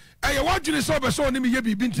se eye wadwene se obeso oni me ye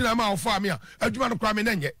bibi ntina ma ofa me a adwuma no kura me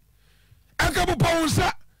na nye aka bo pa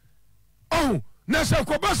wonsa oh na se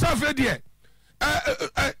ko ba sa fe de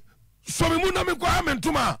so me mu na me kwa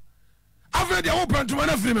mentuma afa de wo pantuma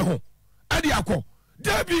na firi me ho adi akọ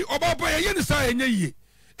dabi obaba ye ni sa enye yie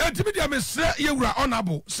entimi dia mesre yewura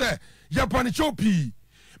onabo se yapani chopi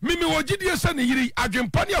mimi wogidie se ne yiri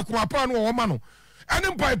adwempa ne akomapa no wo ma no ene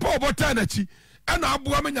mpai pa obota na chi ana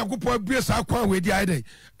aboa me Nyankopɔn abue sa akwa we di aide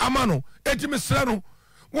ama no entimi sre no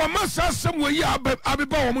wo ma sa asem wo yi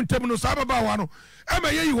abeba wo muntem no sa ababa wa no ema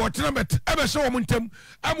ye yi wo tena met ebe hye wo muntem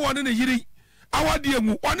ama wone ne yiri awade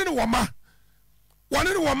emu wone ne wo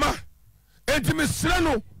ma entimi sre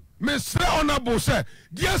no mesre onabo se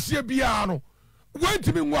dia sie bia no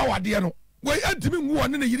wantimi nwu awade no we antimi nwu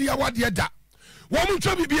wone ne yiri awade da wo mu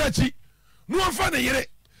twa bibia chi no fa ne yire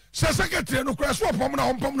se secretary no kra so opom na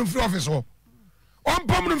ompom no free office ho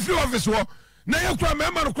na ye kra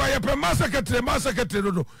mema no kra ye pe ma secretary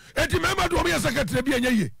do enti mema do me secretary bia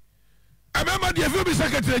nyeye e mema de fi bi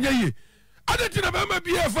secretary nyeye adeti na mema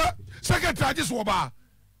bia fa secretary agi so ba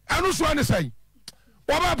anu so ane sai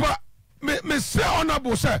wo ba pa me se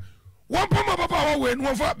honorable say one poma papa wa we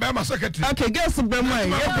no fa be ma secretary okay guess be my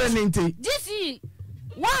representative D.C.E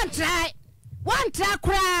one try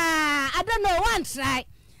kra I don't know one try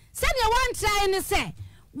send you one try ni say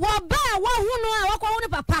wo ba wo hu no a wo kwa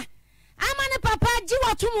papa ama ne papa ji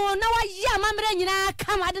watomo na wa yi amamre nyina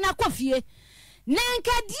kam ade na kofie na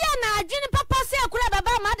nka dia na adwene papa se kra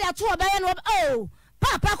baba ma de ato oba ye no oh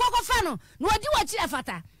papa kokofa no na odi wa chi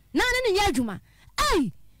afata na ne nya adwuma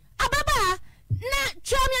ai ababa na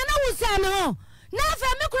twamia na wusa no na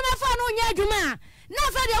fa me kuna fa no nya adwuma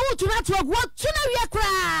na fa de wutu na to ogwo tu na wie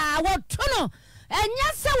kra wo tu no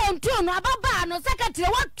enya se won tu no ababa no secretary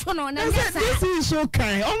wo tu no na yes this is so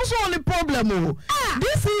kind almost only problem oh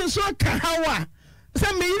this is so kawa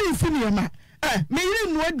say me yiri senior ma me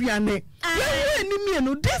yiri no aduane ye ni me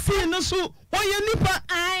no this is no so oye nipa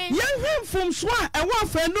ye hwem fom so a e wo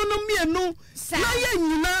fa no no me no na ye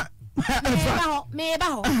nyina me ba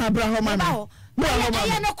ho abraham ma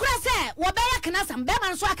ye no kura se wo be yaknasam be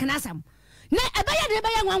man so aknasam na e be ye de be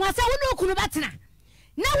ye nwanwa se wo no kunu betena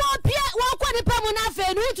na wo pia wo kwa ni pamu na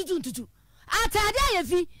fe no tutu atade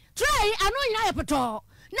ayefi try anu nyina ye poto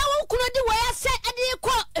na wo kunu di wo ya se ade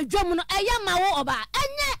ko adwom no eya ma wo oba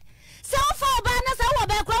enye se wo fa oba na se wo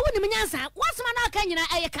ba kura wo ni nyansa wasoma na aka nyina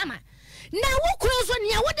eye kama na wo kunu so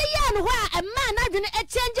nia wo de ya no ho a ma na dwene e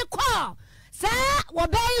change call sa wo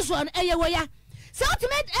ba yi so eye wo ya se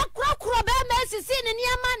ultimate e kura ba ma sisi ne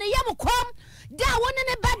niama ne yam kom da woni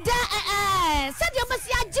ne bada said you must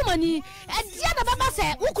ya jimani e dia na baba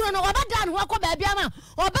se ukuro no obada no akọ ba bia ma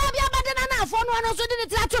oba bia bada na afọ no no so de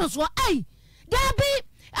tira toro so ai dabi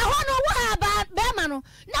ehọ no wo ha ba ma no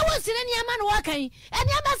na wo sire niama no wakan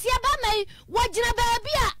eni amasi ba mai wo gina ba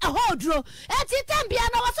bia ehọ duro eti tambia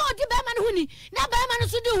na wo so odi ba ma no huni na ba ma no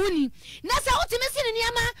so di huni na sa wotime sire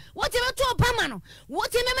niama wotime to pa ma no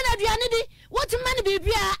wotime me na duane di wotime ma ne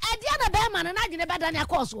bibia e dia na ba ma no na gina bada ne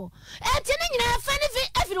akoso eti ni nyina fa ne fi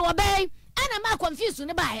afiri wo bai ana ma confuse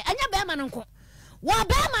ne bai anya ba ma no nko wo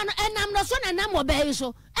ba ma no enam no so na nam wo bai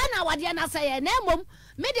so ana wade na say na mom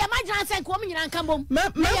media magina sen ko nyina nka mom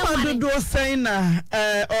me do sen na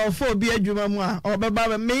ofo obi adwuma mu a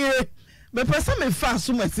obeba me be pese me fa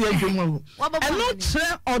so masi adwuma mu eno tre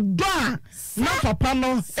odo a na papa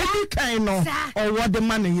no edi kan no owo de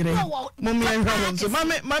ma ne yire mom ye hwaro so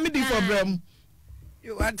mami di for brem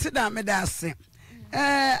You are to that medicine.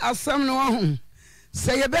 As some no home.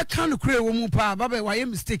 Say a better kind of crew woman, pa, Baba, why you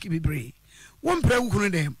mistake be brave. One prayer who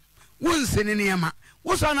them. One sin in Yama.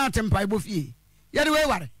 What's on our tempai buffy? Yet away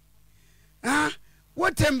what? Ah,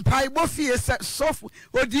 what tempai buffy is soft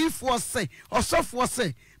or deep for say, or soft for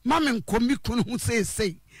say. Mammy Comicun who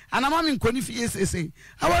say, and a mammy Conifi say,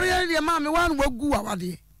 how are you, mammy? One will go out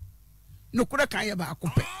there. No could I can't about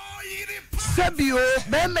coupe. Sabio,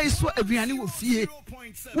 Ben may sweat every animal fear.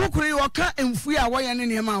 What could you occur and free away and in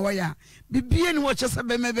your mawaya? Be being watches a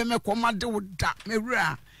baby, command with that,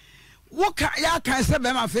 Mera. What can I say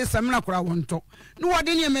by my face? I'm not want to. No, I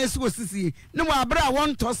didn't mess with Sissy. No, I brought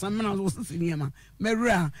one toss and man was Sissy.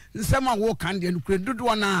 Mera, the summer walk and then could do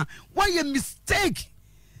one. Why a mistake?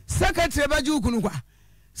 Secretary Bajukunua.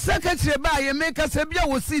 Secretary by a maker Sabia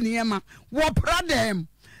was senior. What pradem?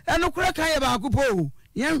 And no crack I about Kupo.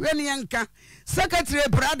 Young Yanka. Secretary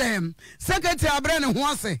Pradem. Secretary Brennan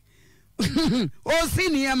Wase. Oh,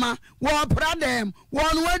 senior ma. What pradem?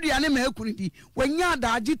 One word the animal couldn't. When you're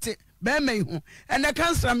agitated. Beme and the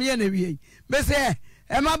cancer me anyway. Bese,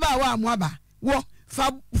 Emma Bawa Mwaba, wo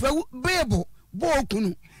fa bebo,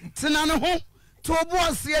 bokunu. Tinano home, to a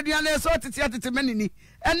boss, said the other sort of theatre to many,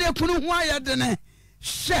 and they couldn't wire the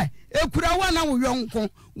she, a kurawana young con,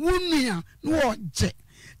 Wunia, no jet.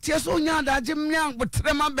 Tiesonia da Jim Young, but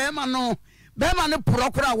Trema Bema no, Bema no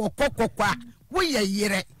procura or cocoa, we a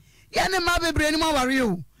year. Yanema be brainma were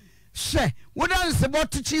you. She, what else about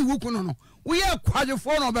to chi wukuno? We are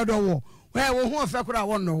quadrophone over the war. Where we won't fair I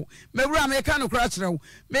won't know. Maybe I make a crash row.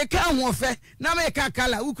 Make a more fair. Now make a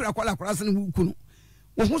color who could call a cross and who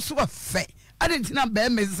who's so fair. I didn't know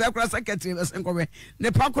Mrs. Secretary of Sankowe. Ne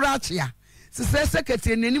Pacurachia. Sister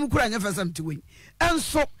Secretary and any Ukraine for some to win. And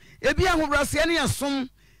so, if you are Brasiani some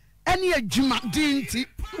any a Juma dinty,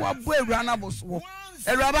 what boy ran up was war.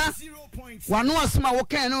 A rubber. One was my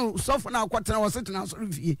volcano, soften our quarter was sitting out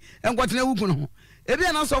of you, and what no Ukuno.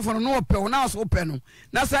 Ebi na so for no open na so open no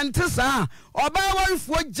na santesa oba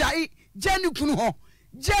warfo jai jani kunu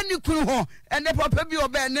ho and the papa bi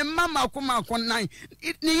oba ne mama akoma akonan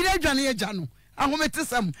ni ire dwane agya no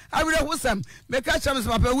ahometesam awire hosam meka chams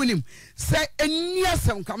papa wunim se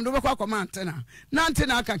eniasem kam do bekwa akoma antena na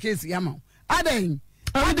antena aka case yama adan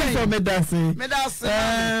for medase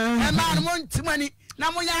e ma no montimani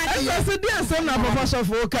na monya ade se dia sem na papa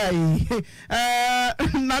shofo kai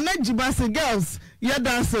na jibase girls ya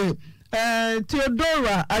dance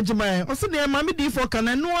Theodora Ajimai o se ne mami di for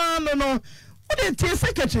kana no o de tie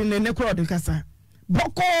secretary ne kro de kasa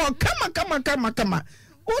boko kama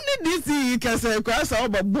only D.C.E kasa kwasa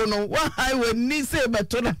obabo no wa highway ni se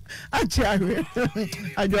beto na achi ahwe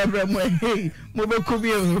ajobra mo mo be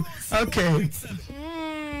kubi okay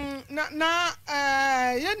na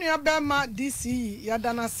yenu abema D.C.E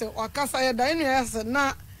yadana se wakasa yada yenu yasa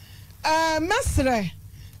na mesre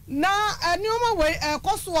na enioma we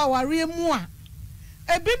ekoso aware mu a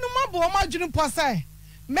ebinum abo ma dwene pose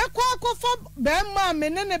mekwa akofo be ma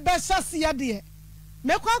mene ne be hyase yade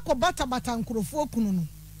mekwa akobata nkrofo kunu no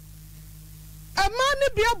ama ne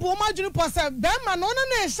bia bo ma dwene pose be ma no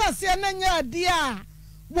ne hyase na nya ade a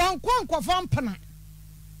wonkwa nkwafa mpana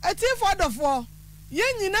atifo adofo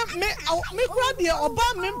yenyina me kura de oba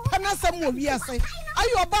me mpana sam wo wiase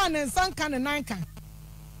ayo oba ne nsanka ne nanka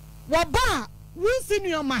woba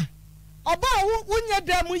wunsinuo ma oba wunye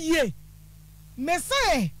dam yie me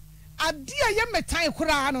say ade a ye metan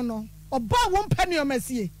kura no oba wo mpane o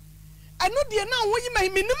masie anu de na wo yi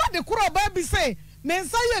minima de kura oba bi say me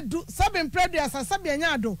nsa ye du 7 predia asasa be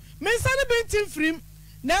nya do me nsa ne bentin frim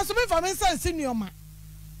na so me fa me nsa sinuo ma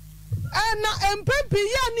na empempi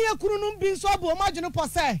ya ne ekuru no bi so abo ma dwene po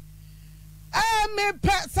say me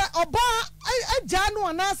pe say oba agya no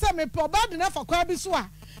na say me pe oba de na fa kwa bi so a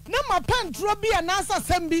na ma pantro bi anasa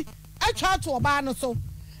sembi atwa to oba no so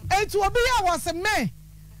etu obi ya wose me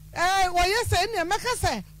wo yese ne meka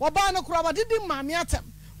se oba no kro badidi maame atem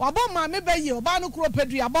wabo maame bayi oba no kro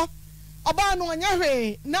paduabo oba no onya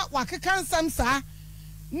hwe na wakeka nsam saa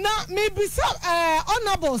na me bisa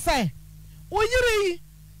honorable say oyiri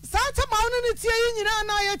saa ta ma onu ne tie yi nyina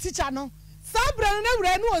na ya teacher no saa bra no na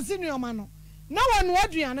wura no osinuoma no na wanu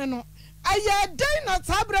aduane no aya den na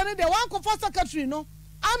saa bra no de wan ko for secretary no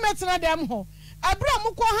ametra dem ho abra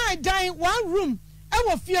mukọ han dan one room e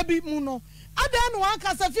wo fie bi mu no adan no wan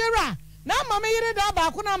kasa fiera na mama yire da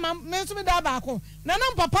ba ko na me nso me da ba ko na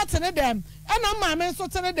papa tene dem e na mama nso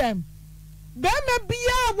tene dem be me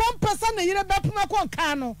bia 1% na yire bepuna ko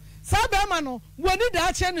kan no sa be ma no woni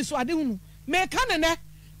da che ni so ade hunu me ka ne ne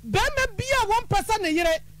be me bia 1% na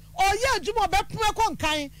yire oye adwuma bepuna ko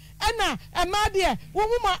kan e na e ma de wo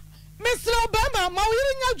mu ma me sro be ma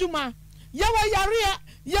yire nya adwuma yawo yare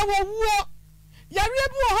yawo wo yare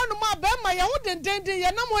bi wo hono ma be ma ye ho dendenden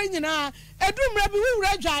ye na mo nyina edumra bi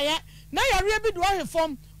wura dwaye na yare bi do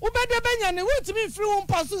ahefom ubede benya ne wutimi mfiri wo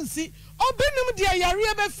mpaso nsi obinim de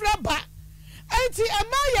yare be fra ba enti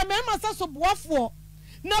ema ye mema saso boafo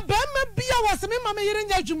na be ma bia waseme ma me yire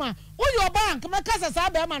nya adwuma wo yo ba anka makasa sa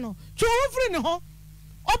be ma no twu wo firi ne ho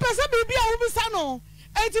opese bibia wo bisa no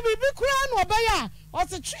enti bibi kura no obeya o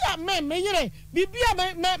se twa me yire bibia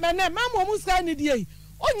me na ma mo muska ni die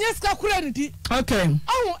onye ska kura ni di okay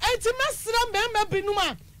oh enti mesra me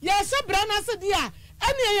binuma ye se bra na se dia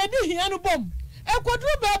ene ye di hia no bom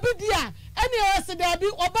ekodru ba bi dia ene ye se da bi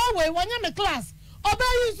oba we wonya me class oba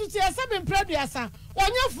yi su ti asa be mpraduasa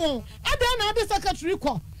wonya fon ada na ade secretary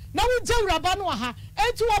ko na wo jawraba no ha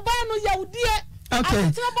enti oba no yawdie. Okay.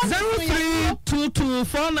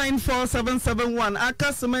 0322494771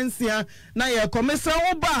 akasemensia na ye komesa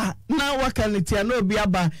oba na wakanitia na obi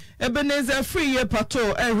aba Ebenezer free ye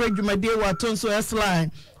pato ehwedwumade wato so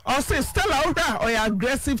S-line or say Stella Oda or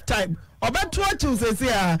aggressive type obeto achu sesi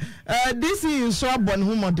a D.C.E so abon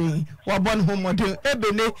humodin wabon humodin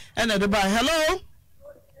ebene ena de ba hello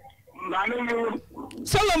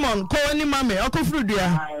Solomon ko ani mame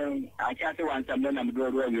okofrudua I can't say one time na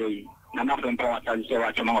mdo na na from power to say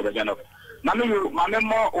what ma obeja no mame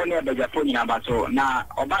mo oni obeja phone na bato na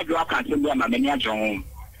obadwo aka se bia mame ni ajon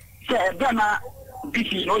se ebe na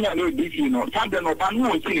DC no nya no DC no tabe no ba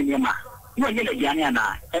no ntini ni ma no nye le dia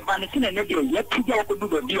na e ba ne sine ne dio ye tuja ko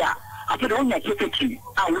du bia after onya secretary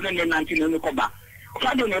a wo ne nanti no ko ba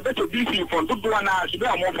tabe no be to DC for do na se be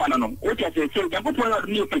amo fa no o ti se se ya popo na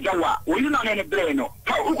ni peja wa o yi na ne bre no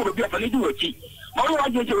ka o ko bia fa ni du ochi All I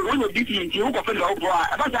do is when you beat you go for the over.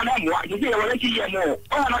 About an hour, you say, well, you see, more.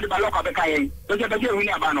 Oh, not the Baloka of the Kaye. Look at the game in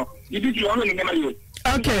Abano. You beat you only never you.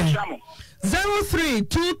 Okay.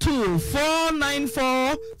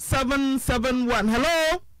 0322494771.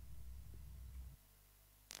 Hello?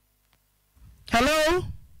 Hello?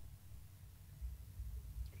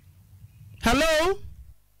 Hello?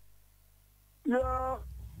 Yeah.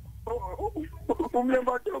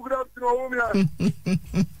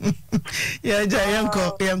 Yeah,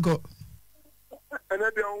 yanko. And I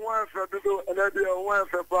don't want for people, and I don't want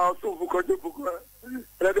for Paul to book and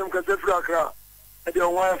I don't get the fracra. I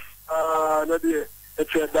don't want Nadia,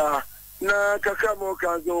 etc. Na Kakamo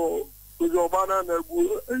Kazo, who's Obana and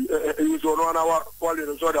who's on 1 hour while in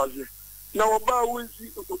the Sodazi. Now about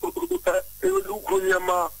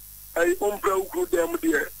Ukuyama, I umpre Ukudem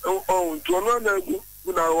dear. Oh, to another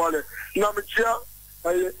na wale na mchia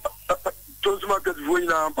tonsi market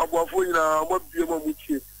voina papa voina mo bie mo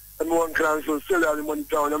mutie and one crown so sell ali money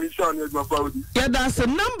town na mi san e ma paudi yeah that's the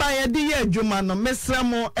number ya di adwuma no mesra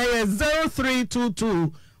mo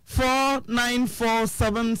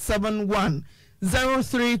 0322494771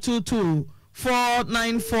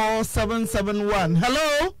 0322494771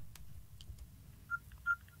 hello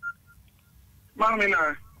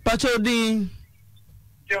Mamina Pachodi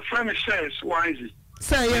your friend says why is it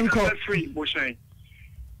say yanko free boshen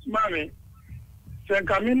mami se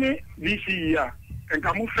kamini D.C.E ya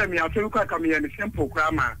enkamu femi atoruka kamiye ni simple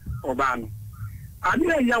krama obano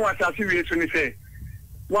ade ya wasase we so ni se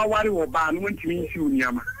wa wari obano wontimi nsi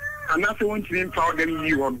uniama anase wontimi mfa odem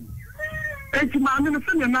yi won enti mami no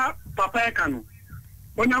se na papa e kanu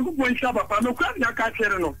onyanko nsia papa no kwa ya ka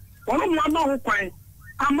kire no ono mo ama ho kwan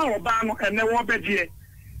ama obano ene wo beje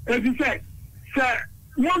ezi se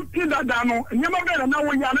one thing that no nyama be na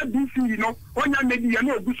wo ya na DC no onya medi ya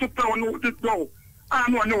na oguso pe ono de do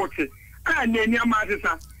no ne wote na nyama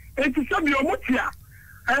adisa enti sabi omutia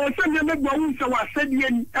se nyama gbo wu se wa sadie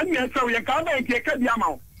ni ene se wo ye ka ba enti ka bi ama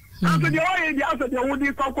o aso de o ye di aso de wo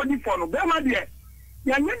di ko di fo no be ma de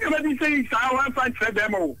ya nyama di se sa wa fa tre be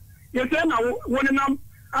ma o ye se na wo ne nam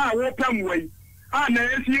wo pam wai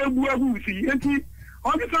na esi ebu si enti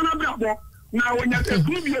o di sana brabo.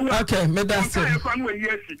 Okay, medase.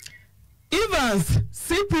 Evans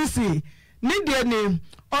CPC need their name.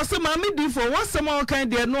 Also, Mammy D for what's some more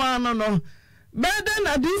kind of no. Better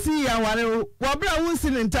na D.C.E aware wabra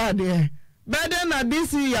wunsin entire. Better na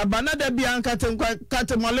D.C.E abanada bianca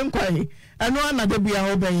katemolenkwai. And one na debia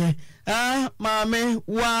obeye. Mame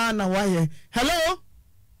wa na waye. Hello?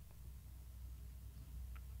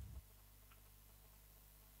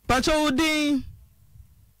 Pacho Udin.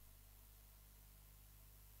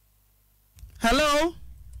 Hello?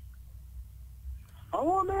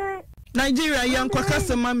 Nigeria yanko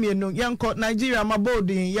kasema mienu yanko Nigeria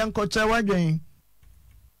mabodi yanko chawadwen.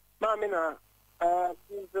 Mamina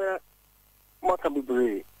nze mota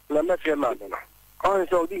bibiri na mefia madana. On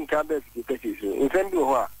so din ka be fi kesi so. Nfendi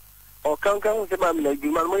ho a o kankan se mamina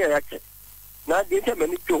iguma mo ya yake. na de te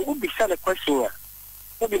mani to wo bi sa the question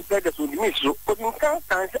wo bi play the so di me so o din kan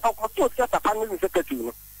say akoto ti ata panel secretary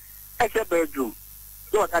no e say bedroom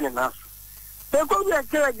do ta ne na so ko bi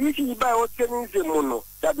akira di si ba o teni ze mu no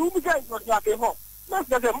da du bi ga no ya ke ho na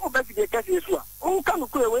se mo ba bi ka se so a o kan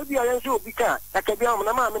ko e we bi ayen so obi ka ka bi am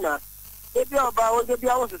na ma me na e bi oba o de bi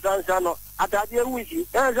awon sansa no atade ewuji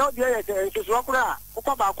e zo de ye se so okura o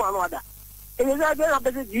ko ba ko anu ada e ye za de na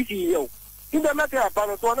be di si yo inde mate apa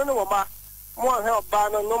no so no no ma mo he oba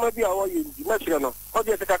no no ma bi awo ye ndi na kire no o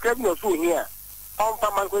de se ka kreb no so hia on pa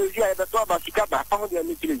man ko ji e be to ba sika ba pa ho de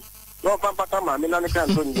ni kire no pa pa ma me na ne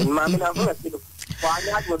kan to ni ma me na ho kilo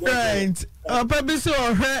right Pabisi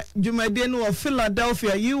Ohe Jumade no of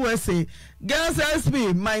Philadelphia USA Girls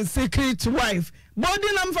SP my secret wife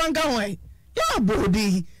body nam fanka hoy ya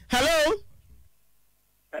body hello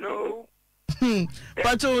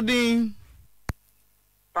Pachodi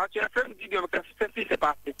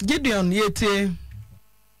Gideon yete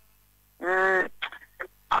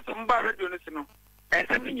asumba radio no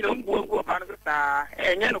ese mi no mbuo pa no ta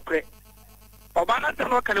enye no kre obana te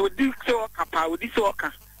no kan odi so kapa odi so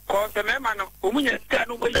ka ko se me ma no omunye sta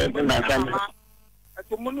no boyi na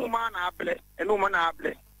atumunu ma na able enu ma na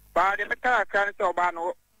able ba de ka kan se obana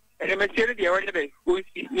no e me chere de wanye be o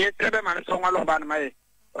si ni esebe ma no so nwalo obana mai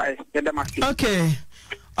right de ma si okay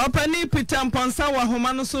Opani Peter Mponsa wa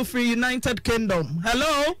homa no so free United Kingdom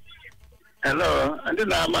hello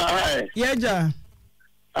andina ma hi yeja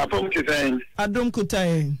apom kiteng adom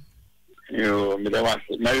kutai yo me da was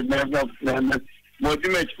mo ti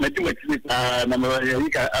na mo ya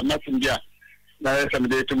ika amasunja na some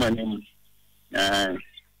day to mani na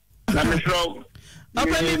me so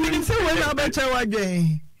Opani mi se we na beche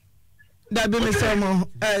waje da be me samo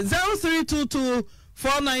 0322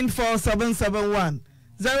 494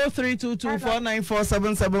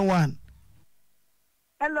 0322494771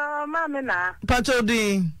 Hello, Mamina.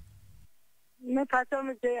 Pachodi. Me pacho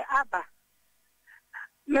me de aba.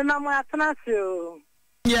 Me na mo atrasio.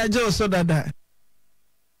 Ya jo so dada.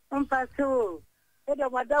 Pacho. E de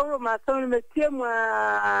wadawo ma so me tie mu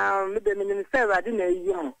me de minister ade na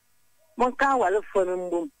yi ho. Mon kan wale fo no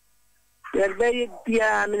mbom. Ya be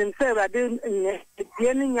dia minister ade ne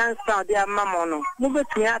die ni nyansa de amamo no. Mo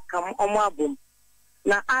betu aka omo abom.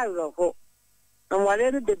 Na aro ho.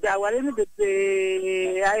 Wale ni de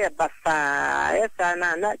aya basa esa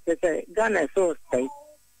na tese Ghana so stay.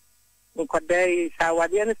 Nkode sa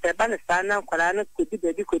wade ni se ba ni sa na nkwala na kodi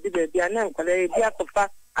bebi ana nkwala bi atofa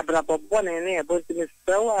abrabobbo na ne e bo ti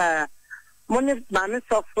so a moni ma me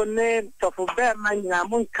sofo ne sofo be ma nyina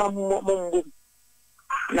mo nka mo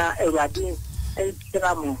na ewade e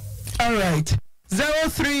tramo. All right.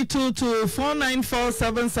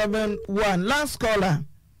 0322494771 last caller.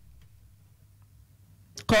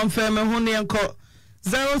 Confirm huni anko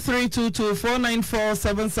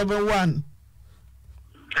 0322494771.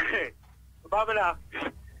 Babala.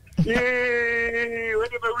 When you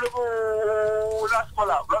last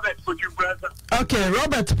caller, Robert put you brother. Okay,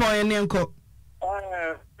 Robert point anko.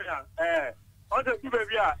 Also you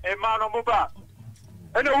baby e ma no mo ba.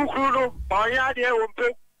 E no ukuru no, ma ya de wo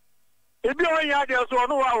mpe. Ebi o ya de so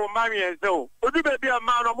no wa wo ma mi ense o. Odu baby a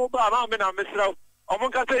ma no mo ba ma me na mesra. Omo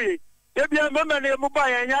nka say ebi a mama ne mo ba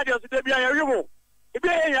ya nya de so de bia ya wimo ebi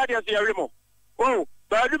ya de so ya wimo oh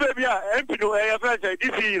ba du baby a empino e ya fresh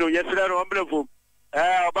D.C.E no yesra no amblefo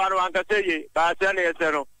oba no anka sey ba se na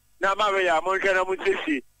yesra na ma we ya mo nke na mo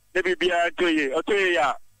sisi ne bibia toye otoye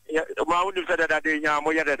ya ma wonu se dada de nya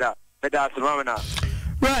mo ye dada da so ma na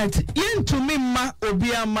right yen to me ma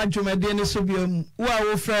obi ama dwumade ne so biom wa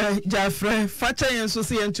wo frɛ Jafre facha yen so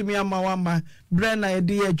se yen to me ama wa ma bre na ye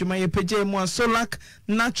de adwuma ye pagye mu Solak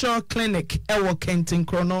Natural Clinic ewo Kentin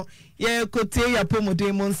Krono ye kotie ya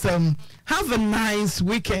pomode mu nsam have a nice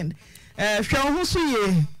weekend hwɛ ho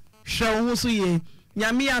so ye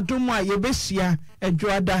nyame adom a ye besia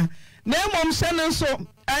adwoada na emom hye ne so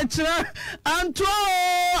akyira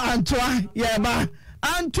antoa ye ba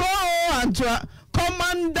antoa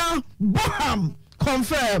Commander Boham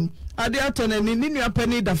confirm Adiato na ni nua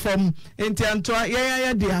pani da fam enti antoa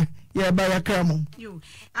ya dia ya ba ya kramo yo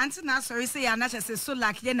anti na sorry say ya na chese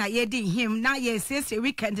Solak ye na ye di him na ye say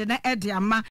weekend na e di ama